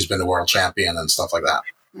married and she's been the world champion and stuff like that.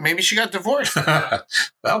 Maybe she got divorced.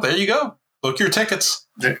 Well, there you go. Book your tickets.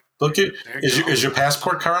 Is your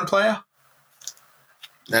passport current, player?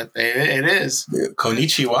 That it is.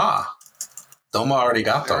 Konnichiwa. Domo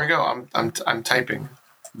arigato. There we go. I'm typing.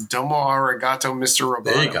 Domo arigato, Mr. Roboto.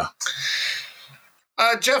 There you go.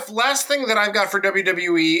 Jeff, last thing that I've got for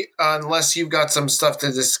WWE, unless you've got some stuff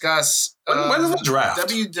to discuss. When is the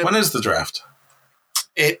draft? When is the draft?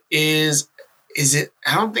 It is. Is it?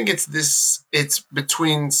 I don't think it's this. It's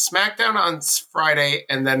between SmackDown on Friday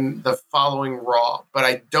and then the following Raw, but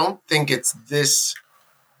I don't think it's this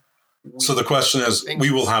week. So the question is, we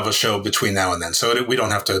will have a show between now and then, so we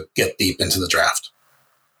don't have to get deep into the draft.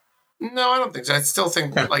 No, I don't think so. I still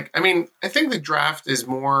think, I think the draft is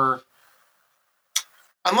more,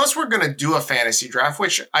 unless we're going to do a fantasy draft,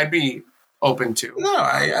 which I'd be open to. No,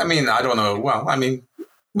 I don't know. Well,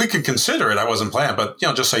 we could consider it. I wasn't planning, but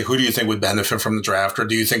just say, who do you think would benefit from the draft? Or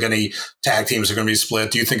do you think any tag teams are going to be split?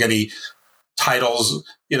 Do you think any titles,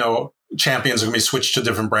 champions are going to be switched to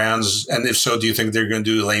different brands? And if so, do you think they're going to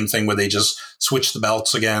do the lame thing where they just switch the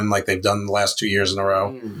belts again, like they've done the last 2 years in a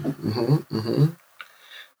row? Mm-hmm, mm-hmm.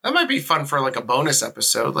 That might be fun for like a bonus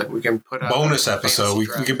episode. Like we can put a bonus episode. We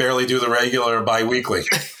can barely do the regular bi-weekly.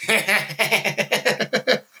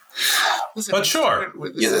 Listen, but sure,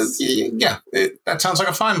 that sounds like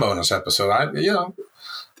a fine bonus episode. I'm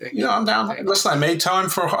down. Listen, I made time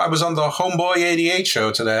I was on the Homeboy 88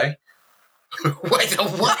 show today. Wait,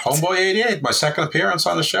 what? Homeboy 88, my second appearance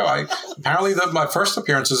on the show. Apparently my first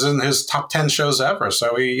appearance is in his top 10 shows ever,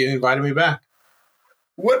 so he invited me back.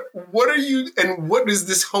 What are you, and what is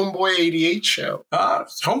this Homeboy 88 show?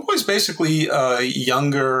 Homeboy's basically a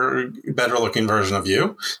younger, better looking version of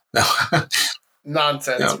you.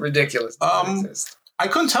 Nonsense. Ridiculous. I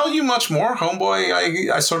couldn't tell you much more.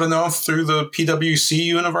 Homeboy, I sort of know him through the PWC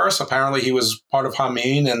universe. Apparently he was part of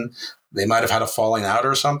Hameen and they might have had a falling out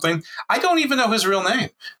or something. I don't even know his real name.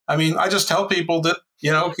 I just tell people that,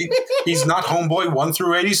 he's not Homeboy 1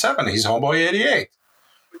 through 87. He's Homeboy 88.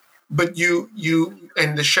 But you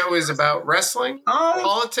and the show is about wrestling,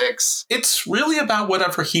 politics. It's really about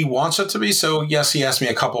whatever he wants it to be. So yes, he asked me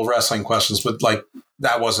a couple of wrestling questions, but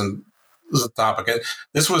that wasn't the topic.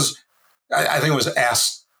 This was, I think it was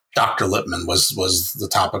Ask Dr. Lippman was the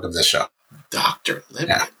topic of this show. Dr. Lippman.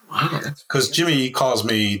 Yeah. Wow. Because Jimmy calls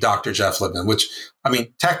me Dr. Jeff Lippman, which,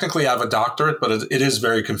 technically I have a doctorate, but it is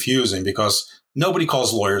very confusing because nobody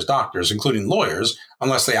calls lawyers doctors, including lawyers,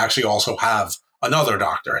 unless they actually also have another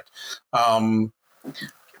doctorate. Can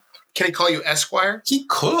he call you Esquire? He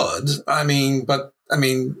could.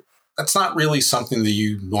 That's not really something that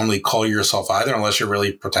you normally call yourself either, unless you're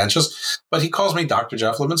really pretentious. But he calls me Dr.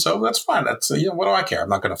 Jeff Lippman, so that's fine. That's what do I care? I'm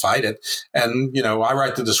not going to fight it. And I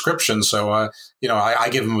write the description, so I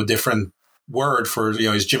give him a different word for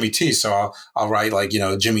he's Jimmy T. So I'll write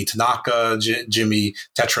Jimmy Tanaka, Jimmy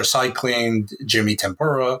Tetracycline, Jimmy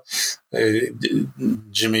Tempura,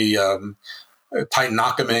 Jimmy Titan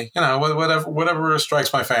Nakame. Whatever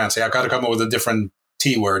strikes my fancy. I got to come up with a different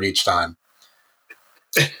T word each time.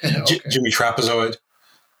 Okay. Jimmy Trapezoid.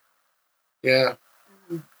 Yeah.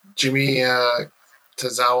 Jimmy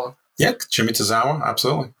Tozawa. Yeah, Jimmy Tozawa,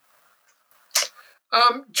 absolutely.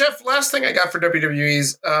 Jeff, last thing I got for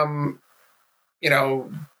WWE's,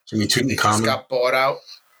 Jimmy Tutankhamun got bought out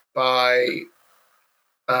by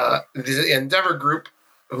the Endeavor Group,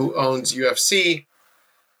 who owns UFC,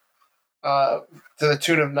 to the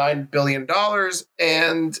tune of $9 billion.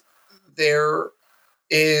 And there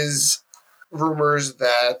is rumors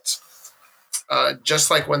that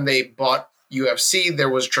just like when they bought UFC, there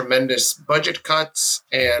was tremendous budget cuts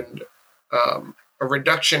and a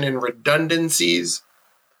reduction in redundancies.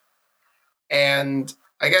 And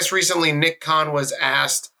I guess recently Nick Khan was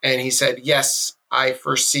asked, and he said, yes, I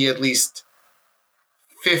foresee at least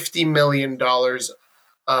 $50 million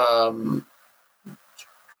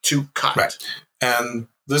to cut. Right. And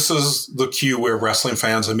this is the cue where wrestling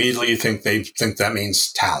fans immediately think that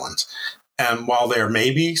means talent. And while there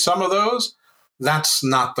may be some of those, that's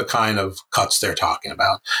not the kind of cuts they're talking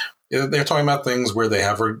about. They're talking about things where they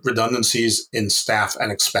have redundancies in staff and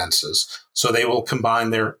expenses. So they will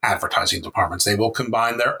combine their advertising departments. They will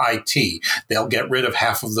combine their IT. They'll get rid of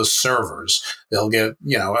half of the servers. They'll get,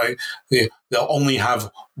 they'll only have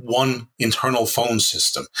one internal phone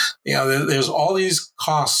system. There's all these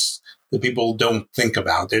costs that people don't think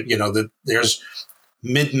about. That there's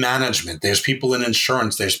mid-management, there's people in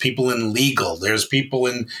insurance, there's people in legal, there's people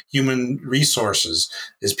in human resources,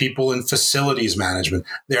 there's people in facilities management.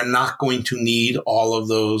 They're not going to need all of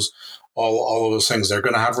those things. They're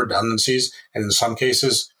going to have redundancies, and in some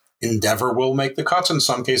cases Endeavor will make the cuts. In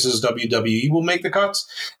some cases WWE will make the cuts.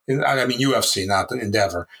 UFC, not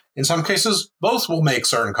Endeavor. In some cases both will make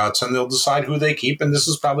certain cuts, and they'll decide who they keep, and this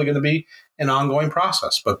is probably going to be an ongoing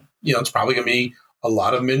process. But it's probably going to be a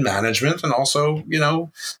lot of mid-management, and also,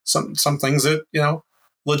 some things that,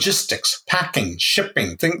 logistics, packing,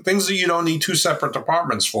 shipping, things that you don't need two separate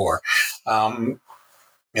departments for. And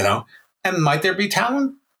might there be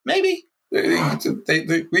talent? Maybe.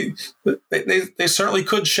 They certainly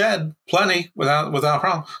could shed plenty without a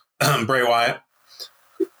problem. Bray Wyatt,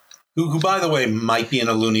 who by the way might be in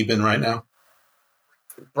a loony bin right now.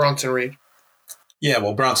 Bronson Reed. Yeah,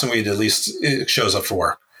 well, Bronson Reed at least shows up for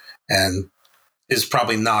work, and is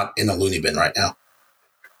probably not in a loony bin right now.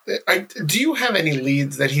 Do you have any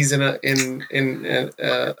leads that he's in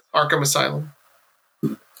Arkham Asylum?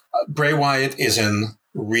 Bray Wyatt is in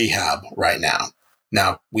rehab right now.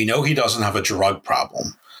 Now, we know he doesn't have a drug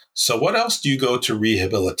problem. So what else do you go to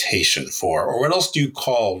rehabilitation for? Or what else do you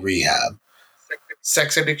call rehab?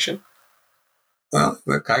 Sex addiction? Well,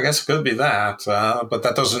 I guess it could be that, but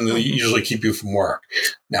that doesn't usually keep you from work.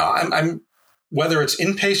 Now, I'm whether it's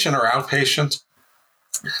inpatient or outpatient,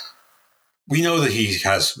 we know that he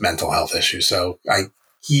has mental health issues. So I'm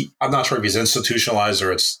not sure if he's institutionalized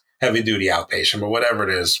or it's heavy duty outpatient, but whatever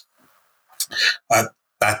it is,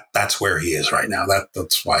 that's where he is right now.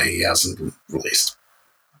 That's why he hasn't been released.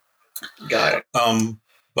 Got it.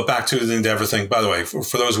 But back to the Endeavor thing. By the way,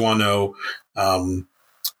 for those who want to know,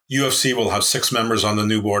 UFC will have 6 members on the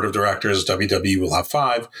new board of directors. WWE will have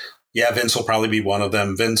 5. Yeah, Vince will probably be one of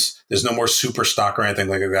them. Vince, there's no more super stock or anything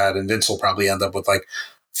like that, and Vince will probably end up with like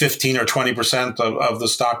 15 or 20% of the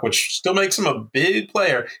stock, which still makes him a big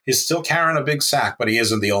player. He's still carrying a big sack, but he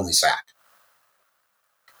isn't the only sack.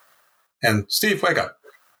 And Steve, wake up.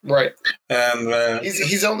 Right. And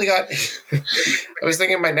he's only got. I was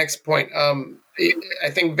thinking my next point. I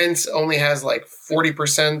think Vince only has like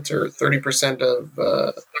 40% or 30%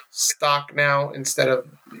 of stock now instead of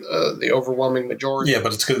the overwhelming majority. Yeah,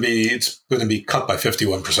 but it's going to be cut by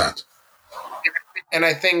 51%. And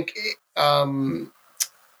I think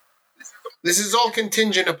this is all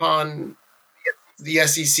contingent upon the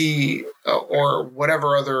SEC or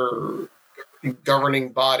whatever other governing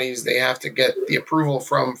bodies they have to get the approval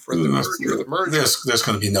from for the merger. There's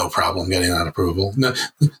going to be no problem getting that approval.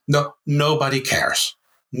 No, nobody cares.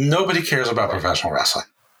 Nobody cares about professional wrestling.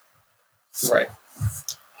 Right.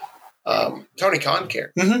 Tony Khan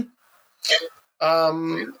cared. Mm-hmm.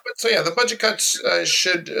 So yeah, the budget cuts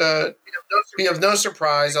should be of no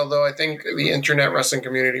surprise, although I think the internet wrestling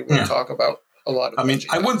community will talk about a lot of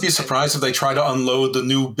I wouldn't be surprised if they try to unload the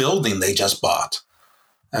new building they just bought.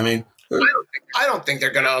 I don't think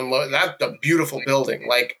they're going to unload. That's a beautiful building.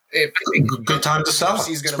 Like, good time to sell it.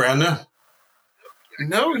 It's brand new.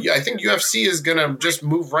 No, I think UFC is going to just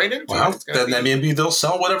move right into it. Well, then maybe they'll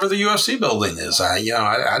sell whatever the UFC building is. I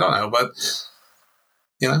don't know, but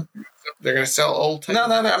they're going to sell old. No.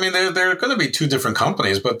 I mean, they're going to be two different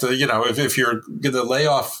companies. But if you're going to lay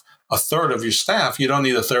off a third of your staff, you don't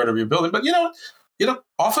need a third of your building. But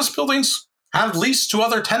office buildings have leased to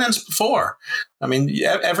other tenants before. I mean,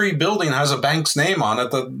 every building has a bank's name on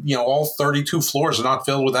it. All 32 floors are not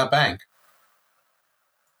filled with that bank.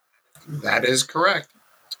 That is correct.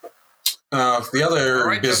 The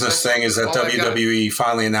other business thing is that WWE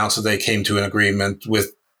finally announced that they came to an agreement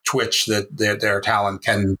with Twitch that their talent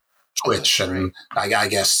can Twitch. And I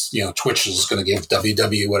guess, Twitch is going to give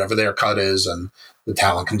WWE whatever their cut is, and the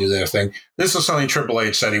talent can do their thing. This is something Triple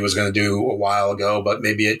H said he was going to do a while ago, but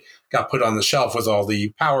maybe it got put on the shelf with all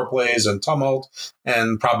the power plays and tumult,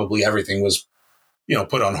 and probably everything was,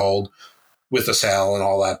 put on hold with the sale and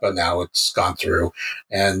all that, but now it's gone through.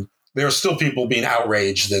 And there are still people being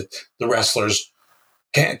outraged that the wrestlers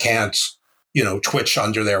can't Twitch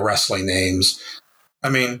under their wrestling names. I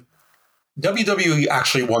mean, WWE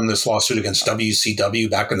actually won this lawsuit against WCW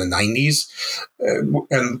back in the 90s,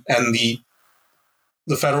 and the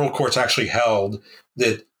federal courts actually held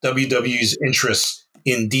that WWE's interests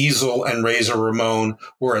in Diesel and Razor Ramon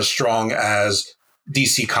were as strong as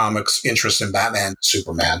DC Comics' interest in Batman and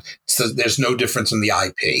Superman. There's no difference in the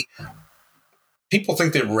IP. People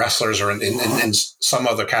think that wrestlers are in some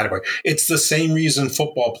other category. It's the same reason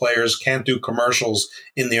football players can't do commercials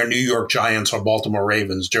in their New York Giants or Baltimore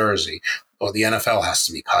Ravens jersey, or the NFL has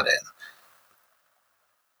to be cut in.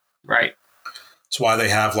 Right. That's why they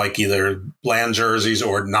have like either bland jerseys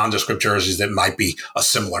or nondescript jerseys that might be a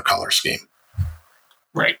similar color scheme.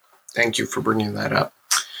 Right. Thank you for bringing that up.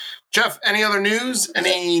 Jeff, any other news?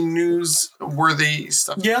 Any news-worthy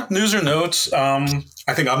stuff? Yeah, news or notes.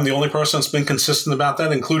 I think I'm the only person that's been consistent about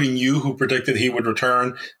that, including you, who predicted he would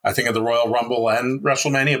return, I think, at the Royal Rumble and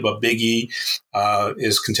WrestleMania. But Big E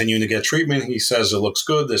is continuing to get treatment. He says it looks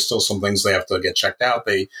good. There's still some things they have to get checked out.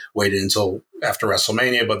 They waited until after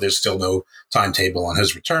WrestleMania, but there's still no timetable on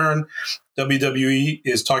his return. WWE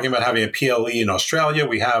is talking about having a PLE in Australia.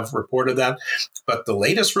 We have reported that. But the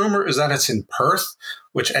latest rumor is that it's in Perth,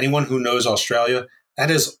 which anyone who knows Australia, that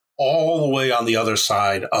is all the way on the other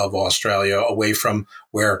side of Australia, away from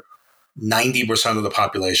where 90% of the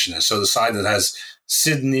population is. So the side that has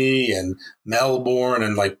Sydney and Melbourne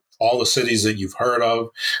and like all the cities that you've heard of,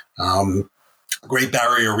 Great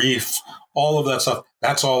Barrier Reef, all of that stuff,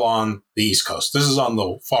 that's all on the East Coast. This is on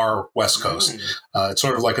the far West Coast. It's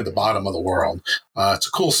sort of like at the bottom of the world. It's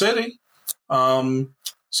a cool city.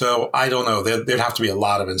 So I don't know. There'd have to be a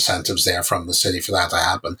lot of incentives there from the city for that to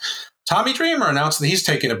happen. Tommy Dreamer announced that he's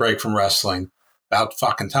taking a break from wrestling. About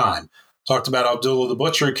fucking time. Talked about Abdullah the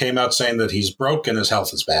Butcher. He came out saying that he's broke and his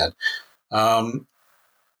health is bad.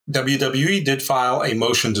 WWE did file a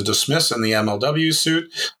motion to dismiss in the MLW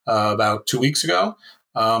suit about 2 weeks ago,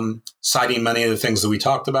 citing many of the things that we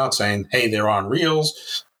talked about, saying, hey, they're on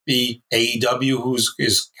reels. The AEW,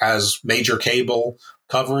 has major cable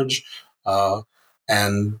coverage.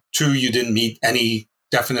 And 2, you didn't meet any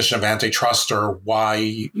definition of antitrust or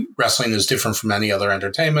why wrestling is different from any other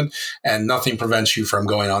entertainment, and nothing prevents you from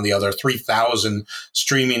going on the other 3,000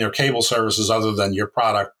 streaming or cable services other than your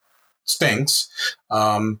product stinks.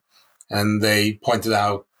 And they pointed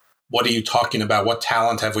out, what are you talking about? What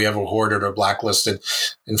talent have we ever hoarded or blacklisted?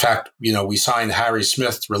 In fact, we signed Harry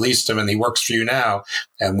Smith, released him, and he works for you now.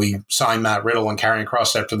 And we signed Matt Riddle and Karrion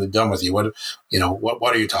Kross after they're done with you. What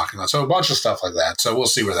are you talking about? So a bunch of stuff like that. So we'll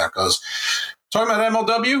see where that goes. Talking about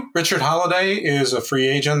MLW, Richard Holiday is a free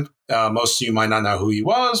agent. Most of you might not know who he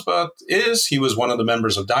was, but he was one of the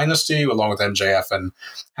members of Dynasty along with MJF and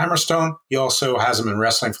Hammerstone. He also hasn't been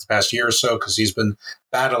wrestling for the past year or so because he's been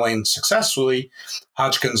battling successfully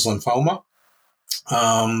Hodgkin's lymphoma.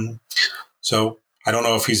 So I don't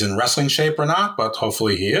know if he's in wrestling shape or not, but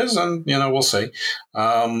hopefully he is, and we'll see.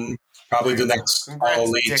 Probably the next All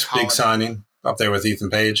Elite big signing up there with Ethan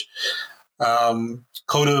Page.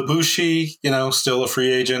 Kota Ibushi, still a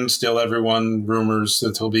free agent, still everyone rumors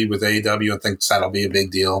that he'll be with AEW and thinks that'll be a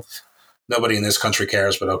big deal. Nobody in this country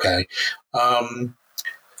cares, but okay.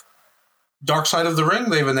 Dark Side of the Ring,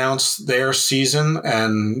 they've announced their season,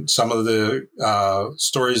 and some of the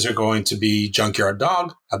stories are going to be Junkyard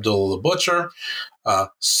Dog, Abdullah the Butcher,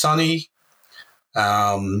 Sonny,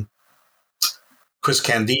 Chris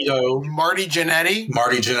Candido, Marty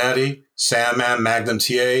Jannetty, Sandman, Magnum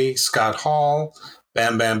TA, Scott Hall,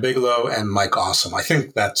 Bam Bam Bigelow, and Mike Awesome. I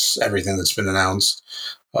think that's everything that's been announced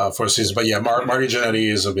for a season. But yeah, Marty Jannetty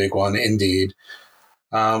is a big one indeed.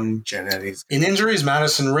 In injuries,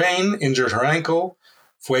 Madison Rain injured her ankle.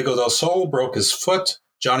 Fuego del Sol broke his foot.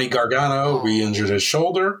 Johnny Gargano re-injured his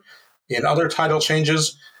shoulder. In other title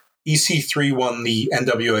changes, EC3 won the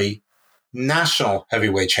NWA National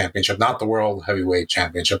Heavyweight Championship, not the World Heavyweight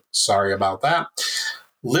Championship. Sorry about that.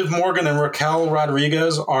 Liv Morgan and Raquel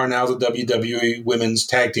Rodriguez are now the WWE Women's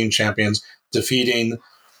Tag Team Champions, defeating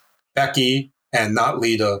Becky and not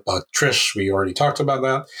Lita, but Trish. We already talked about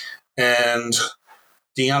that. And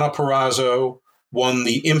Deonna Purrazzo won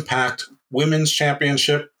the Impact Women's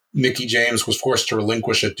Championship. Mickie James was forced to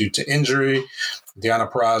relinquish it due to injury.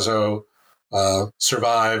 Deonna Purrazzo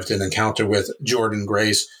survived an encounter with Jordynne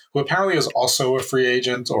Grace, who apparently is also a free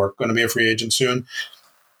agent or going to be a free agent soon.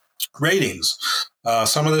 Ratings.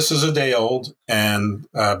 Some of this is a day old, and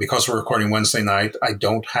because we're recording Wednesday night, I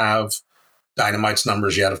don't have Dynamite's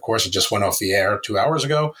numbers yet. Of course, it just went off the air 2 hours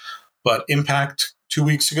ago. But Impact 2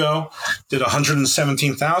 weeks ago did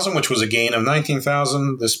 117,000, which was a gain of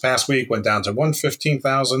 19,000. This past week went down to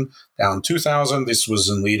 115,000, down 2,000. This was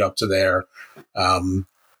in lead up to their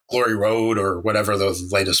Glory Road or whatever the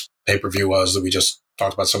latest pay-per-view was that we just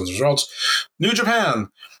talked about some of the results. New Japan,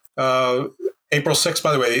 April 6th,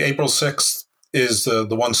 by the way, April 6th is the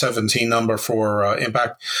 117 number for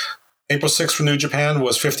Impact. April 6th for New Japan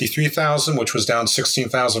was 53,000, which was down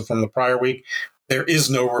 16,000 from the prior week. there is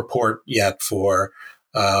no report yet for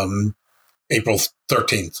April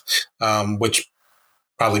 13th, which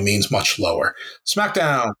probably means much lower.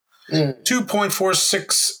 SmackDown,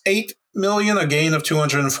 2.468 million, a gain of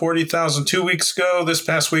 240,000 2 weeks ago. This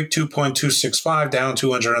past week, 2.265, down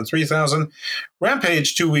 203,000.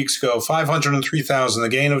 Rampage 2 weeks ago, 503,000, a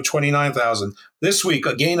gain of 29,000. This week,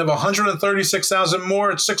 a gain of 136,000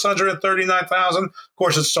 more at 639,000. Of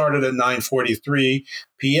course, it started at 9:43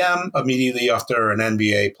 p.m. immediately after an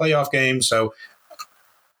NBA playoff game. So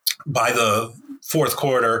by the fourth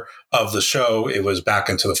quarter of the show, it was back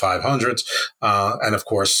into the 500s. And of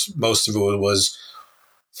course, most of it was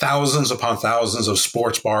thousands upon thousands of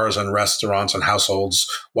sports bars and restaurants and households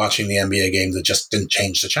watching the NBA game that just didn't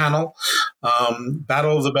change the channel.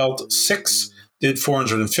 Battle of the Belt 6 did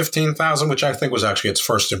 415,000, which I think was actually its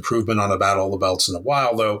first improvement on a Battle of the Belts in a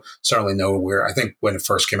while, though certainly nowhere. I think when it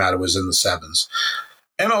first came out, it was in the 7s.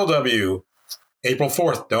 MLW, April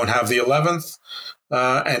 4th, don't have the 11th.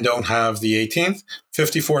 And don't have the 18th,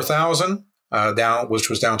 54,000 down, which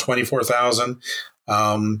was down 24,000.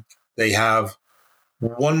 They have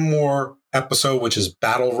one more episode, which is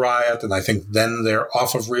Battle Riot, and I think then they're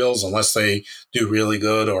off of reels unless they do really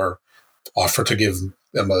good or offer to give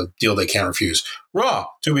them a deal they can't refuse. Raw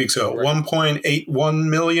 2 weeks ago, 1.81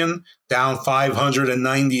 million, down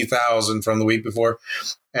 590,000 from the week before.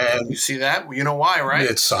 And you see that? You know why, right?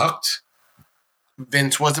 It sucked.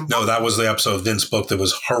 Vince wasn't booked. No, that was the episode Vince booked that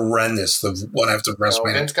was horrendous. The one after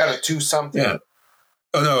WrestleMania. Vince got a 2-something. Yeah.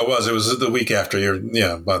 Oh no, it was. It was the week after.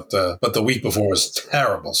 But the week before was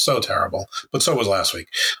terrible, so terrible. But so was last week.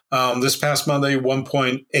 This past Monday,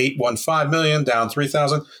 1.815 million, down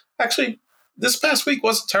 3,000. Actually, this past week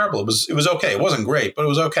wasn't terrible. It was okay. It wasn't great, but it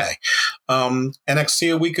was okay.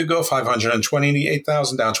 NXT a week ago,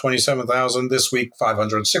 528,000, down 27,000. This week,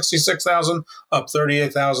 566,000, up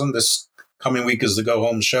 38,000. This coming week is the go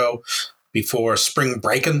home show before spring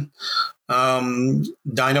breaking.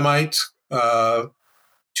 Dynamite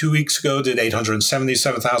 2 weeks ago did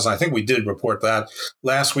 877,000. I think we did report that.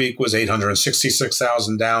 Last week was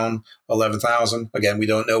 866,000, down 11,000. Again, we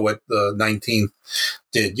don't know what the 19th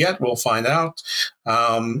did yet. We'll find out.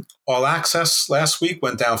 All Access last week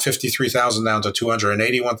went down 53,000 down to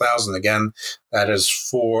 281,000. Again, that is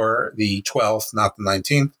for the 12th, not the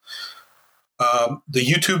 19th. The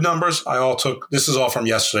YouTube numbers this is all from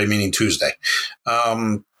yesterday, meaning Tuesday.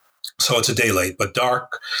 So it's a day late, but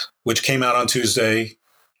Dark, which came out on Tuesday,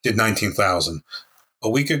 did 19,000. A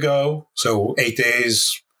week ago, so 8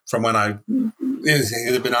 days from when it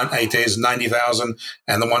had been on 8 days, 90,000.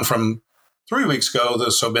 And the one from 3 weeks ago,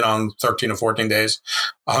 so been on 13 or 14 days,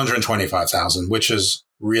 125,000, which is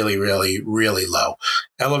really, really, really low.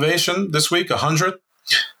 Elevation this week, 100.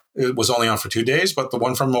 It was only on for 2 days, but the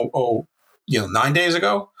one from 9 days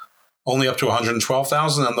ago, only up to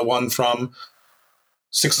 112,000, and the one from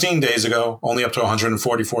 16 days ago, only up to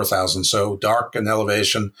 144,000. So Dark and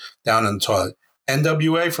Elevation down into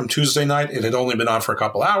NWA from Tuesday night. It had only been on for a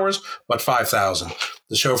couple hours, but 5,000.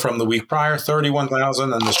 The show from the week prior,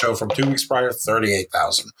 31,000, and the show from 2 weeks prior,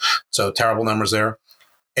 38,000. So terrible numbers there.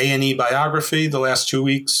 A&E Biography the last 2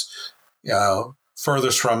 weeks,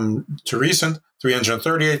 furthest from to recent,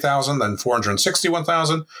 338,000, then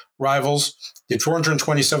 461,000. Rivals did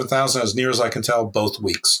 427,000, as near as I can tell, both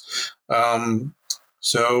weeks.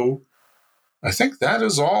 So I think that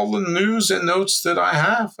is all the news and notes that I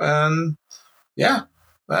have. And yeah,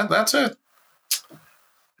 that's it.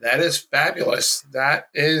 That is fabulous. That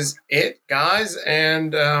is it, guys.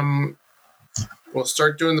 And we'll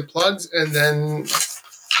start doing the plugs and then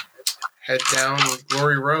head down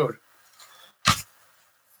Glory Road.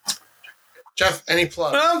 Jeff, any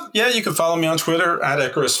plugs? Yeah, you can follow me on Twitter at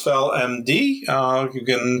IcarusFellMD. You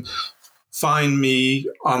can find me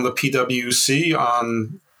on the PWC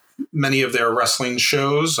on many of their wrestling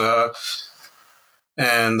shows.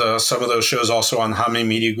 And some of those shows also on Harmony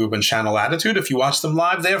Media Group and Channel Attitude. If you watch them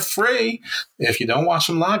live, they're free. If you don't watch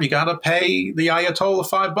them live, you got to pay the Ayatollah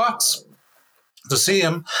 $5 to see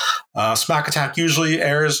him. Smack Attack usually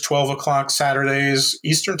airs 12 o'clock Saturdays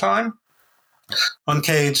Eastern Time.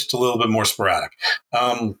 Uncaged, a little bit more sporadic.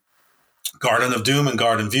 Garden of Doom and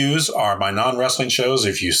Garden Views are my non-wrestling shows.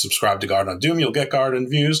 If you subscribe to Garden of Doom, you'll get Garden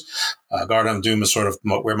Views. Garden of Doom is sort of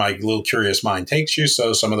where my little curious mind takes you.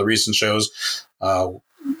 So some of the recent shows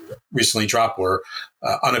recently dropped were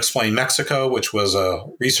Unexplained Mexico, which was a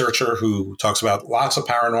researcher who talks about lots of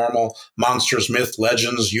paranormal monsters, myth,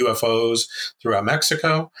 legends, UFOs throughout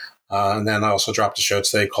Mexico. And then I also dropped a show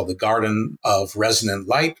today called The Garden of Resonant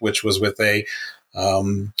Light, which was with a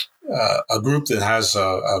a group that has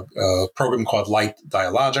a program called Light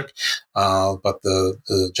Dialogic, but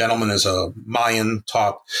the gentleman is a Mayan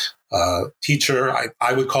taught teacher.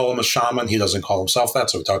 I would call him a shaman. He doesn't call himself that.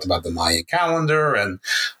 So we talked about the Mayan calendar and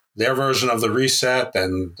their version of the reset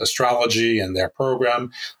and astrology and their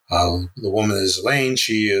program. The woman is Elaine.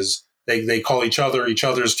 She is. They call each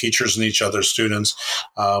other's teachers and each other's students.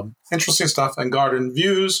 Interesting stuff. And Garden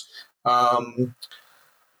Views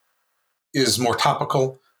is more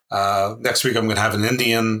topical. Next week, I'm going to have an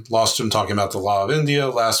Indian law student talking about the law of India.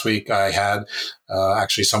 Last week, I had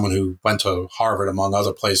actually someone who went to Harvard, among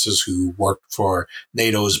other places, who worked for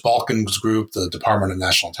NATO's Balkans group, the Department of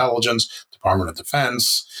National Intelligence, Department of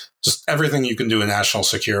Defense, just everything you can do in national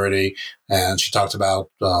security. And she talked about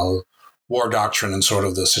war doctrine and sort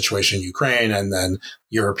of the situation in Ukraine, and then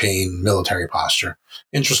European military posture.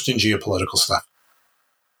 Interesting geopolitical stuff.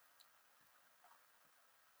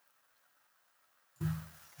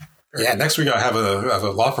 Yeah, next week I have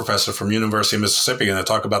a law professor from University of Mississippi going to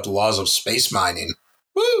talk about the laws of space mining.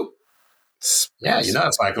 Woo! Yeah,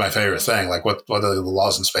 it's like my favorite thing. Like, what are the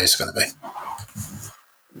laws in space going to be?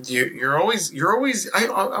 You're always. I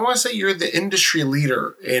want to say you're the industry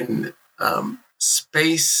leader in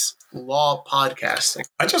space law podcasting.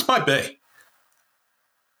 I just might be.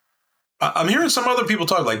 I'm hearing some other people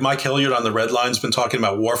talk, like Mike Hilliard on the Red Line's been talking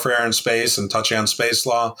about warfare in space and touching on space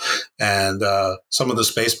law, and some of the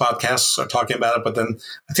space podcasts are talking about it. But then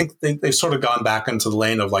I think they've sort of gone back into the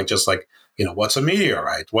lane of what's a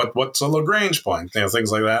meteorite? What's a Lagrange point?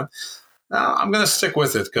 Things like that. Now, I'm going to stick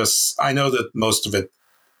with it because I know that most of it,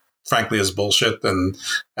 frankly, is bullshit. And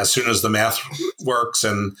as soon as the math works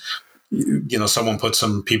and someone puts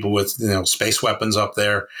some people with space weapons up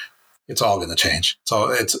there, it's all going to change. So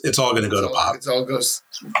it's all going to go to pop. It all goes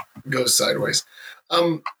sideways.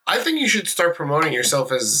 I think you should start promoting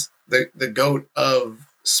yourself as the GOAT of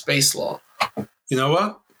space law. You know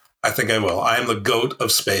what? I think I will. I am the GOAT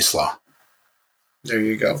of space law. There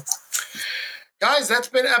you go. Guys, that's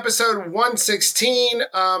been episode 116.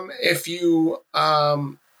 If you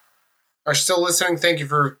are still listening, thank you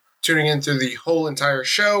for tuning in through the whole entire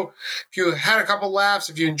show. If you had a couple laughs,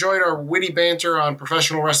 if you enjoyed our witty banter on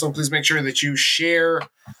professional wrestling, please make sure that you share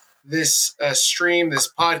this stream, this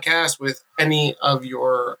podcast with any of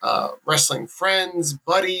your wrestling friends,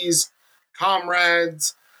 buddies,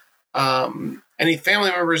 comrades, any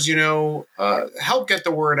family members help get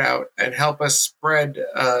the word out and help us spread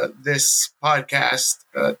this podcast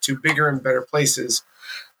to bigger and better places.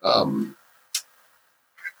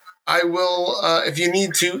 I will, if you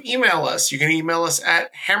need to email us, you can email us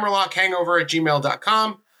at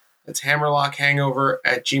hammerlockhangover@gmail.com. That's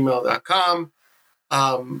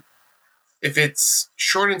hammerlockhangover@gmail.com. If it's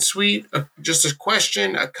short and sweet, just a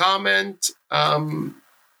question, a comment,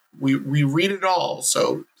 we read it all.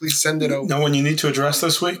 So please send it over. Know when you need to address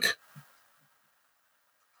this week?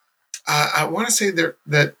 I want to say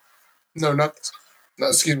not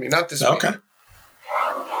this week. Okay.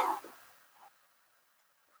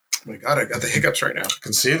 Oh my God, I got the hiccups right now. I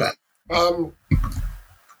can see that. All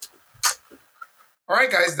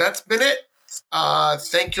right, guys, that's been it.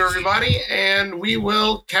 Thank you, everybody, and we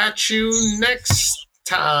will catch you next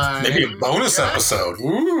time. Maybe a bonus episode.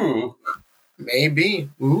 Ooh.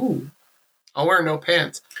 Maybe. Ooh. I'll wear no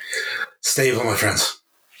pants. Stay evil, my friends.